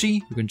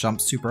Luigi, who can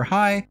jump super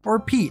high, or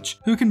Peach,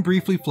 who can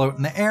briefly float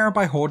in the air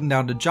by holding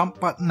down the jump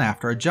button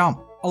after a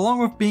jump.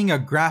 Along with being a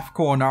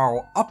graphical and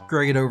aural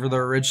upgrade over the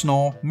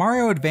original,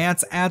 Mario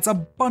Advance adds a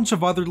bunch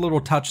of other little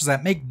touches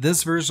that make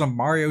this version of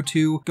Mario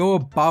 2 go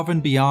above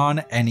and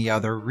beyond any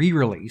other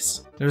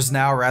re-release. There's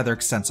now rather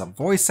extensive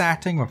voice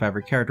acting with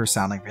every character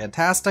sounding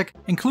fantastic,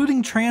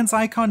 including trans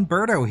icon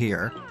Birdo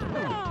here.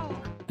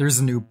 There's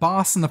a new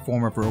boss in the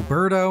form of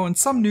Roberto, and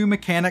some new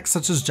mechanics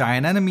such as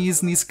giant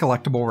enemies and these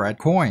collectible red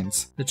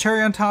coins. The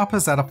cherry on top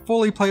is that a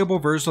fully playable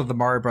version of the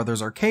Mario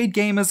Bros. Arcade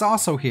game is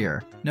also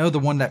here. No, the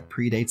one that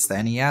predates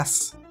the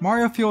NES.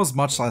 Mario feels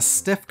much less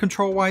stiff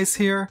control-wise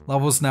here,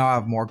 levels now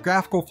have more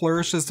graphical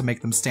flourishes to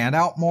make them stand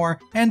out more,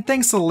 and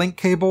thanks to the link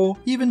cable,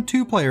 even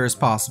 2 players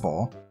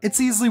possible. It's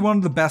easily one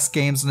of the best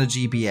games in the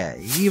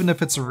GBA, even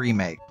if it's a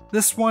remake.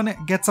 This one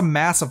gets a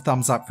massive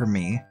thumbs up from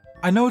me.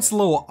 I know it's a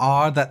little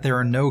odd that there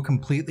are no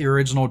completely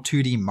original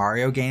 2D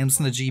Mario games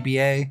in the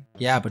GBA.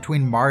 Yeah,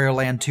 between Mario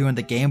Land 2 and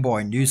the Game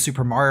Boy, New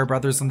Super Mario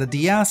Bros. And the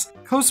DS,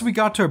 close we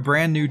got to a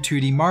brand new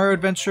 2D Mario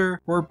adventure,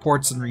 or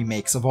ports and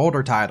remakes of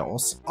older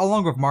titles.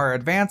 Along with Mario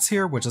Advance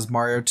here, which is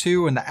Mario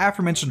 2, and the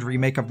aforementioned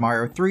remake of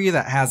Mario 3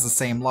 that has the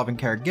same love and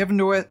care given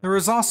to it, there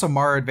is also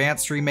Mario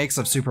Advance remakes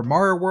of Super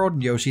Mario World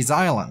and Yoshi's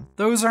Island.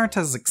 Those aren't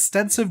as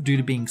extensive due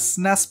to being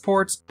SNES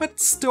ports, but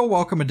still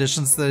welcome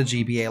additions to the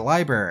GBA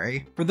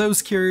library. For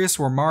those curious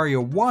where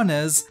Mario 1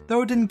 is,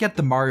 though it didn't get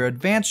the Mario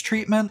Advance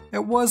treatment,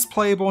 it was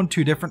playable in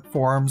 2 different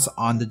forms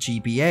on the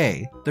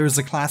GBA. There's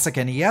a classic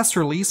NES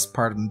release,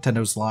 part of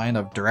Nintendo's line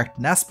of direct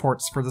NES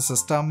ports for the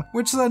system,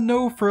 which is a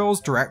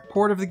no-frills direct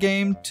port of the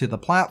game to the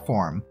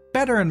platform.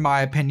 Better in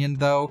my opinion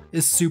though,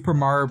 is Super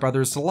Mario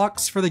Bros.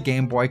 Deluxe for the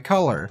Game Boy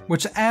Color,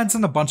 which adds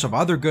in a bunch of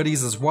other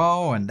goodies as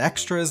well and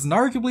extras and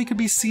arguably could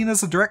be seen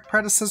as a direct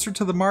predecessor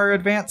to the Mario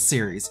Advance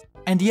series.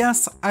 And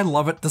yes, I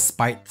love it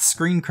despite the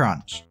screen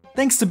crunch.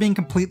 Thanks to being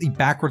completely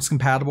backwards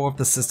compatible with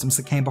the systems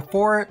that came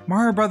before it,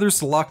 Mario Bros.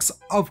 Deluxe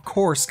of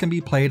course can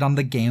be played on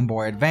the Game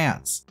Boy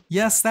Advance.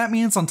 Yes, that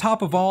means on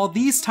top of all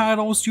these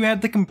titles, you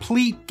had the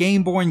complete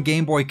Game Boy and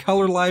Game Boy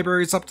Color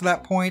libraries up to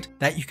that point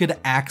that you could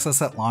access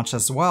at launch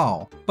as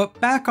well. But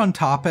back on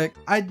topic,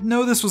 I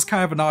know this was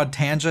kind of an odd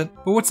tangent,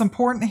 but what's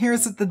important here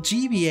is that the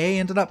GBA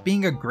ended up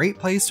being a great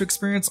place to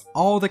experience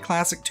all the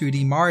classic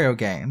 2D Mario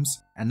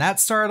games. And that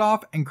started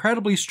off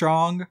incredibly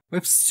strong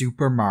with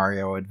Super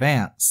Mario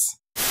Advance.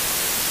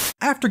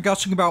 After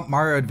gushing about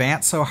Mario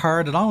Advance so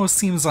hard, it almost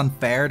seems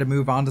unfair to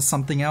move on to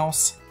something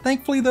else.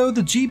 Thankfully though,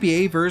 the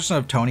GBA version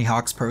of Tony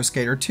Hawk's Pro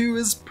Skater 2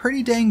 is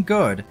pretty dang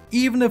good,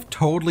 even if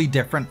totally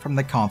different from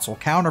the console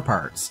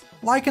counterparts.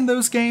 Like in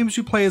those games,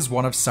 you play as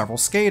one of several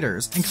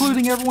skaters,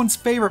 including everyone's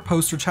favorite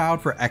poster child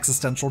for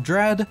existential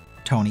dread,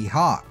 Tony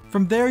Hawk.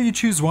 From there you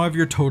choose one of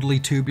your totally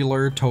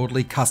tubular,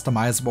 totally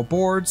customizable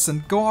boards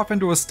and go off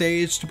into a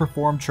stage to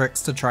perform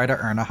tricks to try to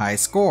earn a high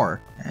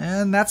score.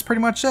 And that's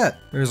pretty much it.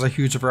 There's a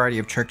huge variety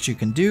of tricks you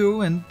can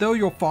do, and though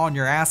you'll fall on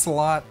your ass a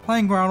lot,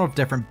 playing around with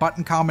different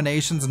button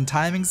combinations and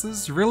timings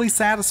is really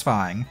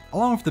satisfying.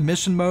 Along with the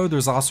mission mode,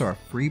 there's also a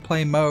free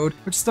play mode,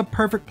 which is the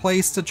perfect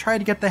place to try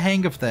to get the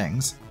hang of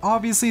things.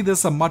 Obviously this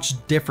is a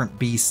much different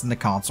beast than the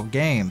console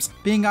games,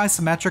 being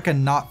isometric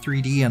and not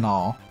 3D and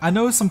all. I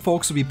know some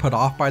folks will be put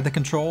off by the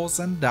controls,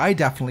 and I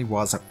definitely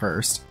was at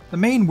first. The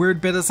main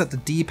weird bit is that the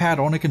D-pad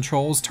only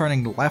controls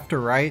turning left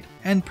or right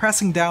and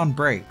pressing down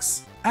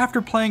brakes.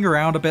 After playing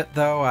around a bit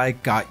though, I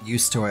got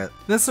used to it.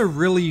 This is a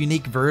really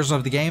unique version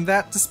of the game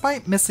that,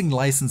 despite missing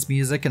licensed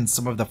music and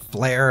some of the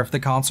flair of the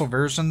console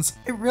versions,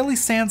 it really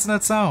stands on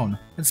its own.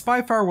 It's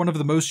by far one of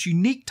the most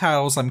unique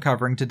titles I'm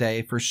covering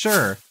today for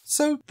sure,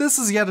 so this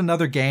is yet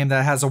another game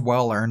that has a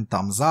well-earned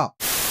thumbs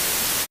up.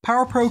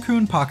 Power Pro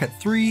Kun Pocket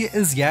 3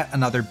 is yet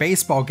another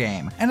baseball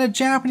game, and a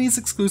Japanese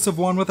exclusive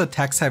one with a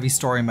text-heavy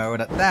story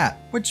mode at that,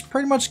 which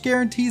pretty much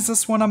guarantees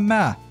this one a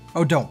meh.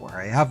 Oh, don't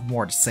worry, I have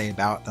more to say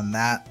about it than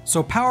that.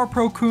 So Power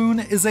Pro Kun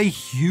is a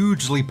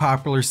hugely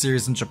popular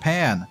series in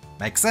Japan.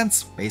 Makes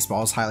sense,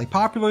 baseball is highly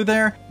popular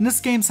there, and this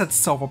game sets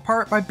itself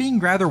apart by being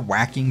rather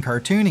wacky and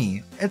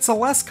cartoony. It's a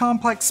less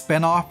complex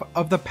spin-off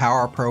of the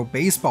Power Pro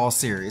Baseball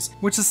series,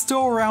 which is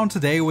still around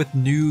today with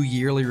new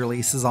yearly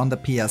releases on the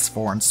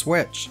PS4 and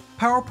Switch.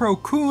 Power Pro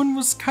Kun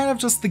was kind of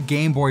just the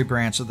Game Boy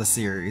branch of the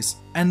series,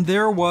 and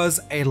there was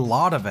a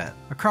lot of it.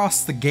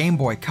 Across the Game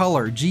Boy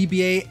Color,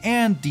 GBA,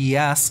 and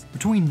DS,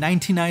 between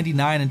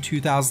 1999 and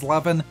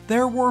 2011,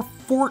 there were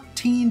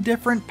 14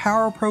 different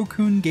Power Pro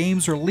Kun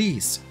games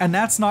released, and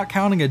that's not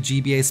counting a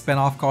GBA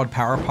spinoff called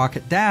Power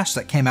Pocket Dash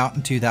that came out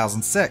in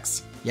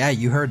 2006. Yeah,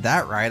 you heard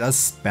that right, a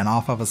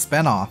spinoff of a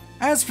spinoff.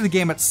 As for the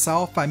game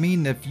itself, I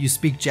mean, if you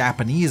speak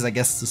Japanese, I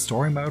guess the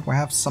story mode will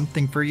have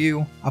something for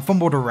you. I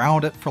fumbled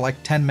around it for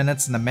like 10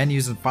 minutes in the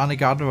menus and finally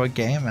got into a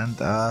game, and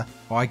well,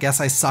 I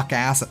guess I suck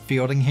ass at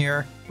fielding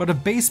here. But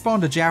if baseball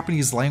in the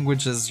Japanese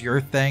language is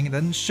your thing,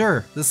 then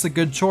sure, this is a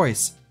good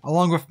choice.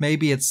 Along with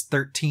maybe its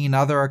 13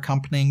 other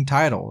accompanying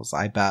titles,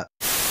 I bet.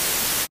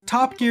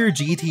 Top Gear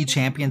GT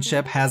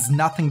Championship has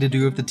nothing to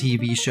do with the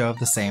TV show of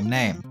the same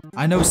name.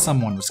 I know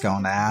someone was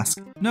going to ask.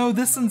 No,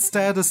 this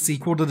instead is a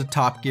sequel to the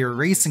Top Gear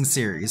racing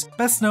series,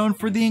 best known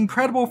for the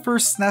incredible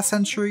first SNES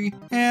entry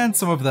and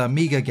some of the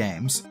Amiga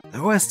games.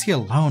 The OST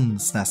alone in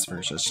the SNES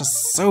version is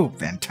just so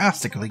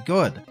fantastically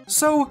good.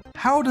 So,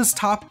 how does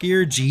Top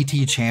Gear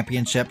GT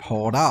Championship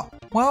hold up?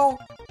 Well,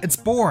 it's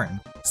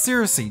boring.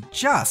 Seriously,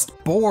 just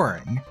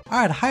boring.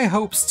 I had high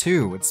hopes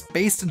too. It's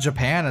based in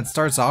Japan and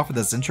starts off with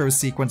this intro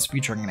sequence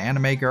featuring an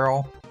anime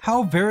girl.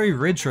 How very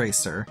Ridge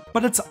Racer.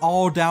 But it's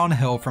all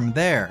downhill from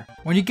there.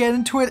 When you get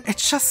into it,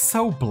 it's just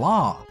so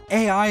blah.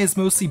 AI is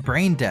mostly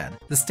brain dead.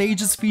 The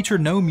stages feature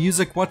no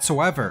music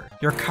whatsoever.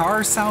 Your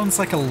car sounds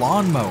like a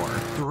lawnmower.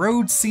 The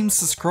road seems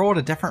to scroll at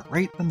a different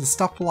rate than the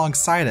stuff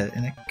alongside it,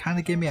 and it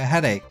kinda gave me a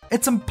headache.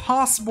 It's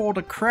impossible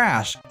to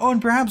crash. Oh,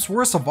 and perhaps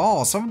worst of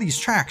all, some of these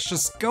tracks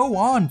just go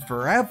on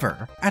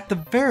forever. At the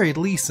very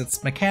least,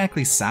 it's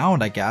mechanically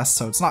sound, I guess,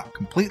 so it's not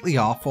completely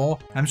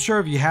awful. I'm sure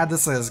if you had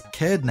this as a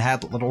kid and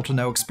had little to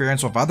no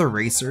experience with other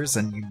racers,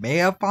 and you may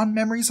have fond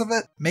memories of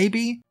it,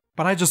 maybe?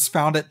 But I just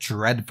found it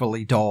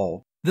dreadfully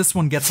dull. This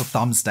one gets a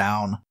thumbs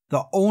down.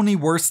 The only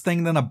worse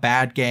thing than a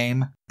bad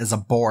game is a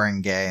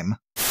boring game.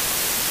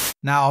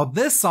 Now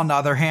this, on the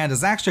other hand,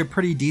 is actually a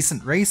pretty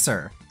decent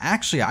racer.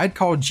 Actually, I'd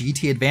call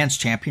GT Advanced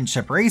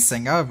Championship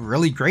Racing a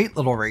really great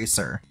little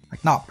racer.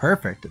 Like, not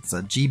perfect, it's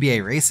a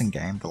GBA racing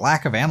game. The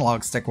lack of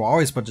analog stick will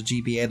always put the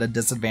GBA at a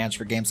disadvantage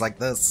for games like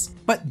this.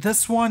 But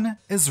this one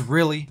is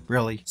really,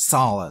 really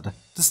solid.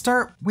 To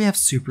start, we have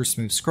super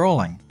smooth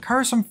scrolling,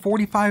 cars from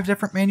 45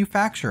 different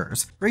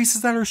manufacturers,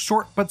 races that are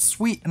short but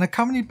sweet and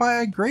accompanied by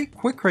a great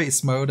quick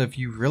race mode if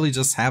you really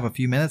just have a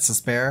few minutes to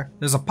spare.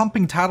 There's a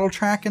pumping title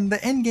track and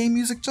the in-game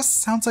music just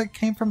sounds like it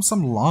came from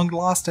some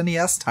long-lost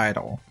NES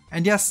title.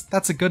 And yes,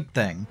 that's a good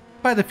thing.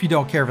 But if you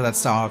don't care for that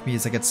style of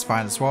music, it's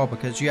fine as well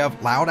because you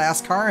have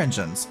loud-ass car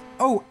engines.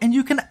 Oh, and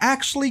you can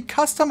actually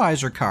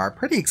customize your car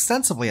pretty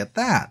extensively at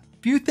that.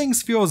 Few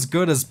things feel as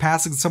good as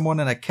passing someone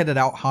in a kitted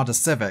out Honda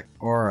Civic,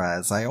 or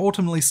as I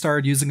ultimately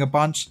started using a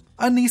bunch,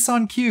 a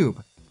Nissan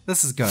Cube.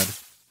 This is good.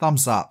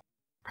 Thumbs up.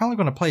 Probably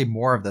going to play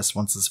more of this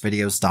once this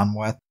video's done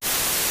with.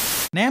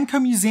 Namco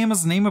Museum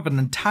is the name of an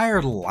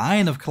entire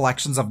line of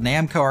collections of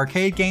Namco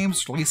arcade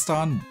games released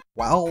on,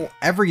 well,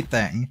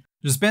 everything.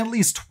 There's been at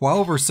least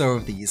 12 or so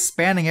of these,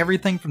 spanning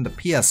everything from the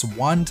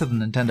PS1 to the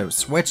Nintendo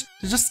Switch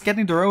to just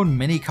getting their own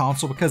mini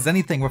console because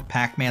anything with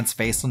Pac-Man's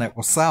face on it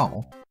will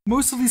sell.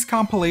 Most of these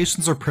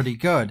compilations are pretty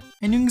good,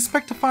 and you can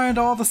expect to find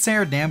all the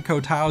standard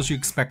Namco titles you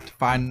expect to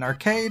find in an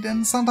arcade,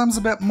 and sometimes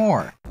a bit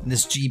more. In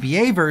this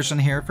GBA version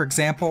here, for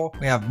example,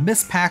 we have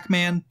Miss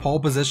Pac-Man, Pole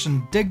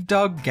Position, Dig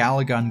Dug,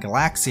 Galaga, and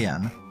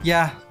Galaxian.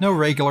 Yeah, no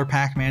regular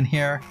Pac-Man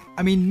here.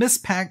 I mean, Miss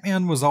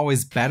Pac-Man was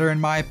always better in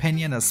my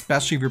opinion,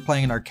 especially if you're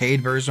playing an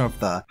arcade version with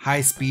the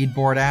high-speed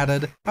board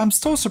added, but I'm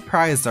still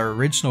surprised our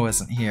original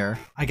isn't here.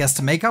 I guess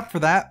to make up for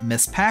that,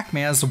 Miss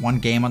Pac-Man is the one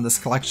game on this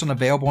collection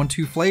available in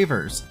two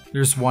flavors.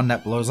 There's one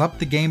that blows up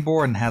the game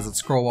board and has it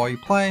scroll while you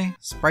play.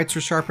 Sprites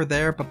are sharper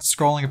there, but the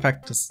scrolling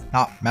effect does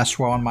not mesh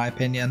well in my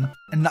opinion.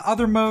 In the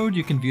other mode,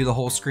 you can view the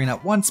whole screen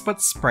at once,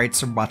 but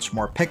sprites are much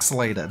more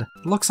pixelated.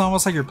 It looks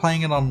almost like you're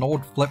playing it on an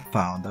old flip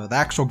phone, though the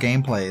actual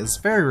gameplay is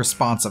very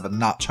responsive and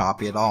not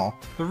choppy at all.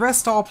 The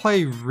rest all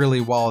play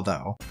really well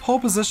though. Pole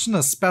Position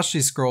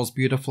especially scrolls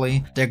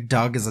beautifully, Dig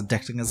Dug is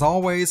addicting as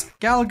always,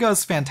 Galaga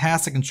is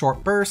fantastic in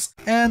short bursts,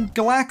 and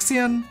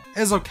Galaxian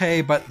is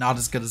okay but not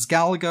as good as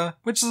Galaga,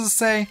 which is to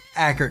say,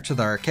 accurate to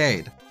the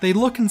arcade. They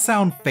look and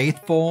sound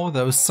faithful,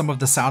 though some of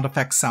the sound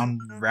effects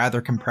sound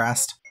rather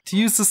compressed. To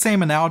use the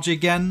same analogy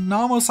again,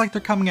 almost like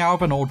they're coming out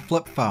of an old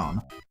flip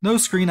phone. No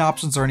screen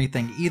options or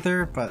anything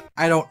either, but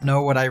I don't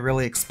know what I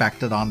really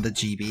expected on the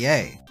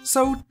GBA.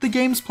 So the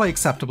games play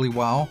acceptably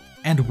well,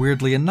 and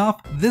weirdly enough,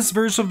 this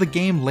version of the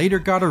game later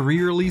got a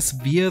re-release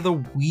via the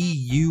Wii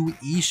U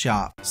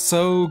eShop.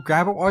 So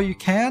grab it while you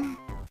can?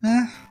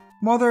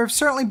 While there have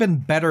certainly been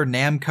better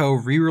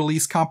Namco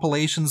re-release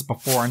compilations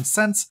before and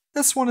since,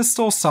 this one is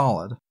still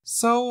solid.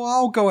 So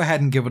I'll go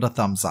ahead and give it a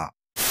thumbs up.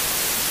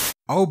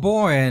 Oh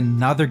boy,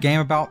 another game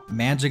about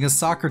managing a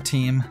soccer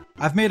team.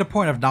 I've made a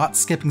point of not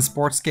skipping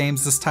sports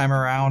games this time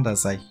around,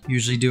 as I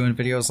usually do in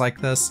videos like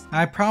this.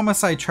 I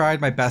promise I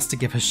tried my best to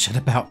give a shit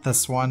about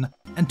this one.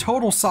 In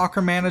Total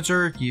Soccer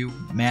Manager, you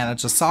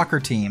manage a soccer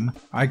team.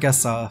 I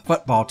guess a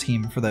football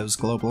team for those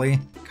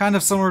globally. Kind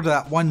of similar to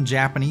that one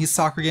Japanese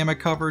soccer game I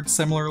covered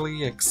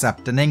similarly,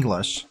 except in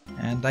English.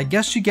 And I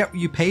guess you get what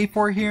you pay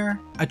for here.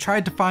 I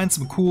tried to find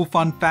some cool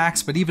fun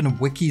facts, but even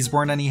wikis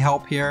weren't any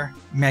help here.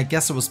 I mean, I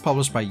guess it was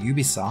published by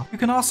Ubisoft. You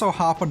can also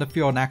hop on the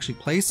field and actually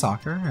play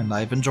soccer, and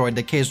I've enjoyed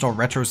the occasional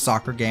retro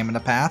soccer game in the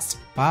past.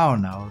 But I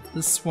don't know,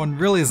 this one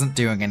really isn't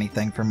doing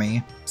anything for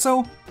me.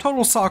 So,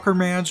 Total Soccer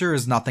Manager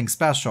is nothing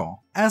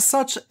special. As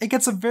such, it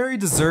gets a very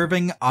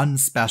deserving,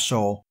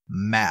 unspecial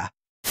meh.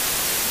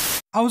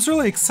 I was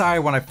really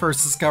excited when I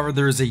first discovered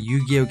there was a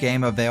Yu-Gi-Oh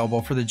game available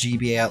for the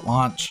GBA at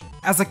launch.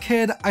 As a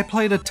kid, I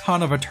played a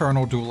ton of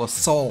Eternal Duelist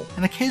Soul,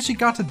 and occasionally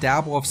got to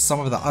dabble with some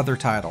of the other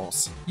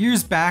titles.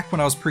 Years back when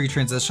I was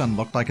pre-transition and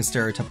looked like a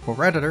stereotypical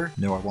Redditor,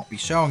 no I won't be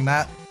showing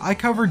that, I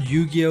covered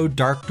Yu-Gi-Oh!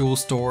 Dark Duel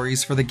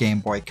Stories for the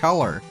Game Boy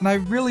Color, and I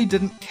really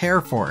didn't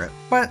care for it.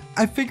 But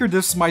I figured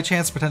this was my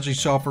chance to potentially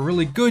show off a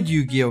really good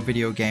Yu-Gi-Oh!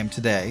 Video game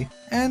today,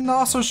 and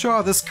also show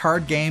how this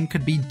card game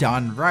could be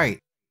done right.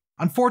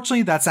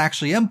 Unfortunately, that's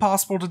actually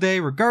impossible today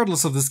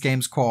regardless of this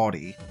game's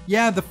quality.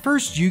 Yeah, the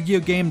first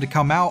Yu-Gi-Oh game to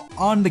come out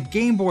on the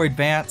Game Boy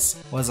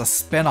Advance was a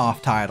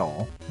spin-off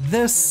title.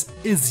 This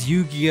is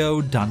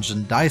Yu-Gi-Oh!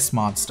 Dungeon Dice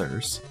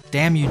Monsters.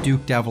 Damn you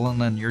Duke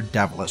Devlin and your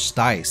devilish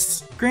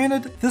dice.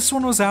 Granted, this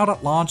one was out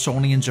at launch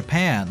only in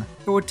Japan.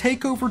 It would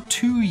take over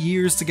 2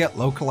 years to get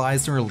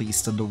localized and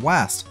released in the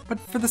West, but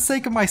for the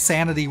sake of my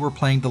sanity we're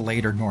playing the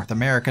later North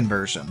American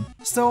version.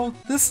 Still,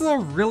 this is a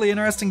really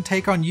interesting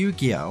take on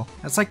Yu-Gi-Oh!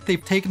 It's like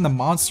they've taken the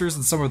monsters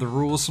and some of the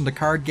rules from the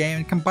card game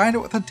and combined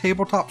it with a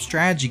tabletop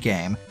strategy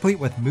game, complete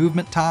with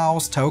movement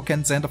tiles,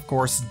 tokens, and of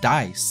course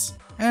dice.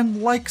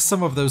 And like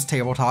some of those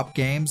tabletop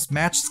games,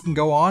 matches can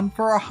go on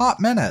for a hot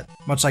minute.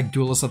 Much like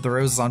Duelist of the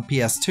Roses on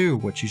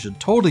PS2, which you should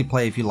totally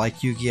play if you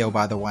like Yu-Gi-Oh!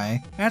 By the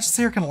way. Matches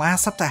here can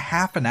last up to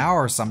half an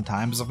hour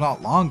sometimes, if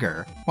not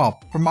longer.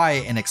 Well, from my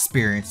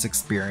inexperienced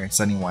experience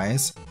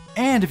anyways.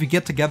 And if you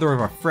get together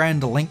with a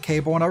friend, a link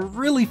cable, and a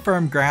really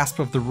firm grasp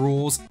of the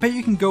rules, I bet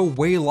you can go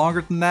way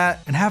longer than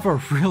that and have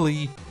a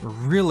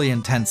really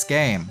intense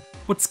game.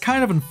 What's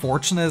kind of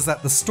unfortunate is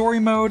that the story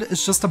mode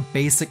is just a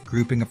basic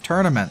grouping of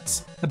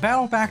tournaments. The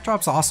battle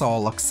backdrops also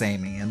all look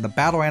samey, and the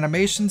battle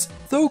animations,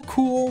 though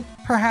cool,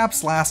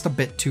 perhaps last a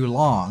bit too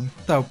long,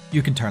 though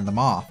you can turn them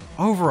off.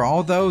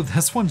 Overall though,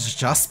 this one's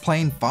just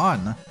plain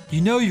fun. You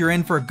know you're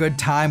in for a good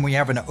time when you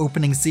have an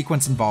opening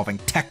sequence involving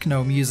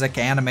techno music,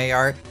 anime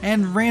art,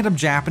 and random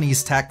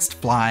Japanese text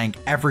flying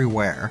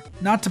everywhere.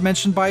 Not to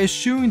mention by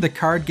eschewing the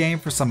card game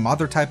for some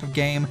other type of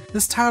game,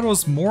 this title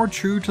is more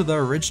true to the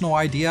original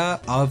idea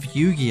of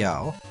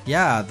Yu-Gi-Oh!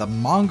 Yeah, the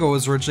manga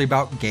was originally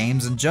about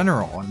games in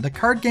general, and the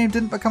card game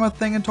didn't become a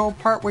thing until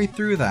partway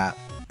through that.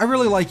 I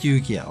really like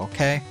Yu-Gi-Oh!,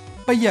 okay?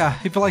 But yeah,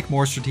 if you like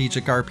more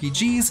strategic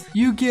RPGs,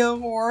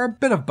 Yu-Gi-Oh! Or a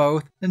bit of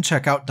both, then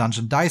check out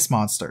Dungeon Dice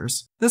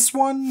Monsters. This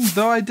one,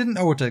 though I didn't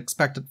know what to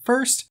expect at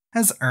first,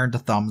 has earned a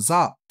thumbs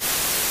up.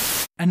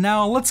 And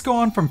now let's go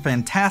on from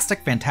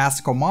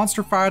fantastical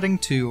monster fighting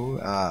to,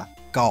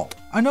 golf.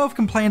 I know I've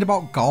complained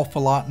about golf a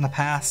lot in the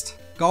past.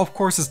 Golf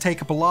courses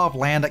take up a lot of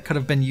land that could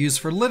have been used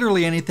for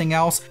literally anything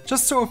else,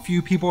 just so a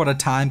few people at a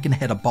time can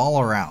hit a ball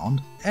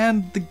around.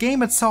 And the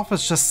game itself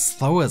is just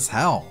slow as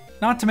hell.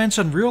 Not to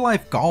mention, real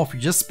life golf, you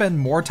just spend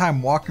more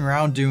time walking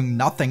around doing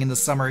nothing in the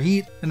summer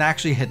heat than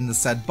actually hitting the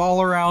said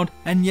ball around,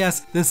 and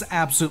yes, this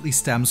absolutely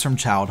stems from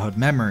childhood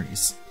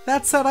memories.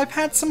 That said, I've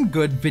had some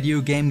good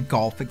video game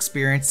golf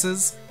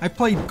experiences. I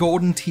played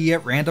Golden Tee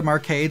at random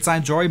arcades, I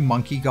enjoy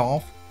monkey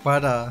golf.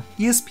 But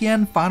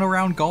ESPN Final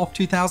Round Golf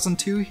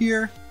 2002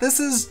 here, this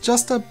is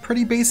just a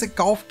pretty basic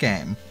golf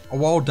game. A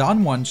well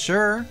done one,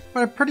 sure,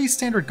 but a pretty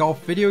standard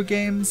golf video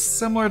game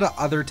similar to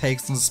other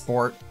takes on the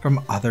sport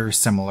from other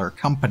similar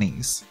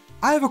companies.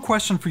 I have a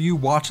question for you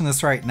watching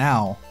this right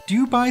now. Do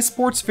you buy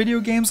sports video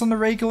games on the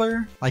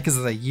regular? Like, is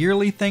it a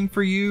yearly thing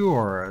for you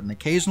or an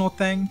occasional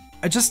thing?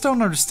 I just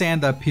don't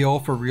understand the appeal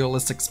for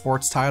realistic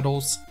sports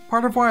titles.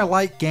 Part of why I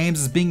like games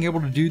is being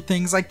able to do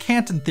things I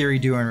can't in theory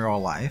do in real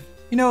life.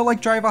 You know,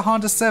 like drive a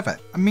Honda Civic.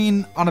 I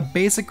mean, on a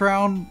basic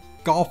round,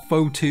 Golf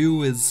Foe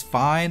 2 is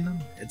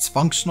fine, it's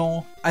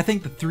functional. I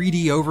think the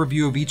 3D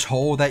overview of each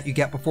hole that you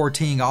get before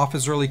teeing off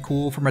is really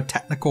cool from a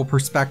technical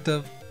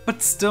perspective. But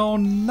but still,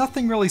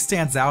 nothing really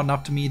stands out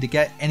enough to me to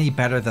get any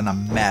better than a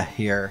meh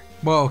here.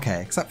 Well,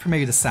 okay, except for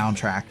maybe the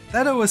soundtrack.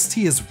 That OST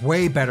is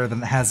way better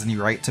than it has any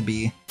right to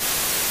be.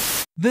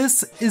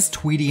 This is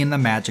Tweety and the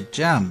Magic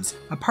Gems,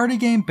 a party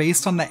game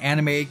based on the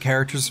animated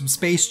characters from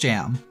Space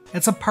Jam.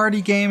 It's a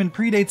party game and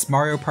predates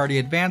Mario Party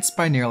Advance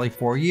by nearly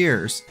 4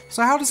 years.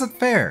 So how does it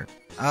fare?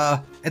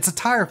 It's a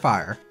tire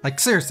fire. Like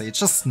seriously, it's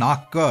just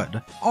not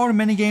good. All the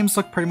minigames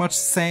look pretty much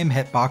the same,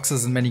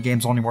 hitboxes and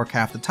minigames only work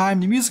half the time,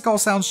 the music all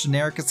sounds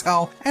generic as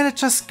hell, and it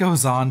just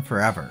goes on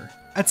forever.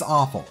 It's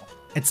awful.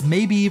 It's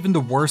maybe even the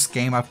worst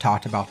game I've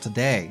talked about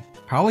today.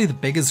 Probably the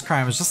biggest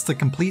crime is just the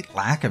complete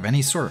lack of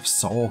any sort of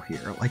soul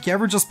here. Like, you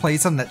ever just play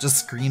something that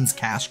just screams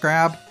cash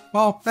grab?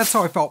 Well, that's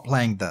how I felt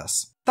playing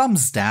this.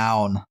 Thumbs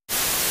down.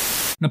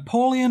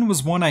 Napoleon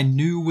was one I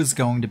knew was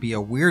going to be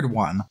a weird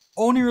one.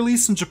 Only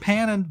released in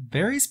Japan and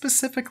very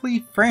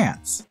specifically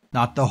France.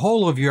 Not the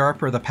whole of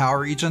Europe or the PAL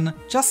region,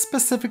 just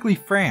specifically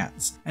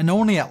France, and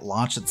only at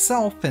launch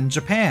itself in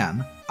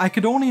Japan. I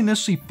could only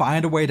initially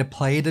find a way to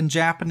play it in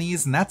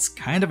Japanese, and that's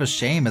kind of a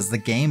shame as the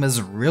game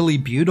is really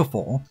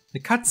beautiful. The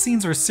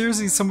cutscenes are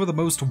seriously some of the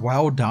most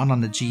well done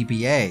on the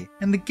GBA,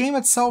 and the game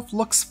itself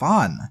looks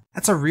fun.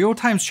 It's a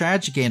real-time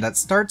strategy game that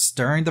starts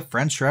during the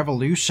French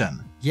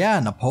Revolution. Yeah,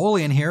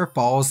 Napoleon here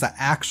follows the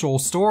actual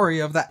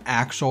story of the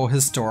actual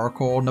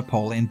historical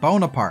Napoleon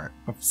Bonaparte,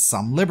 with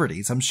some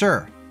liberties, I'm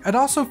sure. It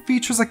also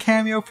features a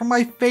cameo from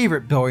my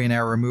favorite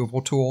billionaire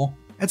removal tool.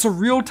 It's a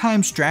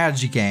real-time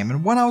strategy game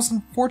and one I was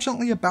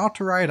unfortunately about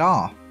to write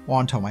off.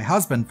 Well, until my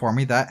husband informed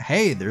me that,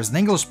 hey, there's an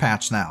English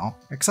patch now.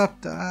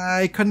 Except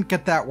I couldn't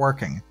get that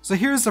working. So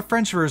here's the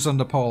French version of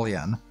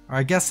Napoleon, or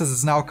I guess as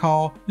it's now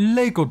called,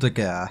 L'Aigle de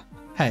Guerre.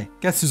 Hey,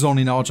 guess whose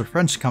only knowledge of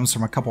French comes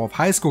from a couple of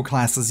high school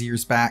classes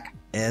years back?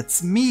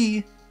 It's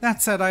me!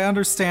 That said, I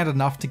understand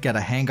enough to get a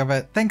hang of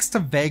it thanks to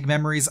vague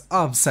memories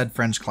of said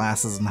French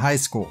classes in high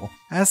school.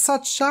 As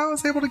such, I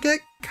was able to get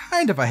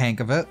kind of a hang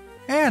of it.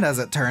 And as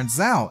it turns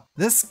out,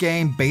 this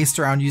game, based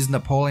around using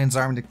Napoleon's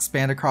army to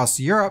expand across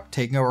Europe,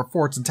 taking over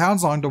forts and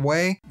towns along the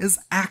way, is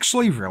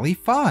actually really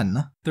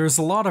fun. There's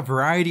a lot of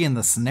variety in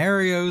the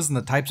scenarios and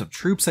the types of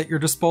troops at your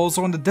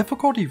disposal, and the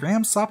difficulty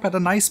ramps up at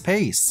a nice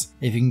pace.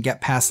 If you can get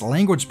past the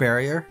language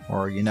barrier,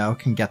 or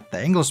can get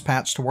the English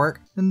patch to work,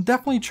 then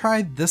definitely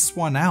try this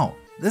one out.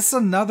 This is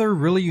another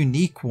really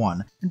unique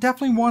one, and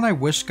definitely one I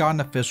wish got an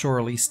official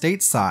release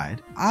stateside.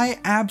 I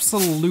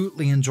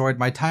absolutely enjoyed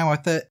my time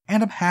with it,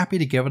 and I'm happy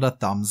to give it a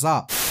thumbs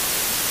up.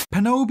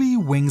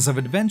 Panobi Wings of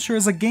Adventure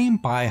is a game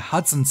by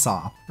Hudson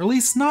Soft,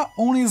 released not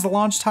only as the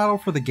launch title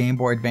for the Game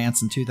Boy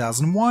Advance in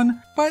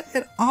 2001, but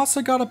it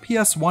also got a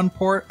PS1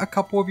 port a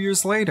couple of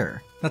years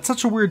later. That's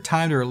such a weird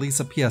time to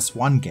release a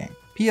PS1 game.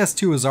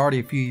 PS2 was already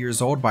a few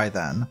years old by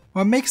then.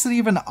 What makes it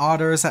even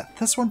odder is that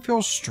this one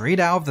feels straight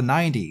out of the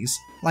 90s.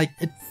 Like,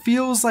 it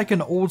feels like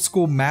an old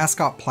school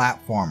mascot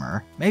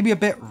platformer, maybe a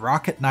bit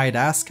Rocket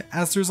Knight-esque,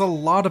 as there's a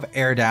lot of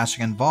air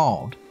dashing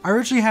involved. I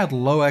originally had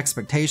low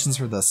expectations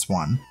for this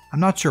one.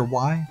 I'm not sure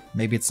why,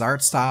 maybe it's the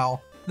art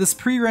style. This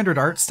pre-rendered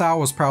art style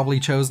was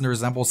probably chosen to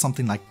resemble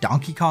something like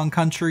Donkey Kong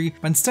Country,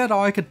 but instead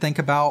all I could think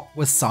about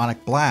was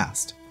Sonic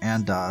Blast.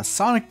 And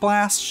Sonic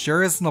Blast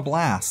sure isn't a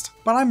blast.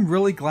 But I'm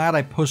really glad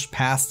I pushed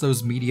past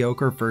those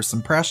mediocre first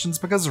impressions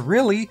because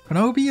really,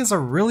 Panobi is a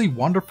really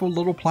wonderful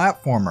little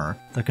platformer.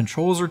 The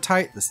controls are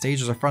tight, the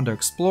stages are fun to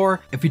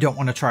explore. If you don't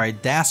want to try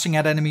dashing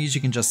at enemies,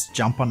 you can just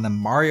jump on them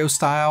Mario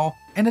style.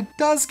 And it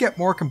does get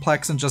more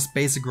complex than just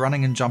basic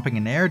running and jumping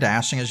and air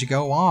dashing as you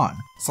go on.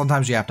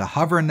 Sometimes you have to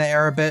hover in the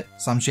air a bit,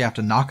 sometimes you have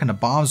to knock into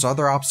bombs or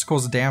other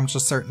obstacles to damage a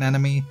certain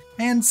enemy,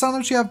 and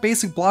sometimes you have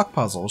basic block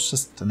puzzles,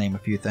 just to name a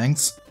few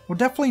things. Well,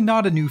 definitely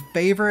not a new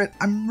favorite,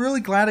 I'm really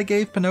glad I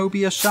gave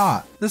Panobi a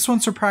shot. This one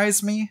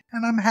surprised me,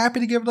 and I'm happy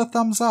to give it a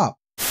thumbs up.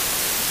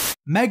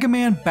 Mega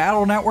Man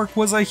Battle Network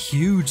was a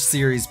huge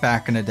series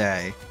back in the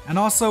day. And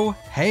also,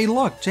 hey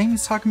look,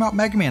 Jamie's talking about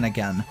Mega Man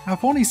again. Now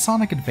if only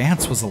Sonic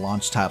Advance was a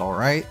launch title,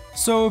 right?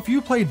 So if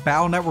you played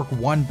Battle Network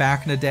 1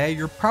 back in the day,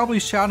 you're probably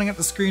shouting at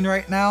the screen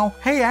right now,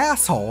 hey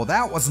asshole,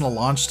 that wasn't a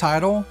launch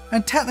title.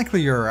 And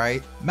technically you're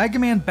right, Mega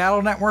Man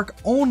Battle Network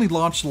only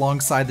launched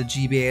alongside the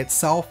GBA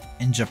itself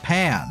in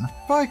Japan.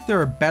 I feel like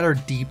there are better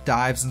deep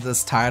dives into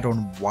this title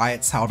and why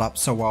it's held up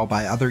so well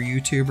by other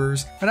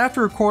YouTubers, but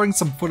after recording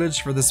some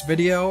footage for this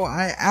video,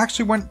 I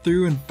actually went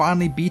through and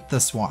finally beat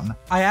this one.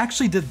 I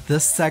actually did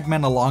this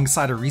segment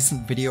alongside a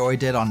recent video I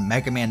did on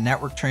Mega Man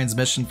Network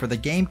Transmission for the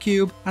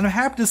GameCube, and I'm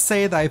happy to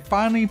say that I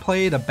finally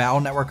played a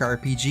Battle Network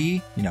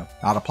RPG,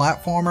 not a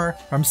platformer,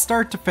 from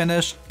start to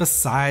finish,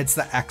 besides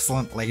the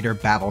excellent later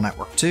Battle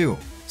Network 2.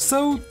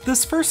 So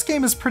this first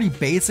game is pretty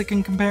basic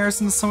in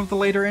comparison to some of the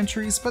later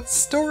entries, but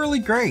still really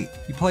great.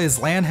 You play as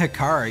Lan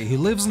Hikari, who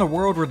lives in a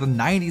world where the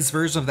 90s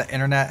version of the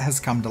internet has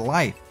come to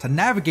life. To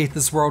navigate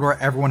this world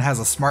where everyone has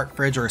a smart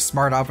fridge or a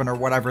smart oven or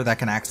whatever that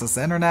can access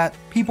the internet,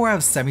 people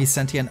have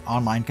semi-sentient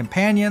online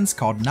companions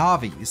called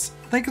Navis.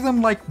 think of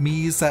them like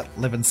Miis that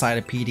live inside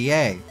a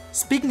PDA.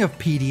 Speaking of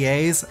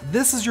PDAs,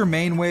 this is your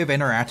main way of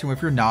interacting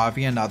with your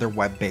Navi and other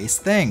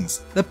web-based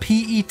things, the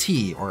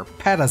PET, or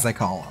PET as they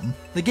call them.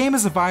 The game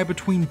is divided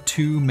between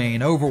two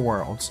main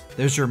overworlds.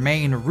 There's your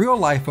main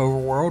real-life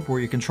overworld where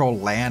you control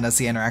Lan as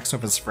he interacts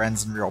with his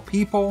friends and real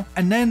people,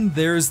 and then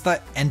there's the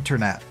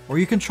internet, where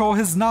you control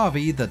his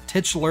Navi, the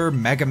titular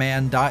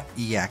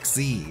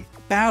Megaman.exe.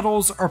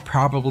 Battles are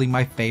probably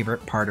my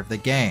favorite part of the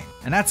game,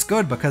 and that's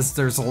good because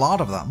there's a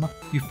lot of them.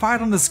 You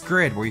fight on this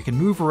grid where you can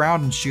move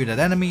around and shoot at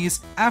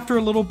enemies. After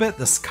a little bit,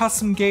 this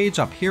custom gauge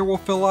up here will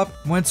fill up.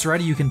 When it's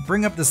ready, you can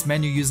bring up this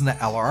menu using the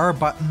LRR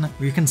button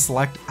where you can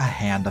select a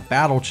hand of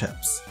battle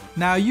chips.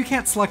 Now, you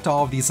can't select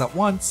all of these at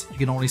once, you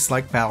can only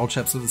select battle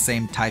chips of the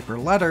same type or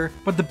letter,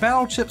 but the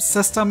battle chip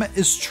system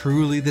is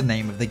truly the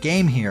name of the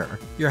game here.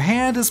 Your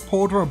hand is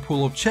pulled from a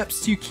pool of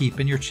chips you keep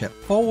in your chip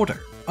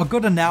folder. A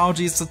good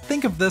analogy is to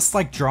think of this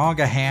like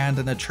drawing a hand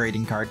in a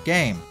trading card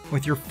game,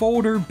 with your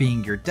folder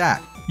being your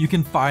deck. You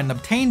can find and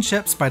obtain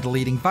chips by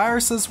deleting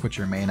viruses, which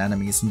are main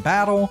enemies in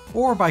battle,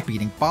 or by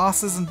beating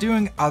bosses and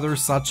doing other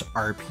such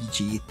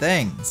RPG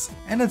things.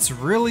 And it's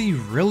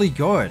really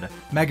good.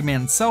 Mega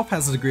Man itself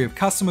has a degree of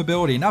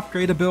customability and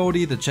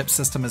upgradability, the chip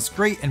system is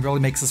great and really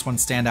makes this one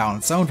stand out on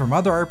its own from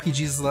other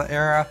RPGs of the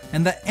era,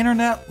 and the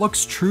internet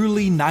looks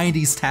truly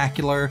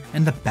 90s-tacular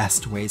in the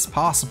best ways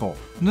possible.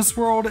 And this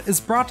world is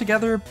brought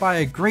together by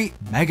a great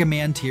Mega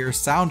Man tier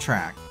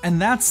soundtrack.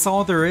 And that's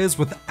all there is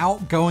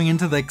without going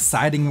into the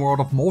exciting world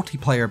of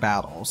multiplayer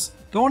battles.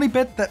 The only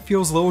bit that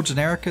feels a little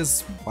generic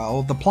is,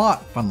 well, the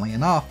plot, funnily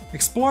enough.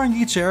 Exploring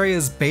each area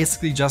is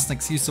basically just an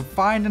excuse to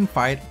find and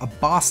fight a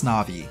boss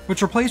Navi,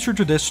 which replace your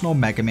traditional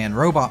Mega Man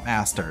robot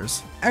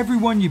masters.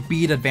 Everyone you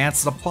beat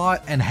advances the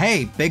plot, and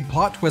hey, big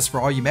plot twist for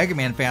all you Mega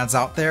Man fans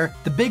out there,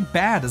 the big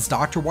bad is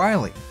Dr.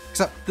 Wily.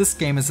 Except this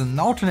game is in an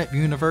alternate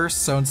universe,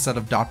 so instead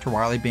of Dr.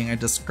 Wily being a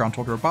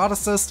disgruntled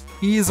roboticist,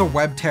 he is a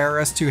web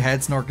terrorist who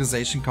heads an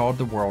organization called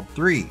the World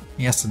 3.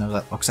 Yes, I know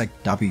that looks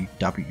like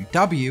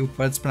WWW,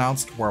 but it's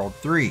pronounced World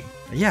 3.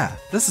 But yeah,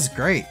 this is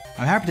great.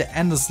 I'm happy to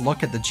end this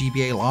look at the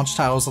GBA launch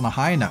titles on a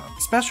high note,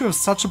 especially with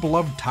such a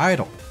beloved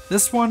title.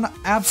 This one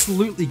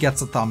absolutely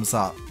gets a thumbs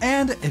up.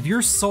 And if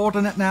you're sold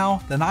on it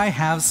now, then I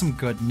have some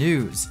good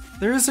news.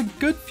 There is a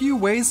good few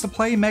ways to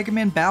play Mega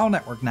Man Battle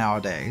Network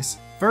nowadays.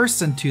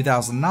 First, in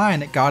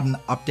 2009, it got an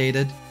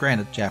updated,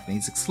 granted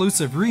Japanese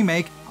exclusive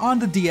remake on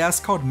the DS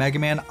called Mega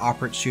Man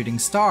Operate Shooting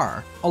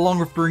Star. Along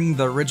with bringing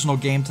the original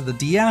game to the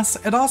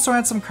DS, it also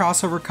had some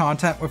crossover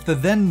content with the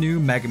then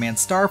new Mega Man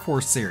Star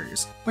Force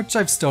series, which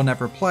I've still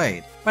never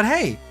played. But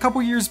hey, a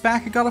couple years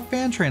back it got a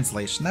fan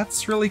translation,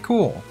 that's really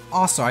cool.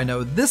 Also, I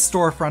know this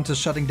storefront is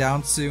shutting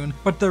down soon,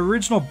 but the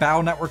original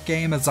Battle Network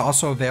game is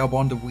also available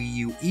on the Wii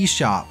U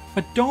eShop.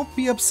 But don't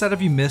be upset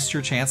if you missed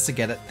your chance to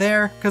get it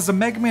there, because the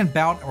Mega Man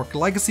Battle Network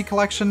Legacy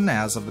Collection,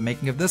 as of the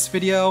making of this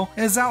video,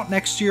 is out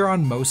next year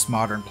on most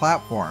modern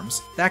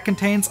platforms. That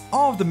contains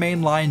all of the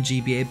mainline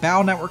GBA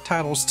Battle Network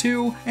titles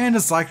too, and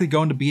is likely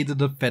going to be the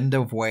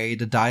definitive way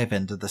to dive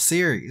into the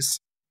series.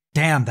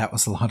 Damn, that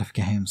was a lot of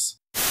games.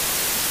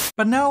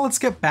 But now let's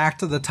get back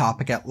to the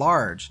topic at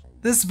large.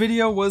 This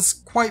video was,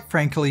 quite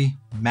frankly,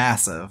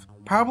 massive.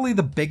 Probably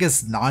the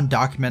biggest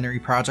non-documentary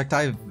project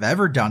I've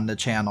ever done to the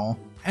channel.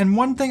 And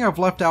one thing I've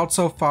left out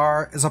so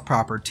far is a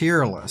proper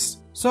tier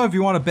list. So if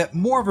you want a bit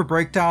more of a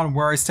breakdown of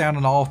where I stand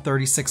on all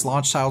 36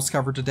 launch titles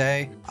covered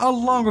today,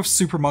 along with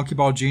Super Monkey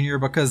Ball Jr.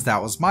 because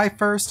that was my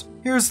first,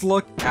 here's a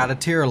look at a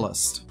tier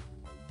list.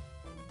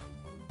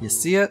 You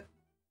see it?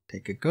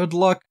 Take a good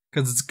look,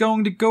 because it's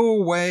going to go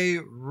away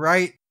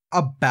right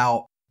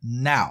about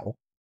now.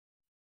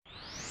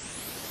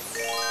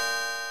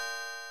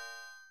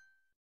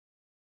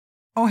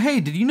 Oh hey,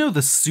 did you know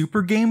the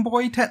Super Game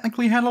Boy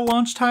technically had a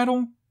launch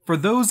title? For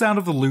those out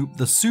of the loop,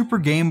 the Super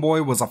Game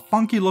Boy was a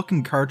funky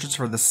looking cartridge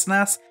for the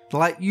SNES to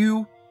let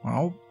you,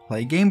 well,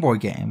 play Game Boy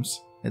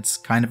games. It's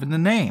kind of in the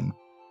name.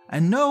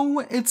 And no,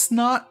 it's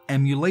not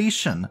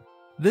emulation.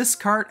 This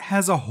cart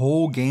has a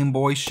whole Game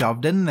Boy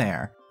shoved in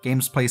there.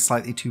 Games play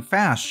slightly too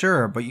fast,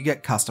 sure, but you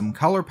get custom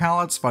color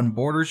palettes, fun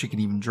borders you can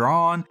even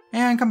draw on,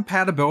 and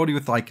compatibility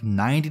with like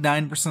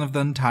 99% of the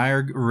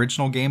entire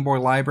original Game Boy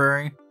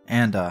library.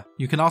 And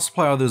you can also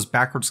play all those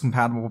backwards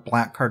compatible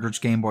black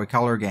cartridge Game Boy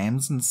Color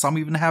games, and some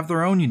even have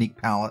their own unique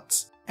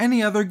palettes.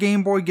 Any other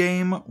Game Boy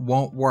game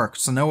won't work,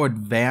 so no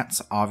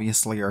Advance,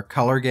 obviously, or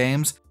Color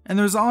games, and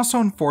there's also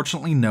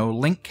unfortunately no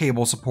link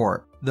cable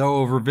support,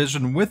 though a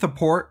revision with a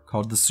port,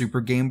 called the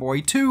Super Game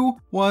Boy 2,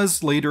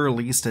 was later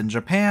released in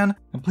Japan,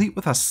 complete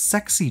with a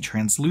sexy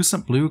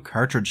translucent blue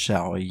cartridge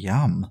shell,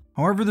 yum.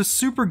 However, the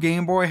Super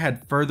Game Boy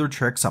had further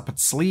tricks up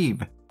its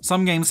sleeve.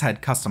 Some games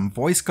had custom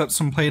voice clips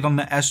when played on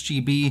the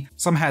SGB,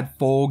 some had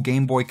full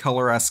Game Boy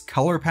Color-esque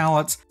color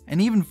palettes, and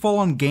even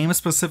full-on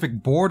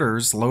game-specific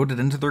borders loaded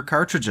into their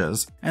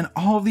cartridges. And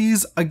all of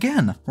these,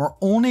 again, were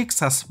only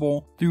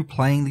accessible through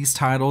playing these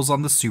titles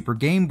on the Super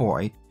Game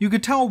Boy. You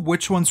could tell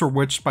which ones were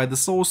which by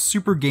this little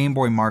Super Game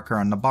Boy marker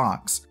on the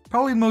box.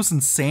 Probably the most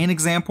insane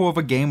example of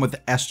a game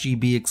with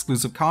SGB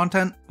exclusive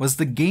content was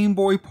the Game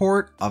Boy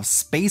port of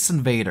Space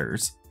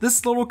Invaders.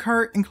 This little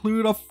cart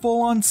included a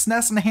full-on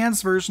SNES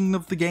enhanced version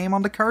of the game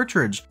on the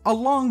cartridge,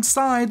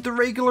 alongside the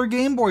regular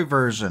Game Boy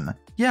version.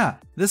 Yeah,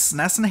 this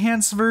SNES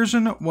enhanced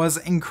version was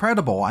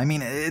incredible. I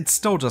mean, it's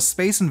still just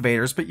Space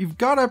Invaders, but you've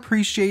gotta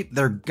appreciate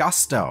their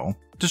gusto.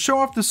 To show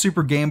off the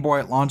Super Game Boy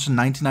at launch in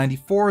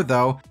 1994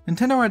 though,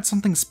 Nintendo had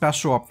something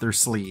special up their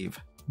sleeve: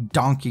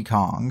 Donkey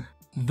Kong.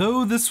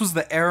 Though this was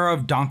the era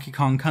of Donkey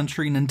Kong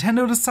Country,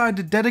 Nintendo decided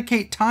to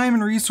dedicate time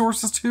and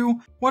resources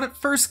to what at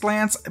first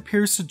glance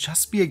appears to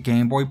just be a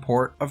Game Boy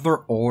port of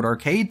their old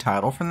arcade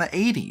title from the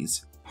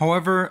 80s.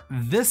 However,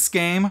 this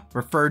game,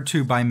 referred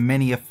to by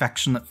many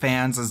affectionate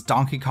fans as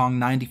Donkey Kong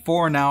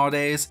 94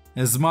 nowadays,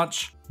 is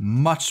much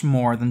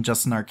more than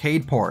just an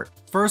arcade port.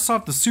 First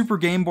off, the Super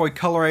Game Boy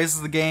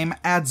colorizes the game,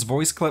 adds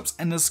voice clips,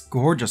 and this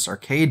gorgeous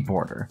arcade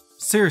border.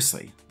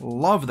 Seriously,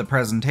 love the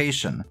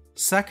presentation.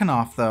 Second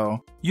off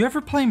though, you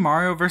ever play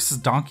Mario vs.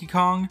 Donkey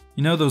Kong?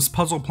 You know, those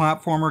puzzle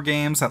platformer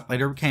games that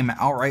later became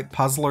outright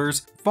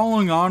puzzlers,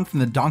 following on from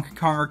the Donkey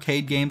Kong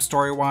arcade game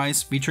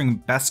story-wise, featuring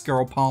Best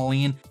Girl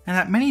Pauline, and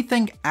that many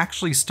think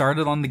actually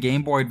started on the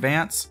Game Boy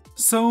Advance?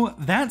 So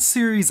that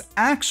series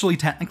actually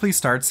technically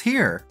starts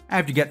here.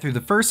 After you get through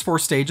the first 4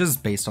 stages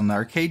based on the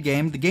arcade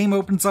game, the game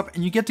opens up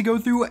and you get to go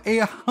through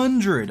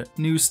 100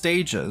 new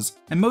stages.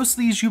 And most of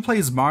these you play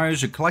as Mario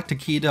as you collect a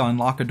key to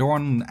unlock a door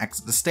and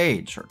exit the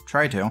stage, or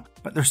try to.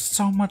 But there's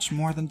so much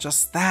more than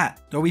just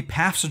that. There'll be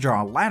paths to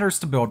draw, ladders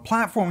to build,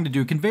 platforming to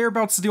do, conveyor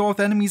belts to deal with,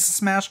 enemies to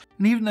smash,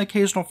 and even an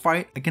occasional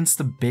fight against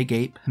the Big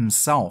Ape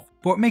himself.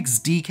 But what makes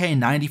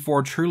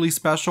DK94 truly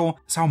special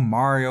is how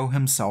Mario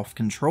himself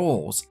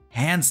controls.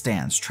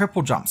 Handstands,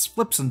 triple jumps,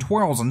 flips and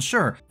twirls, and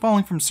sure,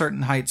 falling from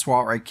certain heights will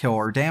outright kill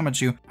or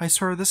damage you, I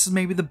swear this is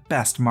maybe the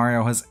best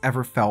Mario has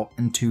ever felt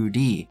in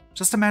 2D.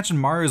 Just imagine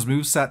Mario's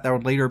moveset that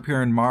would later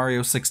appear in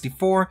Mario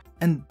 64,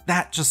 and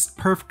that just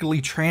perfectly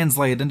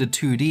translated into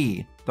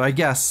 2D. Though I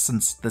guess,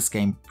 since this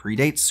game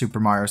predates Super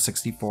Mario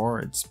 64,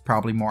 it's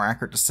probably more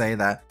accurate to say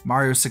that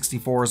Mario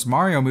 64's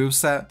Mario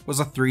moveset was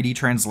a 3D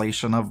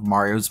translation of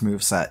Mario's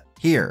moveset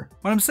here.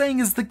 What I'm saying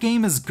is the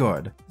game is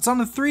good. It's on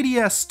the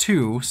 3DS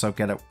too, so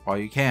get it while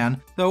you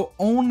can, though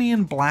only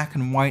in black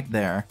and white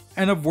there.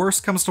 And if worse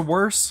comes to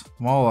worse,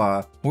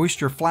 well,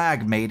 hoist your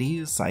flag,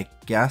 mateys, I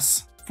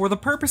guess. For the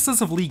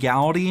purposes of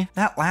legality,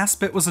 that last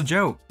bit was a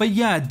joke. But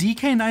yeah,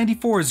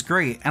 DK94 is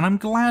great, and I'm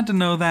glad to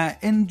know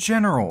that, in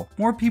general,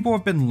 more people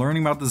have been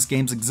learning about this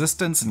game's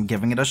existence and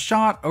giving it a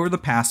shot over the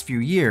past few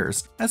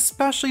years,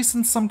 especially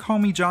since some Call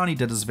Me Johnny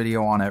did his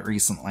video on it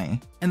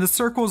recently. In the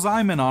circles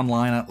I'm in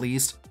online at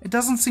least, it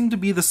doesn't seem to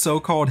be the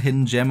so-called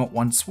hidden gem it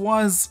once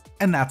was,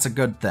 and that's a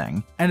good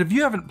thing. And if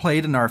you haven't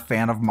played and are a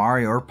fan of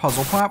Mario or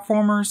puzzle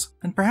platformers,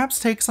 then perhaps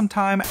take some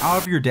time out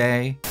of your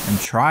day and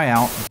try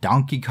out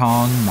Donkey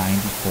Kong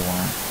 94.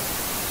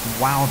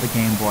 Wow, the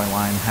Game Boy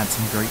line had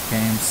some great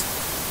games.